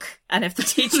the hook. And if the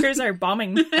teachers are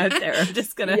bombing out there, I'm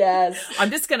just going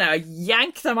to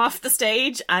yank them off the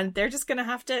stage, and they're just going to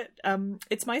have to,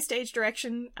 it's my stage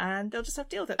direction, and they'll just have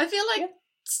to deal with it. I feel like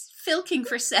filking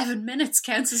for 7 minutes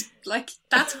counts as, like,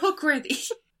 that's hook worthy.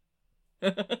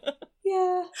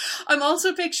 Yeah. I'm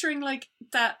also picturing, like,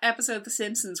 that episode of The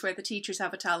Simpsons where the teachers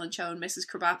have a talent show and Mrs.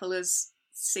 Krabappel is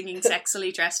singing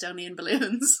sexily dressed only in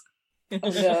balloons. Oh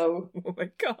no. Oh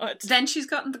my god. Then she's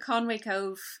gotten the Conway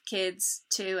Cove kids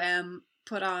to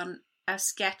put on a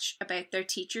sketch about their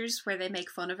teachers where they make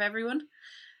fun of everyone.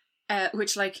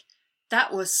 Which, like,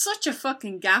 that was such a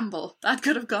fucking gamble. That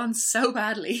could have gone so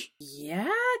badly. Yeah,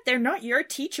 they're not your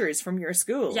teachers from your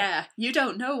school. Yeah, you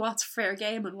don't know what's fair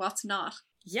game and what's not.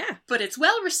 Yeah. But it's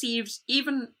well received,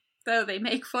 even though they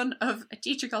make fun of a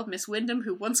teacher called Miss Wyndham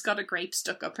who once got a grape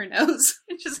stuck up her nose,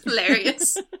 which is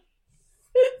hilarious.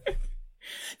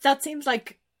 That seems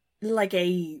like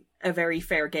a very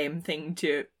fair game thing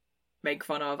to make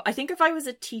fun of. I think if I was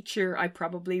a teacher, I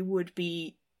probably would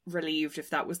be relieved if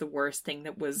that was the worst thing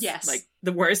that was like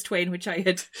the worst way in which I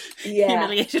had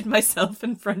humiliated myself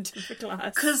in front of the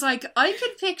class. Because, like, I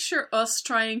could picture us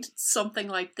trying something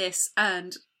like this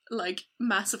and, like,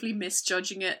 massively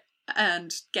misjudging it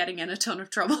and getting in a ton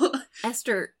of trouble.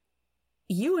 Esther,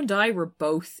 you and I were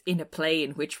both in a play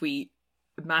in which we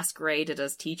masqueraded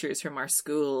as teachers from our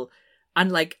school,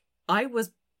 and, like,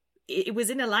 it was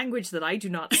in a language that I do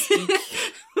not speak.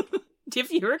 If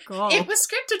you recall, it was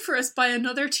scripted for us by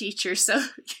another teacher, so,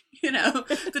 you know,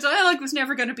 the dialogue was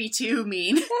never going to be too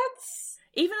mean.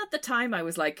 Even at the time, I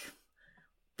was like,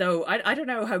 though, I don't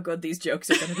know how good these jokes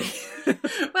are going to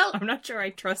be. Well, I'm not sure I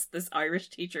trust this Irish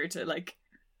teacher to, like,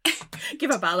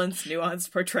 give a balanced,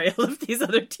 nuanced portrayal of these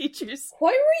other teachers.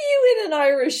 Why were you in an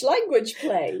Irish language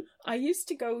play? I used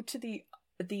to go to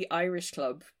the Irish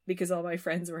club because all my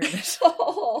friends were in it.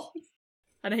 Oh.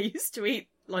 And I used to eat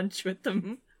lunch with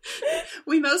them.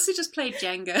 We mostly just played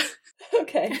Jenga.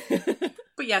 Okay.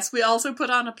 But yes, we also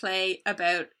put on a play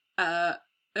about a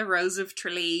Rose of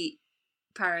Tralee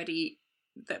parody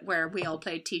where we all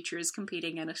played teachers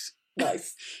competing in it.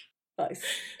 Nice.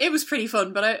 It was pretty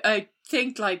fun, but I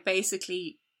think, like,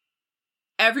 basically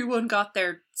everyone got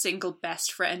their single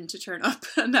best friend to turn up,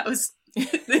 and that was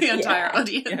the entire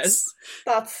audience. Yes.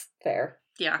 That's fair.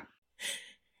 Yeah.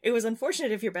 It was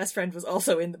unfortunate if your best friend was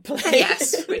also in the play.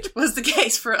 Yes, which was the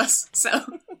case for us. So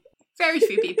very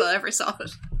few people ever saw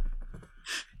it.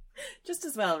 Just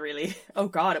as well, really. Oh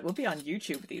god, it will be on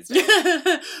YouTube these days.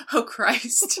 Oh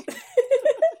Christ.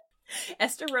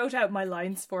 Esther wrote out my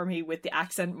lines for me with the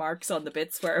accent marks on the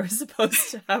bits where I was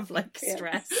supposed to have, like,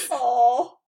 stress.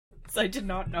 Oh. So I did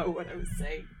not know what I was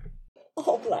saying.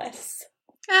 Oh, bless.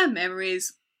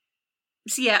 Memories.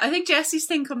 So yeah, I think Jessie's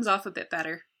thing comes off a bit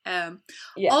better.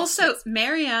 Yeah. Also,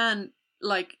 Marianne,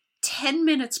 like 10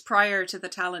 minutes prior to the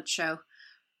talent show,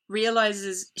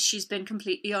 realizes she's been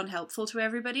completely unhelpful to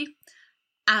everybody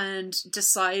and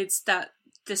decides that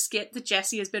the skit that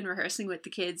Jessie has been rehearsing with the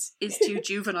kids is too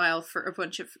juvenile for a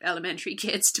bunch of elementary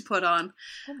kids to put on.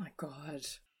 Oh my god.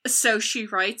 So she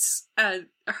writes a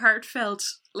heartfelt,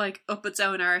 like, up its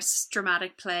own arse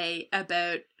dramatic play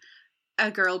about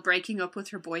a girl breaking up with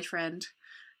her boyfriend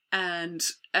and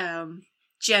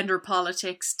gender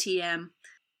politics TM,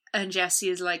 and Jessie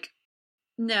is like,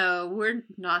 no, we're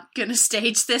not gonna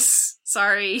stage this,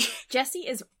 sorry. Jessie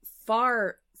is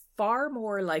far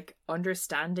more, like,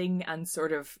 understanding and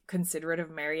sort of considerate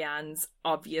of Marianne's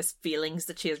obvious feelings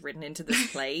that she has written into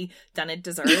this play than it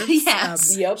deserves.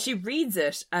 Yes. Yep. She reads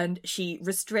it and she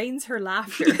restrains her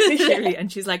laughter clearly,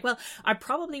 and she's like, well, I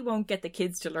probably won't get the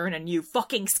kids to learn a new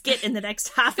fucking skit in the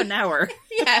next half an hour.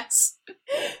 Yes.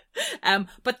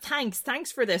 But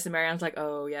thanks for this. And Marianne's like,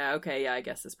 oh yeah, okay, yeah, I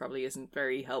guess this probably isn't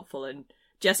very helpful. And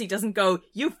Jessie doesn't go,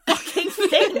 you fucking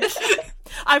think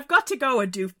I've got to go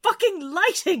and do fucking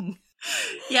lighting.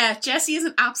 Yeah, Jessie is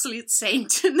an absolute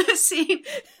saint in this scene.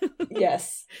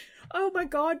 Yes. Oh my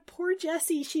god, poor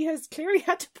Jessie. She has clearly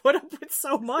had to put up with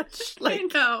so much. I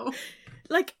know.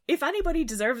 Like, if anybody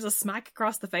deserves a smack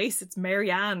across the face, it's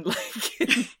Marianne.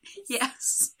 Like,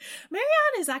 yes.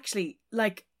 Marianne is actually,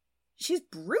 like, she's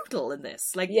brutal in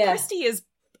this. Like, yeah. Christy is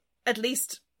at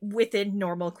least within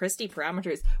normal Christy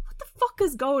parameters. What the fuck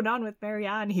is going on with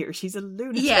Marianne here? She's a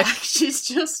lunatic. Yeah, she's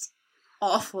just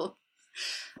awful.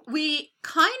 We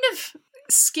kind of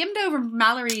skimmed over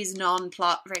Mallory's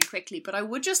non-plot very quickly, but I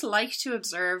would just like to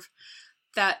observe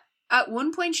that At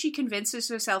one point, she convinces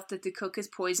herself that the cook is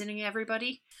poisoning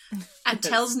everybody and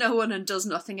tells no one and does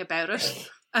nothing about it.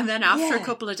 And then after a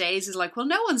couple of days is like, well,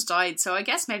 no one's died, so I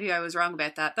guess maybe I was wrong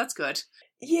about that. That's good.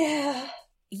 Yeah.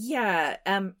 Yeah.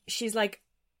 She's like,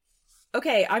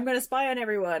 okay, I'm going to spy on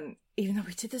everyone. Even though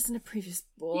we did this in a previous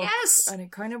book. Yes. And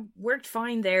it kind of worked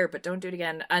fine there, but don't do it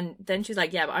again. And then she's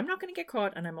like, yeah, but I'm not going to get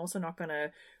caught, and I'm also not going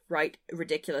to write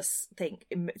ridiculous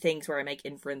things where I make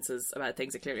inferences about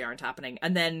things that clearly aren't happening.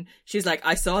 And then she's like,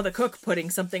 I saw the cook putting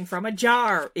something from a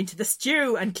jar into the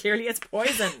stew, and clearly it's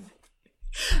poison.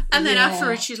 And then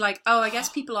afterwards she's like, oh, I guess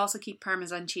people also keep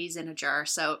Parmesan cheese in a jar,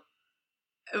 so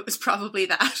it was probably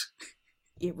that.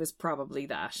 It was probably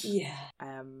that. Yeah.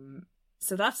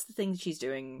 So that's the thing she's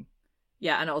doing.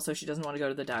 Yeah, and also she doesn't want to go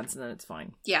to the dance, and then it's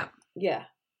fine. Yeah. Yeah.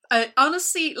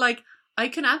 Honestly, like, I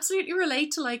can absolutely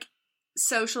relate to, like,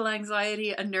 social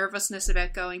anxiety and nervousness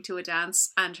about going to a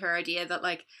dance, and her idea that,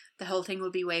 like, the whole thing will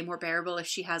be way more bearable if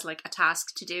she has, like, a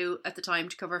task to do at the time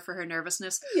to cover for her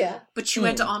nervousness. Yeah. But she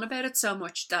went on about it so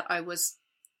much that I was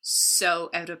so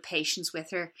out of patience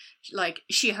with her. Like,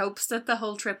 she hopes that the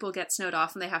whole trip will get snowed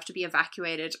off and they have to be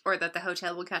evacuated, or that the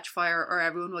hotel will catch fire, or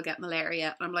everyone will get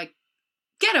malaria. And I'm like,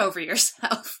 get over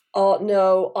yourself. Oh,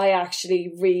 no, I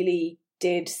actually really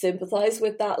did sympathise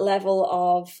with that level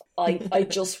of, I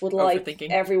just would like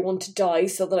everyone to die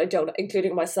so that I don't,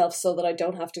 including myself, so that I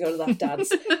don't have to go to that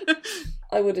dance.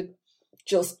 I would have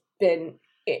just been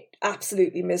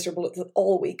absolutely miserable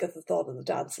all week at the thought of the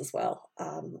dance as well.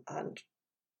 And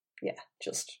yeah,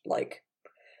 just like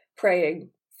praying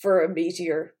for a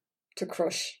meteor to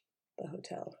crush the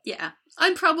hotel. Yeah,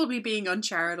 I'm probably being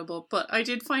uncharitable, but I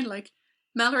did find, like,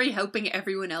 Mallory hoping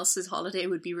everyone else's holiday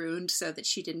would be ruined so that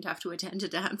she didn't have to attend a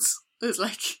dance was,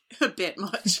 like, a bit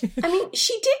much. I mean,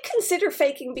 she did consider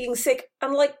faking being sick,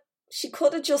 and, like, she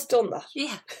could have just done that.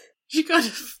 Yeah, she could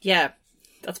have. Yeah,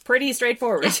 that's pretty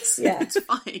straightforward. Yes, yeah, it's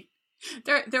fine.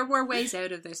 There were ways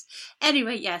out of this.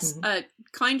 Anyway, yes,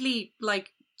 kindly,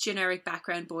 like, generic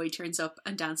background boy turns up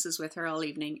and dances with her all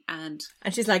evening, and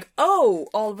she's like, oh,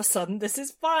 all of a sudden this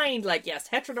is fine. Like, yes,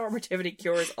 heteronormativity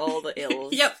cures all the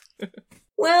ills. Yep.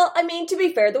 Well, I mean, to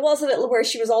be fair, there was a little where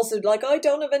she was also like, I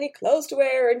don't have any clothes to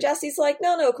wear, and Jesse's like,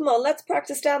 no, come on, let's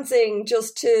practice dancing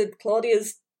just to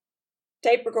Claudia's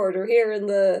tape recorder here in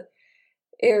the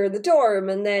dorm,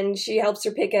 and then she helps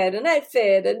her pick out an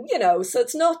outfit, and, you know, so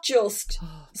it's not just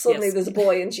suddenly there's a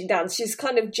boy and she dances. She's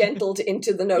kind of gentled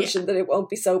into the notion that it won't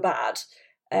be so bad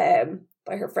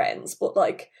by her friends, but,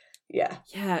 like, yeah.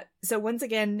 Yeah, so once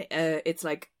again, it's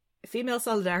like female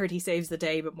solidarity saves the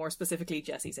day, but more specifically,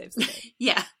 Jessie saves the day.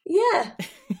 Yeah. Yeah.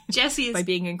 Jessie is... by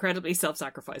being incredibly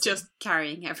self-sacrificing. Just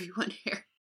carrying everyone here.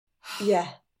 Yeah.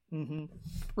 Mm-hmm.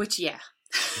 Which, yeah.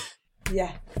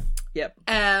 Yeah. Yep.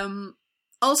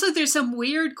 Also, there's some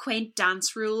weird, quaint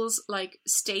dance rules, like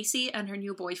Stacey and her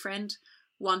new boyfriend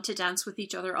want to dance with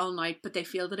each other all night, but they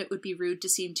feel that it would be rude to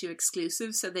seem too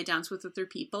exclusive, so they dance with other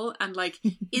people. And, like,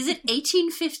 is it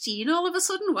 1815 all of a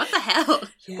sudden? What the hell?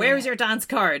 Yeah. Where's your dance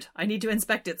card? I need to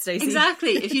inspect it, Stacey.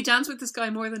 Exactly. If you dance with this guy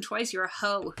more than twice, you're a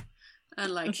hoe.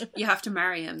 And, like, you have to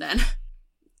marry him then.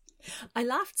 I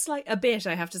laughed a bit,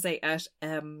 I have to say, at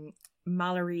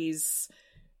Mallory's...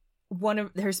 one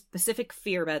of her specific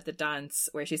fear about the dance,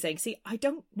 where she's saying, see, I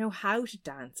don't know how to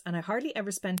dance, and I hardly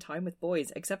ever spend time with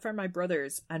boys except for my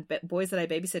brothers and boys that I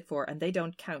babysit for, and they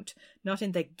don't count, not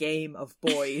in the game of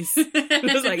boys.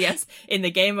 It was like, yes, in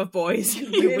the game of boys,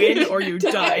 you win or you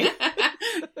die.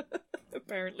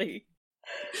 Apparently.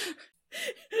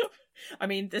 I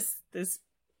mean, this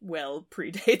well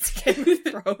predates Game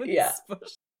of Thrones. Yeah.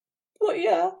 But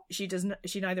yeah. She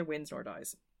neither wins nor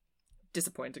dies.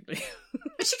 Disappointingly.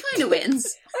 She kind of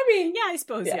wins. I mean, yeah, I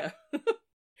suppose, yeah.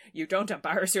 You don't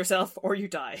embarrass yourself or you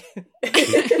die.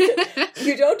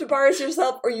 You don't embarrass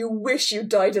yourself or you wish you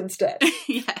died instead.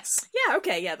 Yes. Yeah,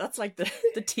 okay, yeah, that's like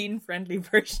the teen-friendly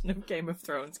version of Game of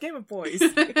Thrones. Game of Boys.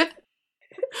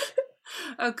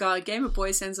 Oh god, Game of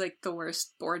Boys sounds like the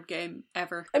worst board game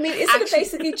ever. I mean, isn't it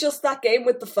basically just that game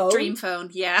with the phone? Dream Phone,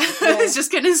 yeah. I was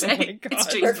just going to say, it's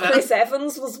Dream Where Phone. Chris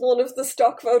Evans was one of the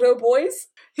stock photo boys.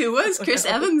 Who was? Chris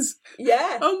Evans?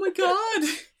 Yeah. Oh my god.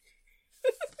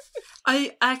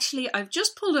 I've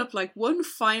just pulled up, like, one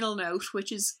final note,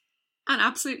 which is an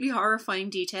absolutely horrifying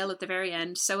detail at the very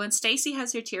end. So when Stacey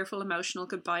has her tearful, emotional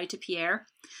goodbye to Pierre,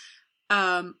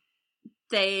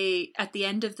 they, at the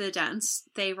end of the dance,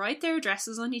 they write their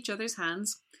addresses on each other's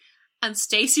hands, and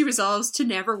Stacey resolves to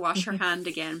never wash her hand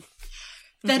again.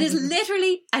 That is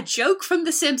literally a joke from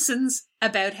The Simpsons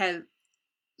about how,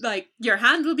 like, your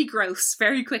hand will be gross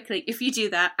very quickly if you do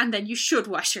that, and then you should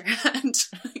wash your hand.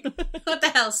 Like, what the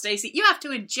hell, Stacey? You have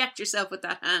to inject yourself with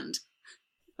that hand.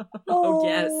 Oh,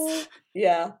 yes.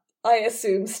 Yeah. I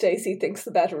assume Stacey thinks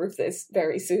the better of this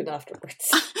very soon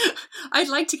afterwards. I'd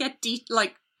like to get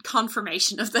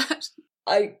confirmation of that.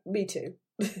 Me too.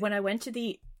 When I went to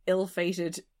the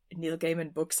ill-fated Neil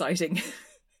Gaiman book sighting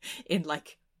in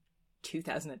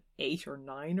 2008 or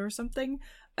 9 or something,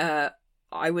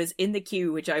 I was in the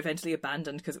queue, which I eventually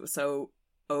abandoned because it was so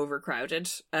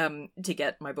overcrowded, to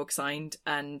get my book signed,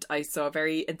 and I saw a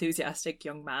very enthusiastic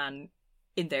young man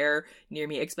in there near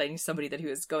me explaining to somebody that he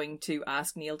was going to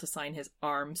ask Neil to sign his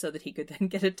arm so that he could then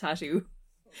get a tattoo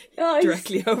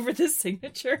directly over the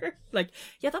signature.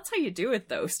 Yeah, that's how you do it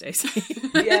though, Stacey.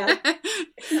 Yeah.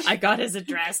 I got his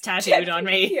address tattooed on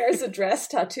me. Here's address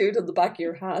tattooed on the back of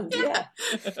your hand. Yeah.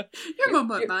 Your mum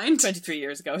won't mind. 23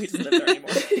 years ago, he doesn't live there anymore.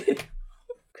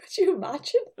 Could you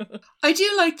imagine? I do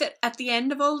like that at the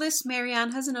end of all this,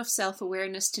 Marianne has enough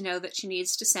self-awareness to know that she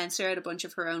needs to censor out a bunch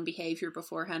of her own behaviour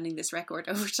before handing this record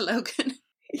over to Logan.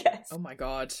 Yes. Oh my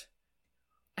god.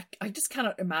 I just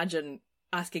cannot imagine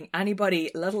asking anybody,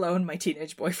 let alone my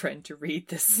teenage boyfriend, to read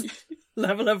this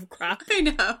level of crap. I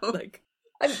know.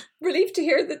 I'm relieved to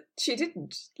hear that she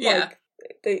didn't. Yeah.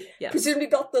 They presumably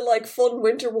got the fun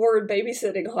winter war and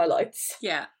babysitting highlights.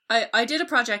 Yeah. I did a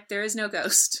project, there is no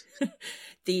ghost.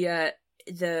 The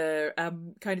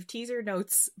kind of teaser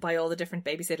notes by all the different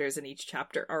babysitters in each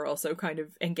chapter are also kind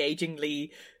of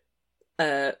engagingly,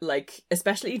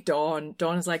 especially Dawn.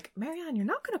 Dawn is like, Marianne, you're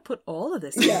not going to put all of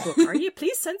this in the book, are you?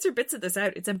 Please censor bits of this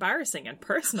out. It's embarrassing and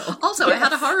personal. Also, I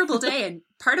had a horrible day, and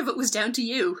part of it was down to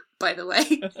you, by the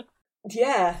way.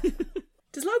 Yeah.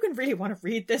 Does Logan really want to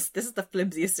read this? This is the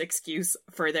flimsiest excuse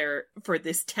for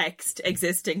this text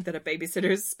existing that a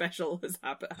Babysitter's special has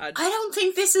had. I don't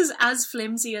think this is as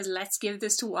flimsy as let's give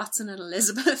this to Watson and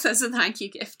Elizabeth as a thank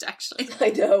you gift, actually.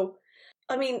 I know.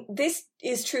 I mean, this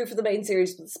is true for the main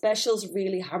series, but the specials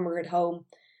really hammer it home.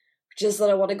 Which is that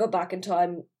I want to go back in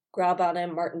time, grab Anna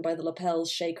and Martin by the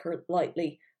lapels, shake her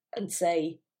lightly, and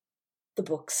say, the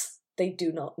books, they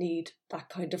do not need that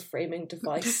kind of framing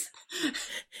device.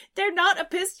 They're not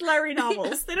epistolary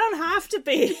novels. They don't have to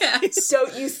be. Yes.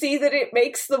 Don't you see that it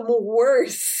makes them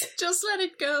worse? Just let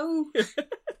it go.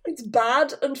 It's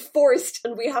bad and forced,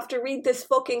 and we have to read this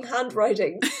fucking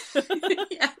handwriting.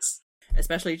 Yes.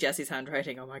 Especially Jessie's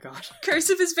handwriting, oh my god.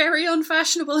 Cursive is very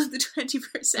unfashionable in the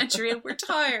 21st century, and we're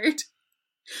tired.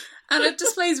 And it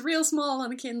displays real small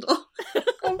on a Kindle.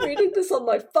 I'm reading this on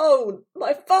my phone.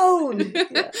 My phone!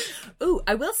 Yeah. Ooh,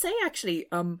 I will say actually,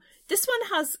 this one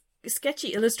has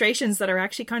sketchy illustrations that are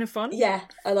actually kind of fun. Yeah,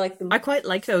 I like them. I quite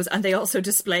like those, and they also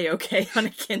display okay on a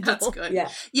Kindle. That's good. Yeah.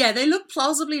 Yeah, they look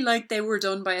plausibly like they were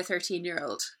done by a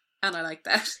 13-year-old, and I like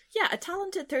that. Yeah, a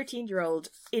talented 13-year-old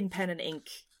in pen and ink,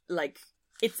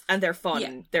 and they're fun.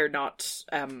 Yeah. They're not,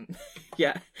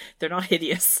 they're not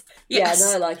hideous. Yes. Yeah,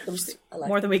 no, I like them.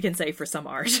 More than we can say for some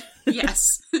art.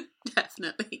 Yes,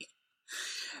 definitely.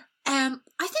 I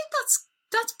think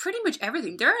that's pretty much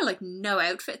everything. There are no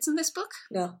outfits in this book.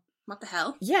 No. What the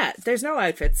hell? Yeah, there's no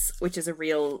outfits, which is a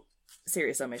real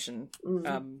serious omission.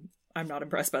 Mm. I'm not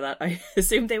impressed by that. I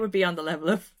assumed they would be on the level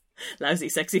of lousy,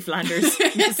 sexy Flanders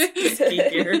ski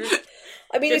gear.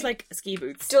 I mean, there's ski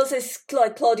boots. Does this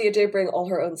Claudia did bring all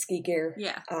her own ski gear?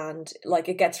 Yeah, and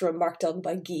it gets remarked on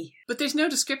by Guy. but there's no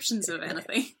descriptions of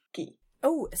anything. Guy.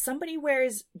 Oh, somebody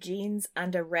wears jeans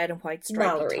and a red and white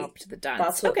stripy top to the dance.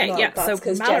 That's what, okay, no, yeah. that's So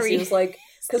because Mallory Jessie was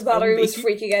because Mallory was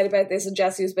freaking out about this, and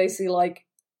Jessie was basically like,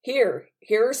 Here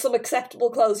are some acceptable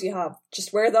clothes you have.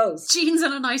 Just wear those. Jeans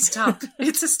and a nice top.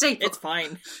 It's a staple. It's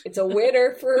fine. It's a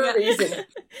winner for a reason.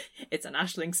 It's an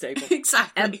Aisling staple.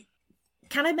 Exactly.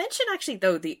 Can I mention actually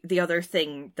though the other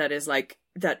thing that is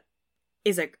that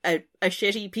is a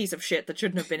shitty piece of shit that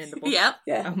shouldn't have been in the book? Yep.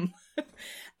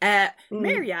 Yeah.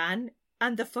 Marianne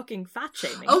and the fucking fat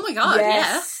shaming. Oh my god,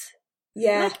 yes.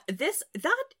 Yeah.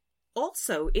 That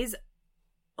also is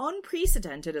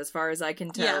unprecedented as far as I can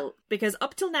tell, because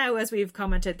up till now, as we've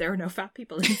commented, there are no fat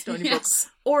people in Stony Brook,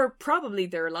 or probably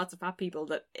there are lots of fat people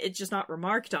that it's just not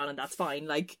remarked on, and that's fine.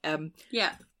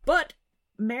 But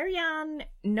Marianne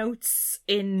notes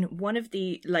in one of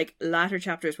the latter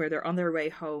chapters where they're on their way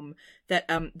home that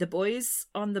the boys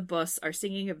on the bus are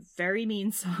singing a very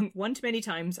mean song one too many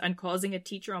times and causing a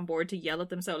teacher on board to yell at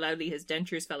them so loudly his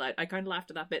dentures fell out. I kind of laughed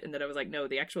at that bit, and then I was like, no,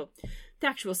 the actual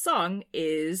song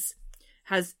is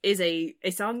a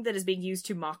song that is being used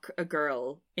to mock a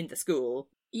girl in the school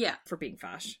for being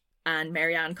fat. And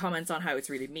Marianne comments on how it's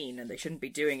really mean and they shouldn't be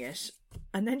doing it.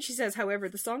 And then she says, however,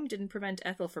 the song didn't prevent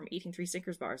Ethel from eating 3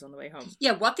 Snickers bars on the way home.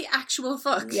 Yeah, what the actual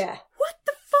fuck? Yeah. What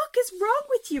the fuck is wrong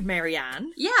with you,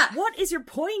 Marianne? Yeah. What is your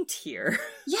point here?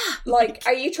 Yeah.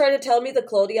 Are you trying to tell me that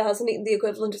Claudia hasn't eaten the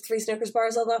equivalent of 3 Snickers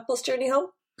bars on that bus journey home?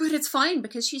 But it's fine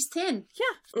because she's thin.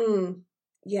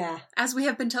 Yeah. As we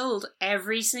have been told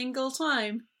every single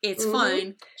time, it's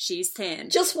fine, she's thin.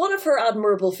 Just one of her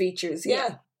admirable features,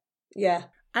 yeah.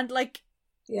 And like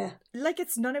Yeah.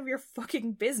 it's none of your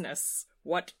fucking business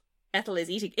what Ethel is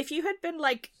eating. If you had been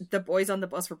like, the boys on the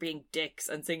bus were being dicks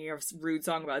and singing a rude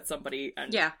song about somebody,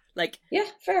 and like, yeah,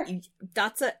 fair.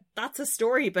 That's a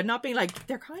story, but not being like,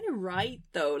 they're kind of right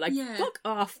though. Like, fuck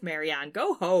off, Marianne,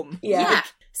 go home. Yeah. Like,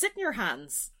 sit in your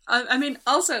hands. I mean,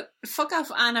 also, fuck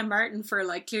off Anna Martin for,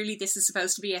 like, clearly this is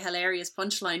supposed to be a hilarious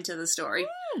punchline to the story.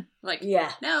 Like,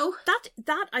 no.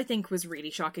 That I think was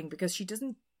really shocking, because she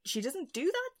doesn't do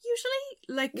that usually.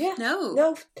 Like,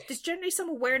 no. There's generally some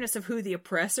awareness of who the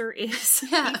oppressor is,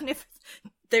 Yeah. even if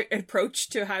their approach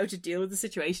to how to deal with the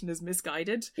situation is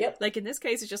misguided. Yep. Like, in this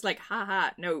case, it's just like, haha,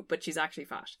 no, but she's actually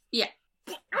fat. Yeah.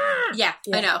 Yeah,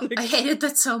 I know. I hated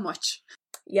that so much.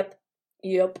 Yep.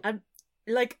 And,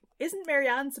 like, isn't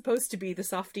Marianne supposed to be the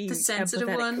softy, the sensitive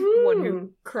empathetic one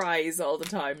who cries all the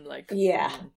time? Like,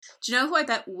 yeah. Do you know who I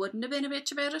bet wouldn't have been a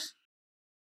bitch about it?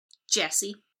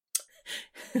 Jessie.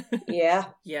 Yeah.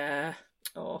 Yeah.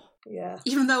 Oh. Yeah.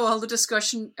 Even though all the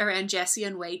discussion around Jessie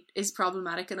and weight is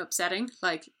problematic and upsetting,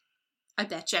 like, I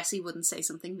bet Jessie wouldn't say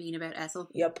something mean about Ethel.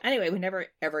 Yep. Anyway, we never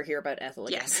ever hear about Ethel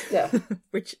again. Yes. Yeah.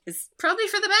 Which is probably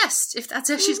for the best, if that's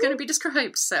how she's going to be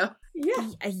described, so.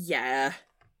 Yeah.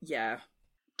 Yeah.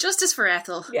 Justice for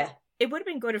Ethel. Yeah. It would have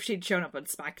been good if she'd shown up and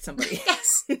smacked somebody.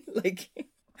 Yes. Like,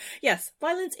 yes,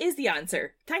 violence is the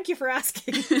answer. Thank you for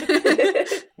asking.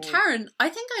 Karen, I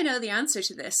think I know the answer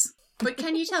to this, but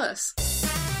can you tell us?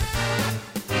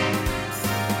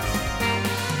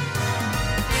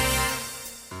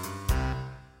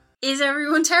 Is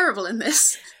everyone terrible in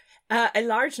this? A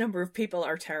large number of people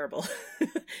are terrible.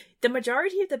 The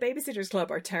majority of the Babysitters Club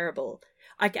are terrible.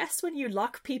 I guess when you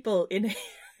lock people in a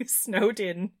snowed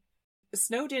in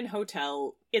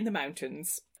hotel in the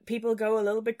mountains, people go a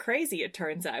little bit crazy, it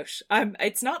turns out.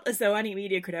 It's not as though any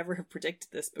media could ever have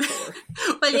predicted this before.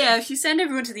 Well, yeah, if you send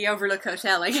everyone to the Overlook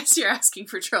Hotel, I guess you're asking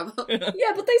for trouble.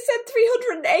 Yeah, but they said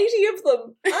 380 of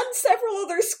them, and several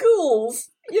other schools.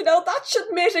 You know, that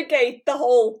should mitigate the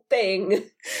whole thing.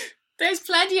 There's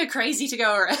plenty of crazy to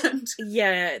go around.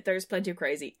 Yeah, there's plenty of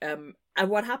crazy. And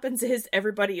what happens is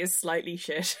everybody is slightly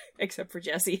shit, except for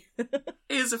Jessie.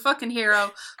 Is a fucking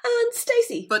hero. And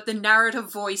Stacey. But the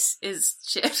narrative voice is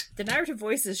shit. The narrative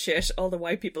voice is shit, all the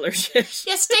white people are shit.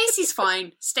 Yeah, Stacey's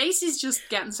fine. Stacey's just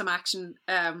getting some action.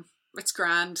 It's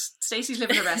grand. Stacey's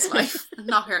living her best life.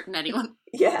 Not hurting anyone.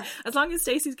 Yeah. As long as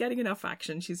Stacey's getting enough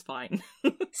action, she's fine.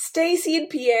 Stacey and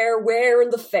Pierre wearing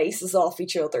the faces off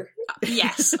each other.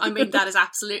 Yes, I mean, that is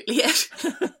absolutely it.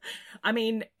 I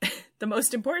mean, the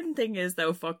most important thing is,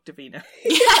 though, fuck Davina.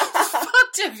 Yeah,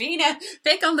 fuck Davina.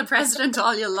 Pick on the president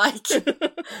all you like.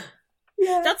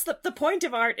 Yeah. That's the point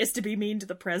of art, is to be mean to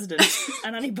the president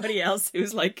and anybody else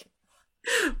who's like...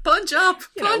 Punch up!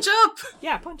 Punch up!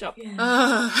 Yeah, punch up.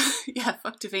 Yeah. Yeah,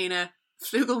 fuck Davina.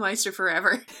 Flugelmeister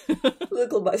forever.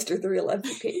 Flugelmeister, the real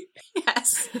MVP.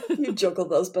 Yes. You juggle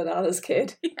those bananas,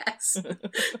 kid. Yes.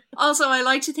 Also, I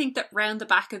like to think that round the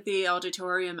back of the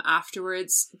auditorium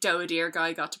afterwards, Doe Deer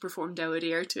guy got to perform Doe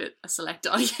Deer to a select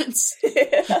audience.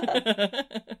 I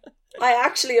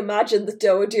actually imagine that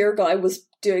Doe Deer guy was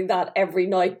doing that every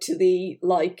night to the,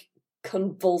 like,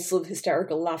 convulsive,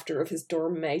 hysterical laughter of his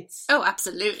dorm mates. Oh,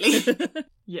 absolutely.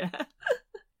 Yeah.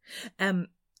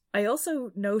 I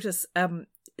also notice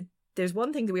there's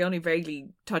one thing that we only vaguely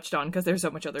touched on because there's so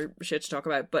much other shit to talk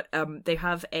about, but they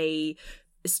have a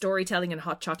storytelling and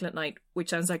hot chocolate night, which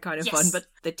sounds like kind of fun, but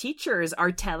the teachers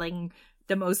are telling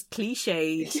the most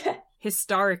cliched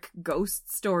historic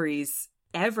ghost stories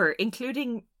ever,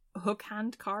 including hook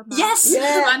hand car man. Yes!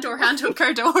 Yeah. Man door, hand hook,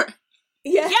 car door.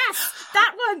 Yeah. Yes!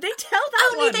 That one! They tell that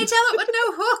Only one! they tell it with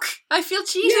no hook. I feel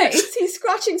cheated. Yeah, he's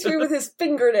scratching through with his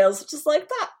fingernails, just like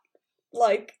that.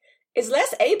 Like, it's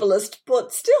less ableist,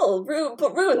 but still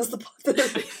ruins the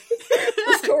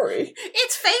story.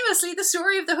 It's famously the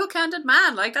story of the hook-handed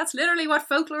man. Like, that's literally what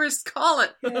folklorists call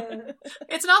it. Yeah.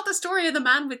 It's not the story of the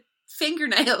man with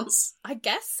fingernails. I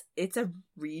guess it's a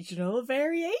regional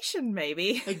variation,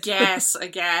 maybe. I guess.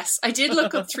 I did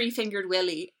look up Three-Fingered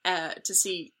Willie to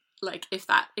see, like, if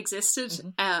that existed.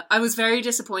 Mm-hmm. I was very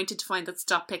disappointed to find that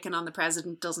Stop Picking on the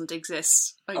President doesn't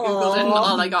exist. I googled it and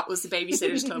all I got was the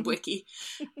Babysitters Club wiki.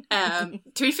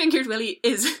 Three-Fingered Willie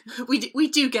is... We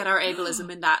do get our ableism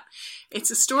in that.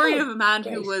 It's a story of a man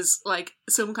who was, like,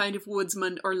 some kind of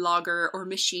woodsman or logger or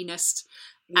machinist.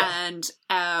 Yeah. And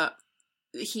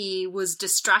he was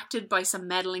distracted by some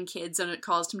meddling kids and it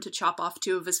caused him to chop off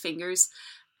 2 of his fingers.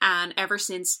 And ever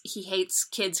since, he hates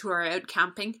kids who are out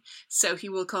camping. So he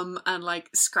will come and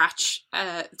like scratch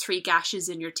 3 gashes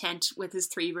in your tent with his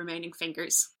 3 remaining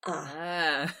fingers.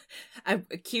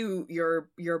 Cue your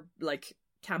like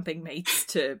camping mates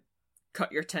to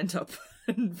cut your tent up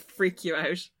and freak you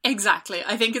out. Exactly.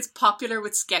 I think it's popular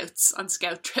with scouts on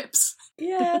scout trips.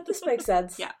 Yeah, this makes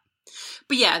sense. Yeah.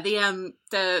 But yeah,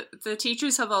 the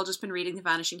teachers have all just been reading The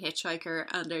Vanishing Hitchhiker,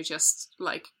 and they're just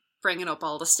like bringing up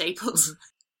all the staples. Mm-hmm.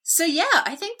 So yeah,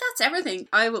 I think that's everything.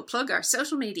 I will plug our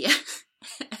social media.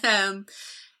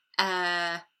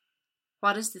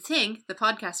 What is the thing the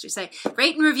podcasters say?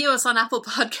 Rate and review us on Apple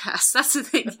Podcasts. That's the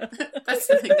thing. That's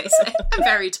the thing they say. I'm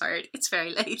very tired. It's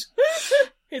very late.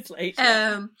 It's late.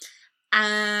 And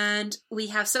we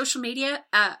have social media.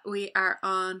 We are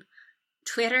on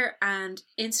Twitter and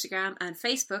Instagram and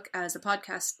Facebook as the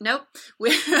podcast. Nope.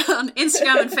 We're on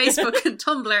Instagram and Facebook and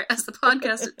Tumblr as the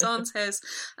podcast at Dawn's House.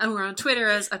 And we're on Twitter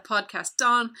as at Podcast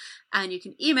Dawn. And you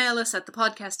can email us at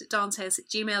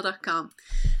thepodcast@dawnshouse@gmail.com.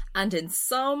 And in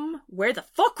some, where the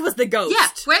fuck was the ghost? Yeah,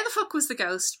 where the fuck was the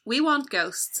ghost? We want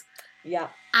ghosts. Yeah.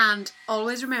 And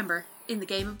always remember, in the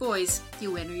game of boys,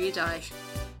 you win or you die.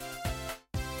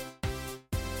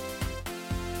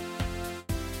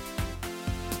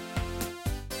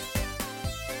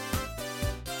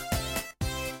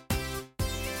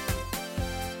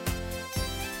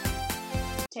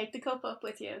 Take the cup up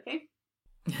with you, okay?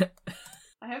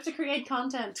 I have to create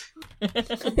content.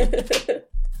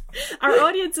 Our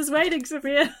audience is waiting,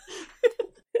 Sophia.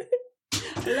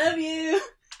 I love you.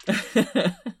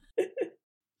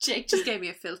 Jake just gave me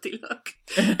a filthy look.